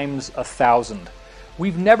times 1,000.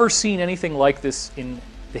 We've never seen anything like this in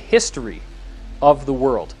the history of the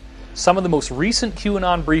world. Some of the most recent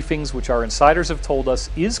QAnon briefings, which our insiders have told us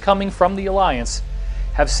is coming from the alliance,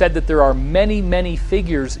 have said that there are many, many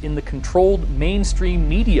figures in the controlled mainstream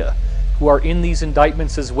media who are in these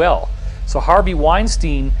indictments as well. So Harvey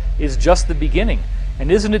Weinstein is just the beginning.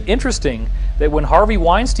 And isn't it interesting that when Harvey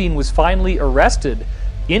Weinstein was finally arrested,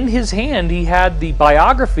 in his hand he had the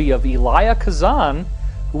biography of Elia Kazan,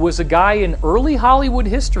 who was a guy in early Hollywood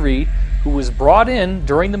history who was brought in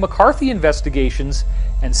during the McCarthy investigations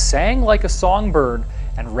and sang like a songbird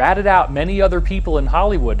and ratted out many other people in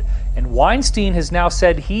Hollywood. And Weinstein has now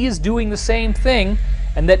said he is doing the same thing,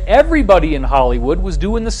 and that everybody in Hollywood was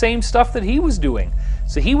doing the same stuff that he was doing.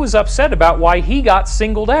 So he was upset about why he got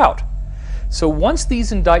singled out. So once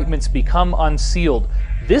these indictments become unsealed,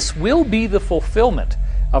 this will be the fulfillment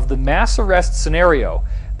of the mass arrest scenario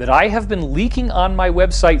that I have been leaking on my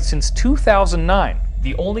website since 2009.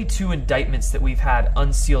 The only two indictments that we've had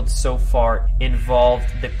unsealed so far involved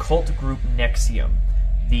the cult group NXIVM,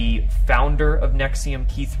 the founder of NXIVM,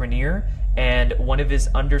 Keith Raniere, and one of his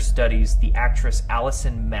understudies, the actress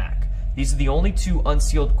Allison Mack. These are the only two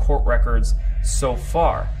unsealed court records so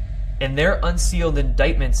far. And their unsealed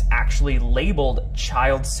indictments actually labeled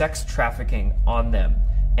child sex trafficking on them.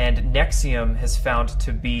 And NXIVM has found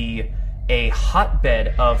to be a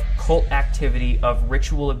hotbed of cult activity, of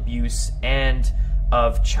ritual abuse, and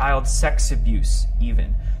of child sex abuse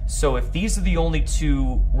even. So if these are the only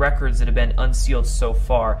two records that have been unsealed so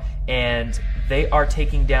far, and they are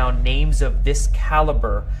taking down names of this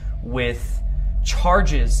caliber with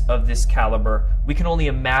charges of this caliber, we can only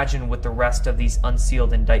imagine what the rest of these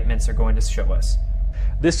unsealed indictments are going to show us.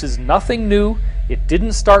 This is nothing new. It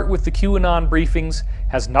didn't start with the QAnon briefings,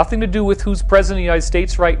 has nothing to do with who's president of the United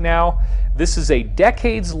States right now. This is a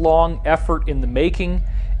decades-long effort in the making,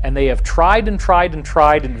 and they have tried and tried and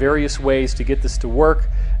tried in various ways to get this to work.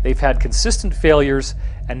 They've had consistent failures,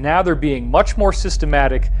 and now they're being much more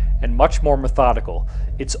systematic and much more methodical.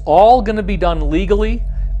 It's all going to be done legally.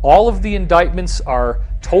 All of the indictments are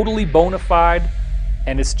totally bona fide,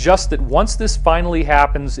 and it's just that once this finally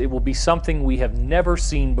happens, it will be something we have never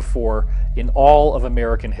seen before in all of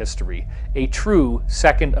American history. A true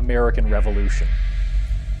second American Revolution.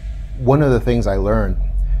 One of the things I learned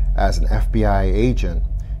as an FBI agent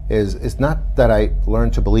is it's not that I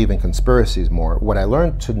learned to believe in conspiracies more. What I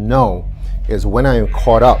learned to know is when I am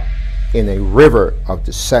caught up in a river of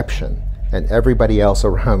deception and everybody else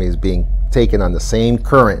around me is being taken on the same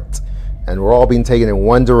current and we're all being taken in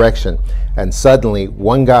one direction, and suddenly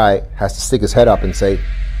one guy has to stick his head up and say,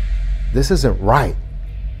 this isn't right.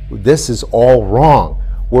 This is all wrong.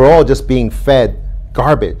 We're all just being fed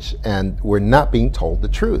garbage, and we're not being told the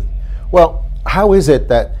truth. Well, how is it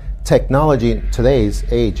that technology in today's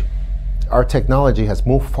age, our technology has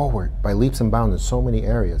moved forward by leaps and bounds in so many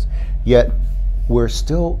areas, yet we're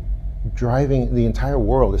still driving, the entire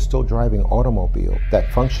world is still driving automobiles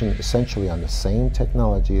that function essentially on the same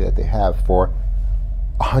technology that they have for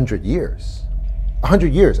 100 years.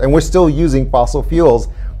 100 years, and we're still using fossil fuels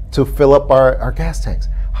to fill up our gas tanks.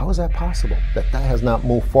 How is that possible? That has not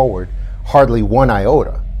moved forward hardly one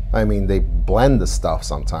iota. I mean, they blend the stuff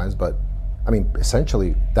sometimes, but I mean,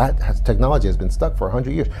 essentially, technology has been stuck for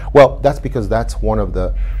 100 years. Well, that's because that's one of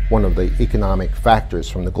the economic factors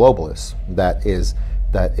from the globalists that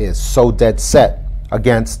is so dead set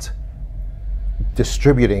against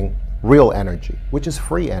distributing real energy, which is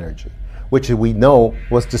free energy, which we know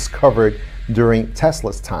was discovered during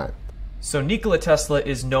Tesla's time. So Nikola Tesla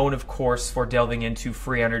is known, of course, for delving into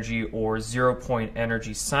free energy or zero-point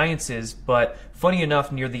energy sciences, but funny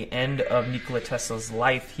enough, near the end of Nikola Tesla's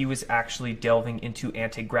life, he was actually delving into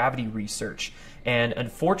anti-gravity research. And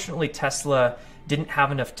unfortunately, Tesla didn't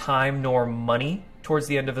have enough time nor money towards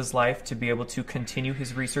the end of his life to be able to continue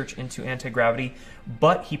his research into anti-gravity,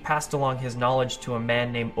 but he passed along his knowledge to a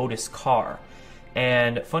man named Otis Carr.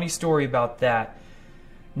 And funny story about that,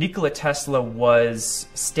 Nikola Tesla was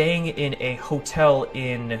staying in a hotel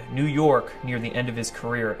in New York near the end of his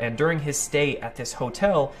career, and during his stay at this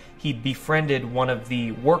hotel, he befriended one of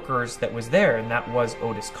the workers that was there, and that was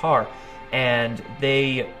Otis Carr. And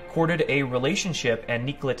they courted a relationship, and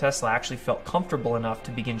Nikola Tesla actually felt comfortable enough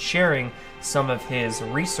to begin sharing some of his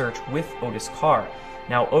research with Otis Carr.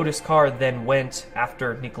 Now, Otis Carr then went,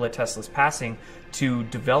 after Nikola Tesla's passing, to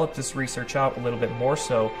develop this research out a little bit more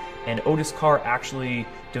so, and Otis Carr actually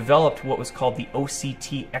developed what was called the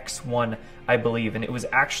OCT-X1, I believe, and it was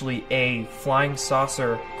actually a flying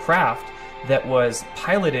saucer craft that was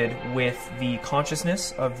piloted with the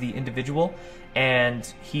consciousness of the individual,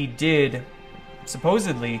 and he did,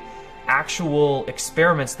 supposedly, actual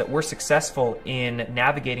experiments that were successful in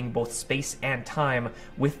navigating both space and time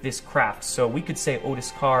with this craft. So we could say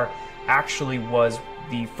Otis Carr actually was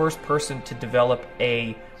the first person to develop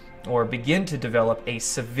begin to develop a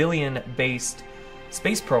civilian-based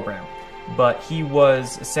space program. But he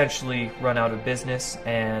was essentially run out of business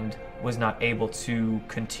and was not able to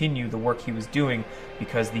continue the work he was doing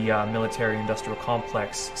because the military-industrial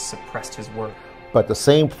complex suppressed his work. But the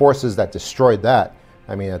same forces that destroyed that,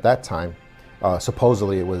 I mean, at that time,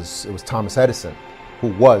 supposedly it was Thomas Edison, who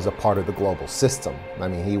was a part of the global system. I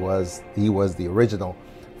mean, he was the original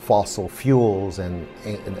fossil fuels and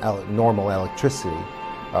normal electricity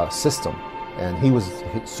system, and he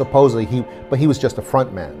was just a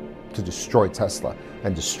front man to destroy Tesla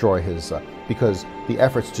and destroy his because the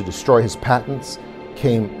efforts to destroy his patents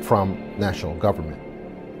came from national government,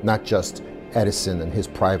 not just Edison and his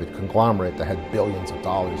private conglomerate that had billions of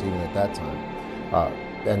dollars even at that time.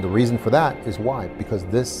 And the reason for that is why? Because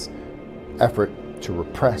this effort to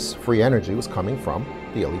repress free energy was coming from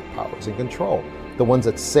the elite powers in control, the ones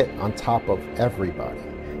that sit on top of everybody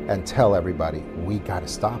and tell everybody, we got to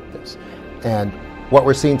stop this. And what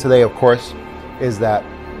we're seeing today, of course, is that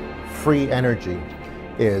free energy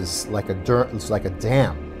is like a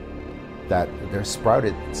dam that they're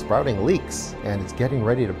sprouting leaks, and it's getting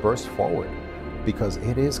ready to burst forward because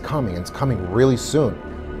it is coming. It's coming really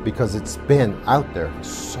soon because it's been out there for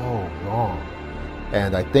so long.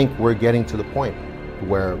 And I think we're getting to the point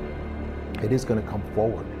where it is going to come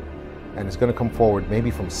forward, and it's going to come forward maybe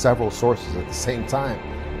from several sources at the same time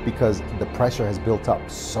because the pressure has built up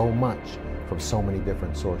so much from so many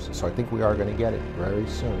different sources. So I think we are going to get it very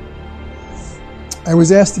soon. I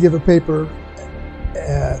was asked to give a paper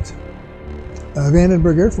at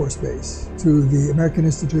Vandenberg Air Force Base to the American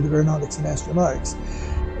Institute of Aeronautics and Astronautics.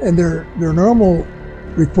 And their normal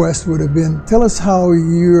request would have been, tell us how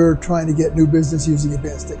you're trying to get new business using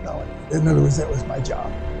advanced technology. In other words, that was my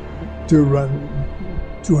job, to run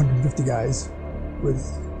 250 guys with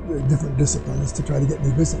different disciplines to try to get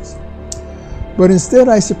new business. But instead,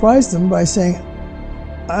 I surprised them by saying,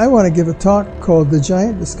 I want to give a talk called The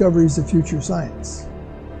Giant Discoveries of Future Science.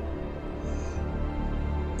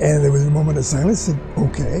 And there was a moment of silence, and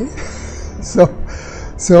okay.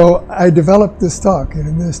 So I developed this talk, and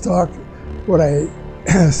in this talk, what I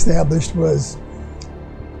established was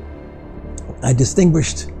I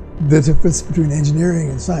distinguished the difference between engineering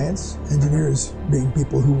and science. Engineers being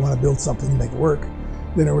people who want to build something and make it work.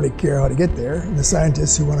 They don't really care how to get there. And the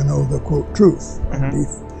scientists who want to know the, quote, truth.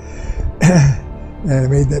 And I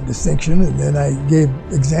made that distinction, and then I gave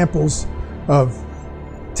examples of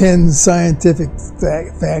 10 scientific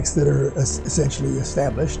facts that are essentially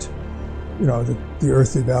established you know, the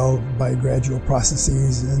Earth evolved by gradual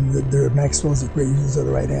processes, and their Maxwell's equations are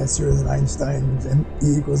the right answer, and Einstein's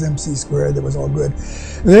E equals mc squared, that was all good.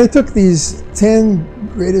 And then I took these 10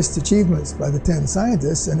 greatest achievements by the 10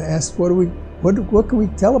 scientists and asked, what can we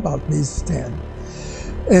tell about these 10?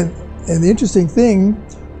 And the interesting thing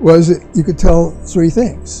was that you could tell 3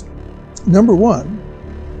 things. Number 1,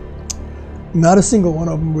 not a single one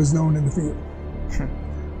of them was known in the field.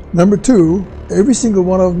 Number 2, every single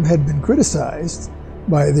one of them had been criticized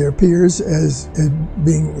by their peers as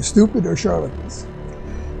being stupid or charlatans.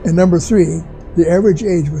 And number 3, the average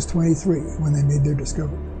age was 23 when they made their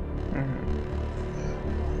discovery.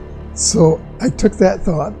 So I took that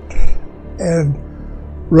thought and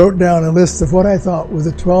wrote down a list of what I thought were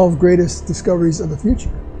the 12 greatest discoveries of the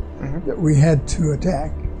future that we had to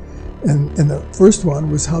attack. And the first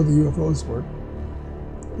one was how the UFOs work.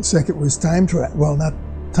 The second was time travel. Well, not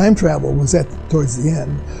time travel was towards the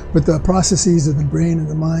end, but the processes of the brain and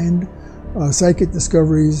the mind, psychic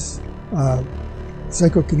discoveries,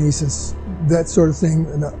 psychokinesis, that sort of thing,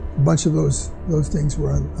 and a bunch of those things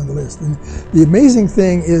were on the list. And the amazing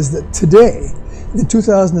thing is that today, in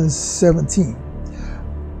 2017,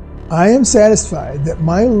 I am satisfied that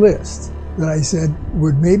my list that I said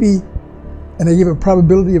would maybe, and I gave a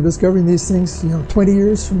probability of discovering these things, 20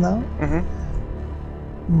 years from now,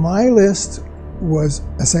 my list was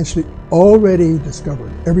essentially already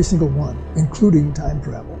discovered, every single one, including time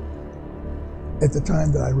travel, at the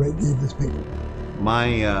time that I gave this paper.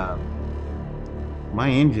 My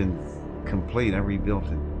engine's complete. I rebuilt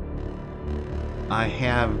it. I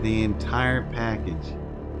have the entire package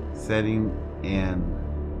setting and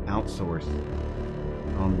outsourced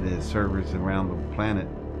on the servers around the planet.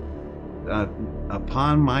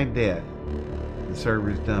 Upon my death, the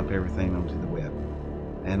servers dump everything onto the web.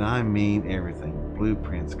 And I mean everything.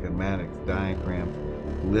 Blueprints, schematics, diagrams,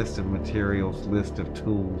 list of materials, list of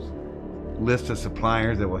tools, list of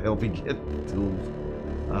suppliers that will help you get the tools,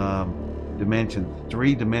 dimensions,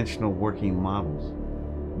 3-dimensional working models.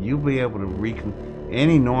 You'll be able to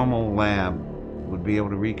any normal lab would be able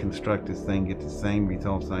to reconstruct this thing, get the same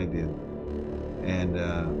results I did. And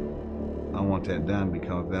I want that done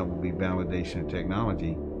because that will be validation of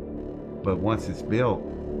technology. But once it's built,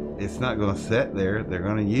 it's not going to sit there. They're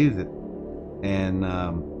going to use it. And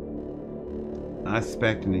I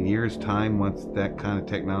expect in a year's time, once that kind of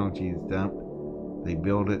technology is dumped, they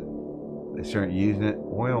build it, they start using it.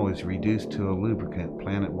 Oil is reduced to a lubricant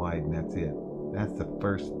planet-wide, and that's it. That's the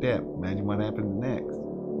first step. Imagine what happens next.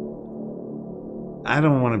 I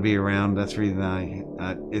don't want to be around. That's the reason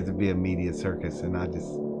it would be a media circus, and I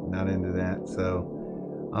just not into that.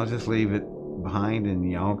 So I'll just leave it behind, and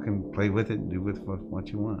y'all can play with it and do with what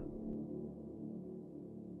you want.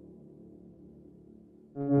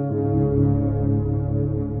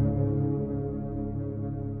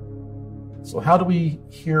 So how do we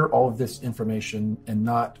hear all of this information and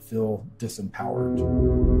not feel disempowered?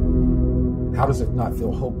 How does it not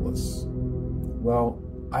feel hopeless? Well,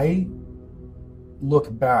 I look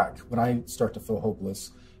back when I start to feel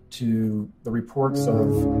hopeless to the reports of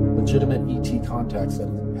legitimate ET contacts that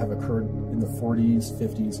have occurred in the 40s,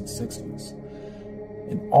 50s, and 60s.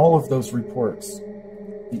 In all of those reports,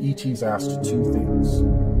 the ETs asked 2 things: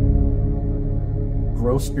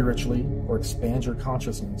 grow spiritually or expand your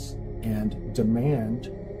consciousness, and demand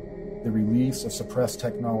the release of suppressed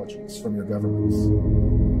technologies from your governments.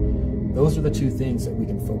 Those are the 2 things that we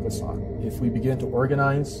can focus on. If we begin to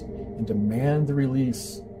organize and demand the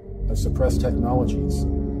release of suppressed technologies,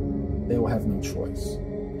 they will have no choice.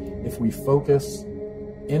 If we focus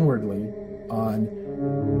inwardly on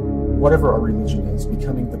whatever our religion is,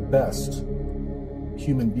 becoming the best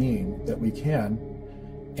human being that we can,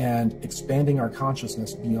 and expanding our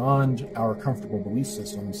consciousness beyond our comfortable belief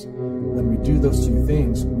systems, when we do those 2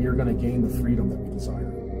 things, we are going to gain the freedom that we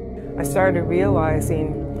desire. I started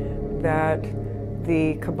realizing that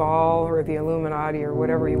the cabal or the Illuminati or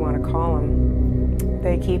whatever you want to call them,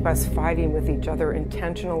 they keep us fighting with each other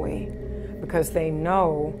intentionally because they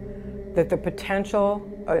know that the potential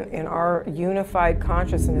in our unified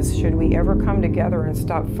consciousness, should we ever come together and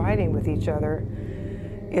stop fighting with each other,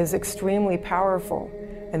 is extremely powerful.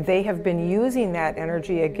 And they have been using that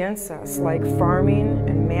energy against us, like farming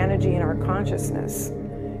and managing our consciousness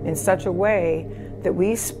in such a way that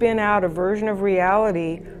we spin out a version of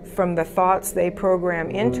reality from the thoughts they program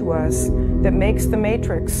into us that makes the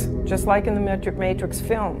Matrix, just like in the Matrix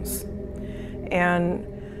films. And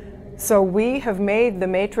so we have made the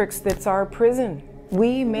Matrix that's our prison.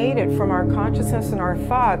 We made it from our consciousness and our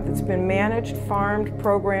thought that's been managed, farmed,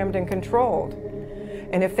 programmed, and controlled.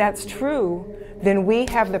 And if that's true, then we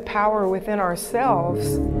have the power within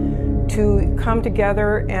ourselves to come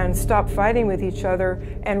together and stop fighting with each other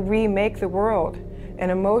and remake the world.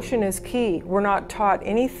 And emotion is key. We're not taught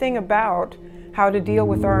anything about how to deal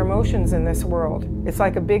with our emotions in this world. It's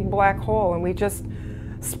like a big black hole, and we just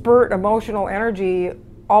spurt emotional energy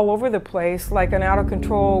all over the place like an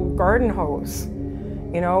out-of-control garden hose.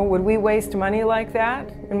 You know, would we waste money like that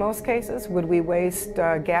in most cases? Would we waste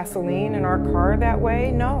gasoline in our car that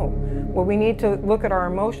way? No. Well, we need to look at our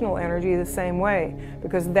emotional energy the same way,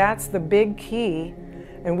 because that's the big key.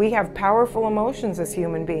 And we have powerful emotions as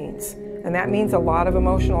human beings, and that means a lot of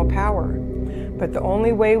emotional power. But the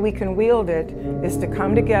only way we can wield it is to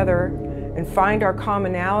come together and find our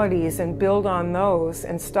commonalities and build on those,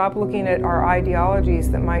 and stop looking at our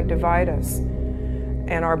ideologies that might divide us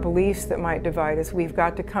and our beliefs that might divide us. We've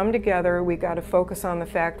got to come together. We've got to focus on the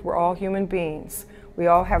fact we're all human beings. We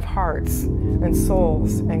all have hearts and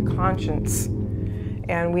souls and conscience.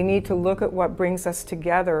 And we need to look at what brings us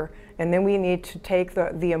together, and then we need to take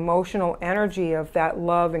the emotional energy of that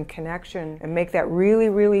love and connection and make that really,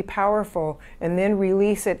 really powerful, and then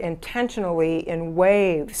release it intentionally in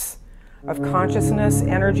waves of consciousness,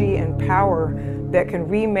 energy, and power that can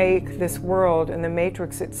remake this world and the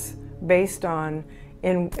matrix it's based on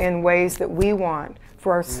in ways that we want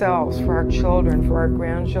for ourselves, for our children, for our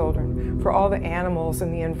grandchildren, for all the animals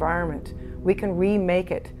in the environment. We can remake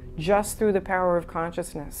it just through the power of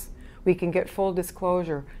consciousness. We can get full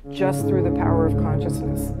disclosure just through the power of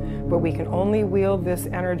consciousness. But we can only wield this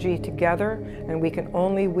energy together, and we can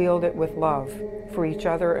only wield it with love for each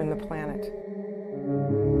other and the planet.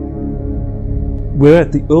 We're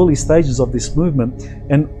at the early stages of this movement,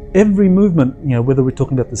 and every movement, you know, whether we're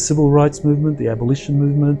talking about the civil rights movement, the abolition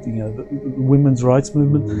movement, you know, the women's rights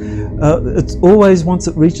movement, it's always, once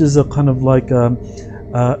it reaches a kind of like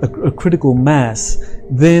a critical mass,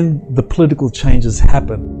 then the political changes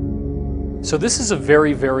happen. So this is a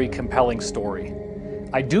very, very compelling story.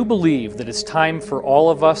 I do believe that it's time for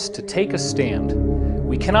all of us to take a stand.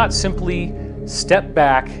 We cannot simply step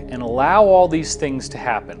back and allow all these things to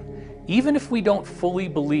happen. Even if we don't fully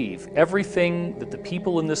believe everything that the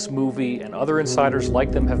people in this movie and other insiders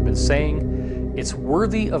like them have been saying, it's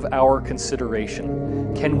worthy of our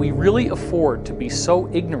consideration. Can we really afford to be so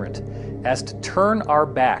ignorant as to turn our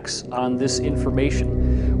backs on this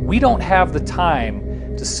information? We don't have the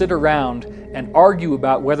time to sit around and argue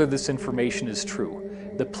about whether this information is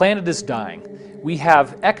true. The planet is dying. We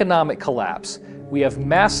have economic collapse. We have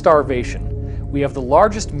mass starvation. We have the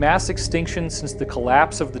largest mass extinction since the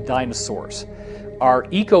collapse of the dinosaurs. Our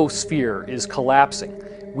ecosphere is collapsing.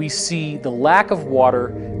 We see the lack of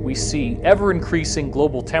water. We see ever-increasing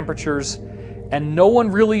global temperatures, and no one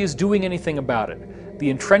really is doing anything about it. The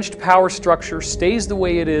entrenched power structure stays the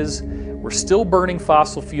way it is. We're still burning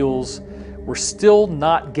fossil fuels. We're still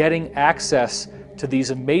not getting access to these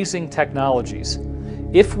amazing technologies.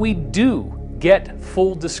 If we do get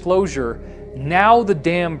full disclosure, now the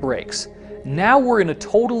dam breaks. Now we're in a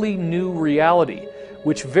totally new reality,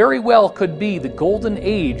 which very well could be the golden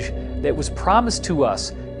age that was promised to us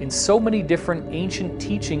in so many different ancient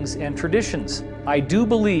teachings and traditions. I do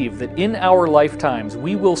believe that in our lifetimes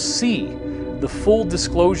we will see the full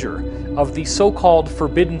disclosure of the so-called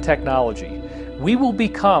forbidden technology. We will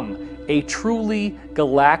become a truly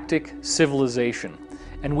galactic civilization,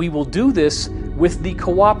 and we will do this with the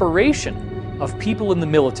cooperation of people in the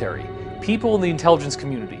military, people in the intelligence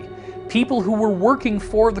community, people who were working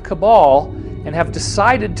for the cabal and have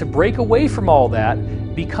decided to break away from all that,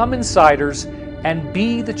 become insiders, and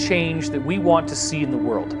be the change that we want to see in the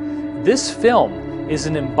world. This film is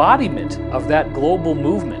an embodiment of that global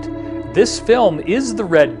movement. This film is the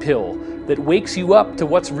red pill that wakes you up to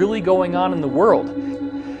what's really going on in the world.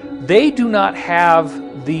 They do not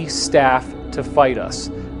have the staff to fight us.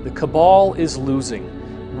 The cabal is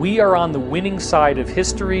losing. We are on the winning side of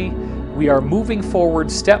history. We are moving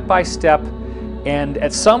forward step by step, and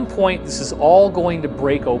at some point this is all going to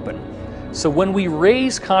break open. So when we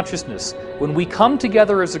raise consciousness, when we come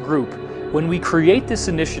together as a group, when we create this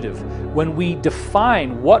initiative, when we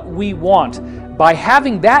define what we want, by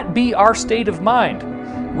having that be our state of mind,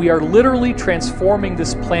 we are literally transforming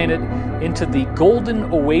this planet into the golden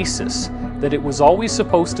oasis that it was always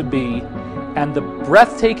supposed to be, and the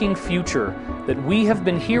breathtaking future that we have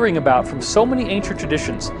been hearing about from so many ancient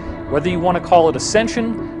traditions. Whether you want to call it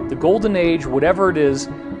ascension, the golden age, whatever it is,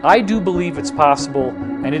 I do believe it's possible,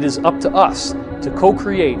 and it is up to us to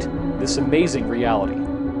co-create this amazing reality.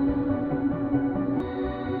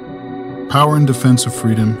 Power in defense of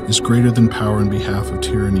freedom is greater than power in behalf of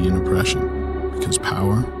tyranny and oppression, because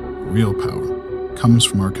power, real power, comes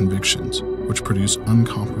from our convictions, which produce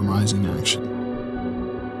uncompromising action.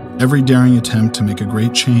 Every daring attempt to make a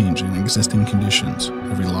great change in existing conditions,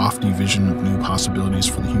 every lofty vision of new possibilities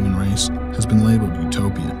for the human race has been labeled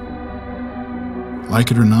utopian.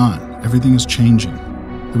 Like it or not, everything is changing.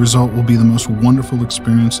 The result will be the most wonderful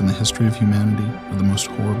experience in the history of humanity, or the most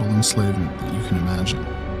horrible enslavement that you can imagine.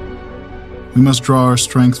 We must draw our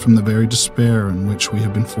strength from the very despair in which we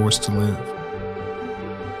have been forced to live.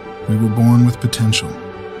 We were born with potential.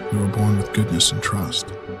 We were born with goodness and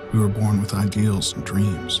trust. We were born with ideals and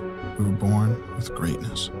dreams. We were born with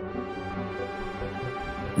greatness.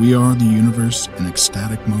 We are the universe in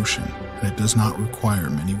ecstatic motion, and it does not require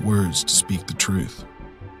many words to speak the truth.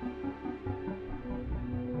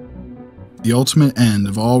 The ultimate end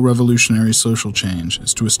of all revolutionary social change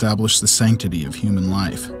is to establish the sanctity of human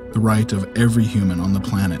life, the right of every human on the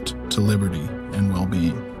planet to liberty and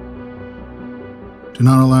well-being. Do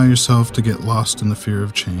not allow yourself to get lost in the fear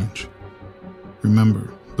of change.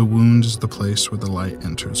 Remember, the wound is the place where the light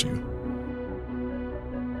enters you.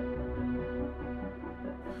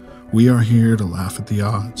 We are here to laugh at the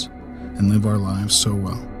odds and live our lives so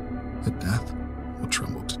well that death will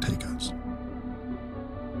tremble to take us.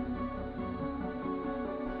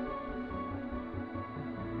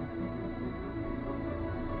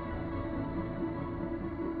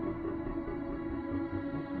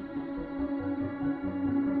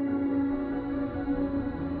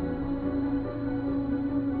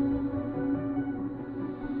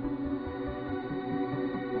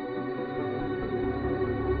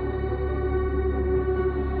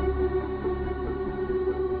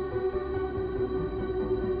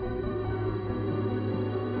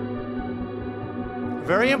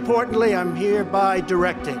 Very importantly, I'm hereby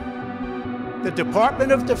directing the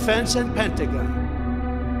Department of Defense and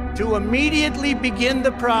Pentagon to immediately begin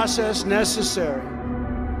the process necessary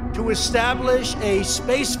to establish a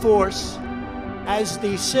Space Force as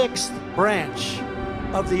the 6th branch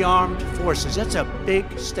of the armed forces. That's a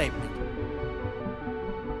big statement.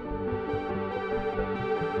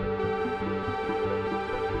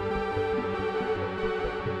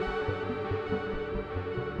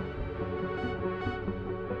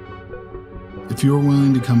 If you are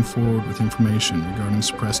willing to come forward with information regarding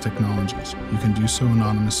suppressed technologies, you can do so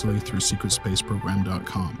anonymously through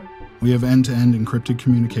secretspaceprogram.com. We have end-to-end encrypted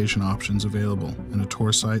communication options available and a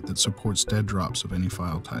Tor site that supports dead drops of any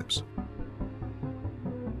file types.